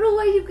good. I don't know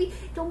why you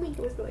don't make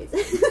those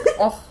noises.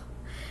 Oh.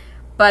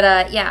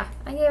 But, yeah.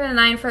 I gave it a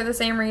 9 for the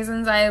same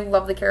reasons. I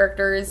love the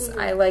characters. Mm-hmm.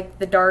 I like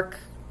the dark.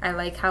 I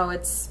like how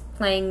it's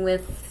playing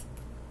with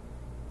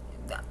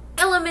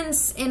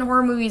elements in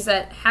horror movies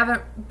that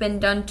haven't been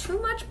done too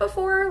much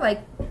before.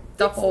 Like,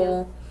 the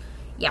whole...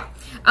 Yeah.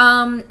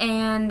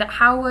 And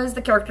how was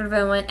the character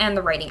development and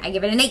the writing? I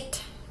give it an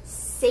 8.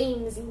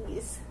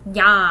 Samesies.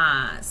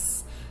 Yes.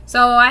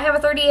 So I have a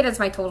 38 as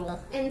my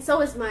total. And so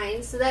is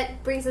mine. So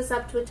that brings us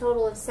up to a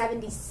total of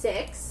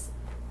 76,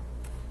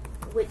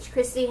 which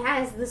Christy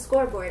has the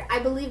scoreboard. I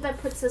believe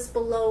that puts us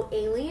below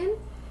Alien.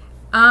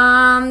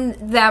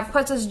 That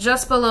puts us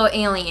just below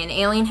Alien.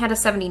 Alien had a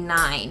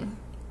 79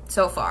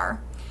 so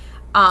far.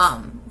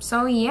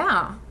 So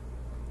yeah.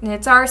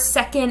 It's our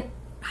second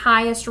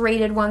highest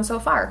rated one so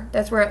far.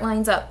 That's where it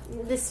lines up.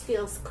 This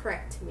feels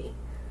correct to me.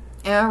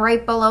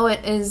 Right below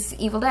it is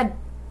Evil Dead.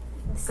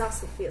 This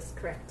also feels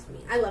correct to me.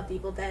 I loved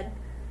Evil Dead.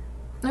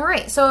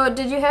 Alright, so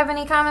did you have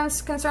any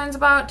comments, concerns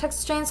about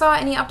Texas Chainsaw?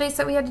 Any updates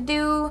that we had to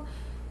do?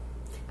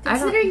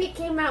 Considering it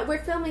came out,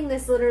 we're filming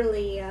this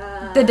literally...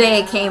 the day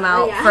it came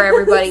out for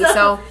everybody,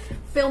 so...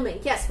 Filming.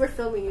 Yes, we're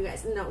filming, you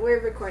guys. No,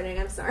 we're recording.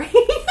 I'm sorry.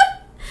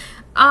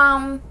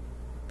 But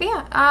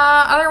yeah,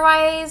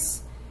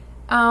 otherwise,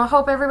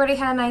 hope everybody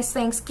had a nice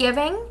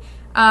Thanksgiving.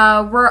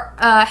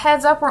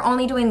 Heads up, we're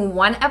only doing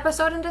 1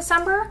 episode in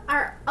December.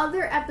 Our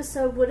other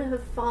episode would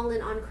have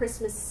fallen on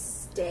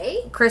Christmas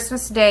Day.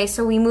 Christmas Day,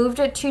 so we moved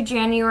it to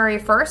January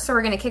 1st, so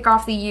we're going to kick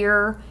off the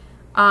year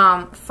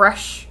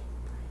fresh.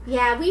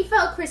 Yeah, we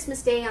felt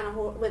Christmas Day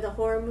with a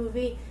horror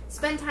movie.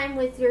 Spend time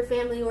with your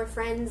family or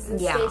friends and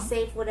stay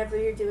safe, whatever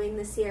you're doing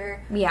this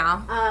year.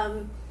 Yeah.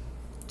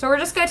 So we're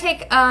just going to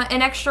take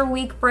an extra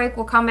week break.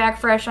 We'll come back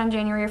fresh on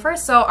January 1st.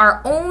 So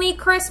our only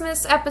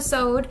Christmas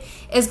episode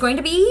is going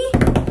to be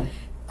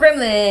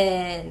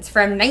Gremlins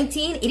from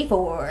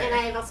 1984. And I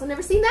have also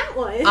never seen that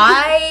one.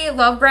 I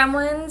love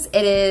Gremlins.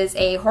 It is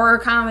a horror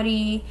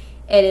comedy.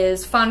 It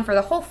is fun for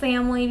the whole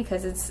family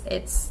because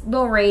it's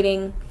low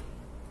rating.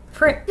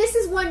 This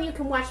is one you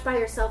can watch by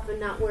yourself and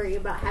not worry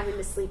about having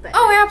to sleep at night.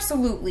 Oh,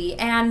 absolutely.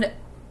 And,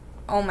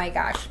 oh my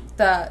gosh,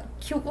 the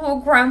cute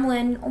little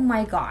gremlin, oh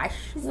my gosh.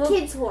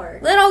 Kids horror.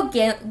 Little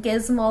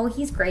Gizmo,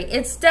 he's great.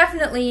 It's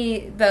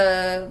definitely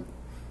the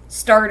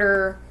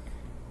starter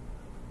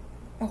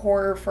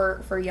horror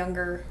for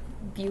younger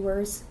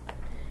viewers.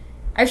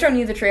 I've shown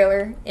you the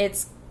trailer.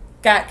 It's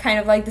got kind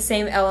of like the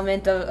same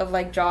element of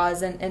like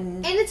Jaws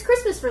and it's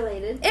Christmas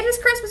related. It is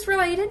Christmas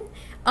related.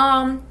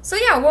 So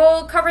yeah,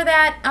 we'll cover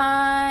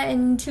that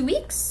in 2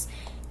 weeks.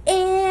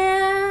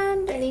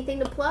 And anything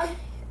to plug?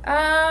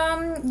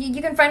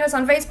 You can find us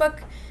on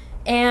Facebook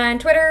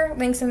and Twitter.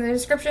 Links in the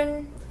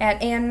description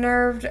at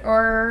Unnerved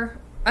or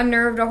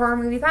Unnerved, a horror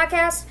movie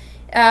podcast.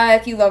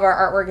 If you love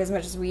our artwork as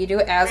much as we do,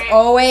 as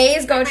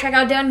always, go check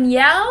out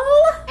Danielle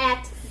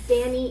at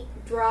Danny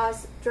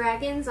Draws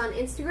Dragons on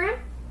Instagram.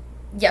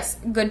 Yes,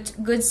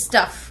 good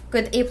stuff.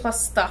 Good A+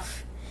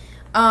 stuff.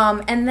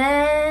 And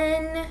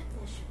then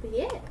That should be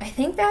it. I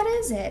think that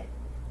is it.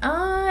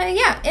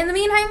 Yeah. In the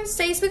meantime,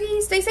 stay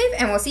spooky, stay safe,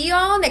 and we'll see you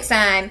all next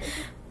time.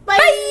 Bye.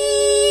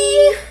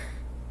 Bye!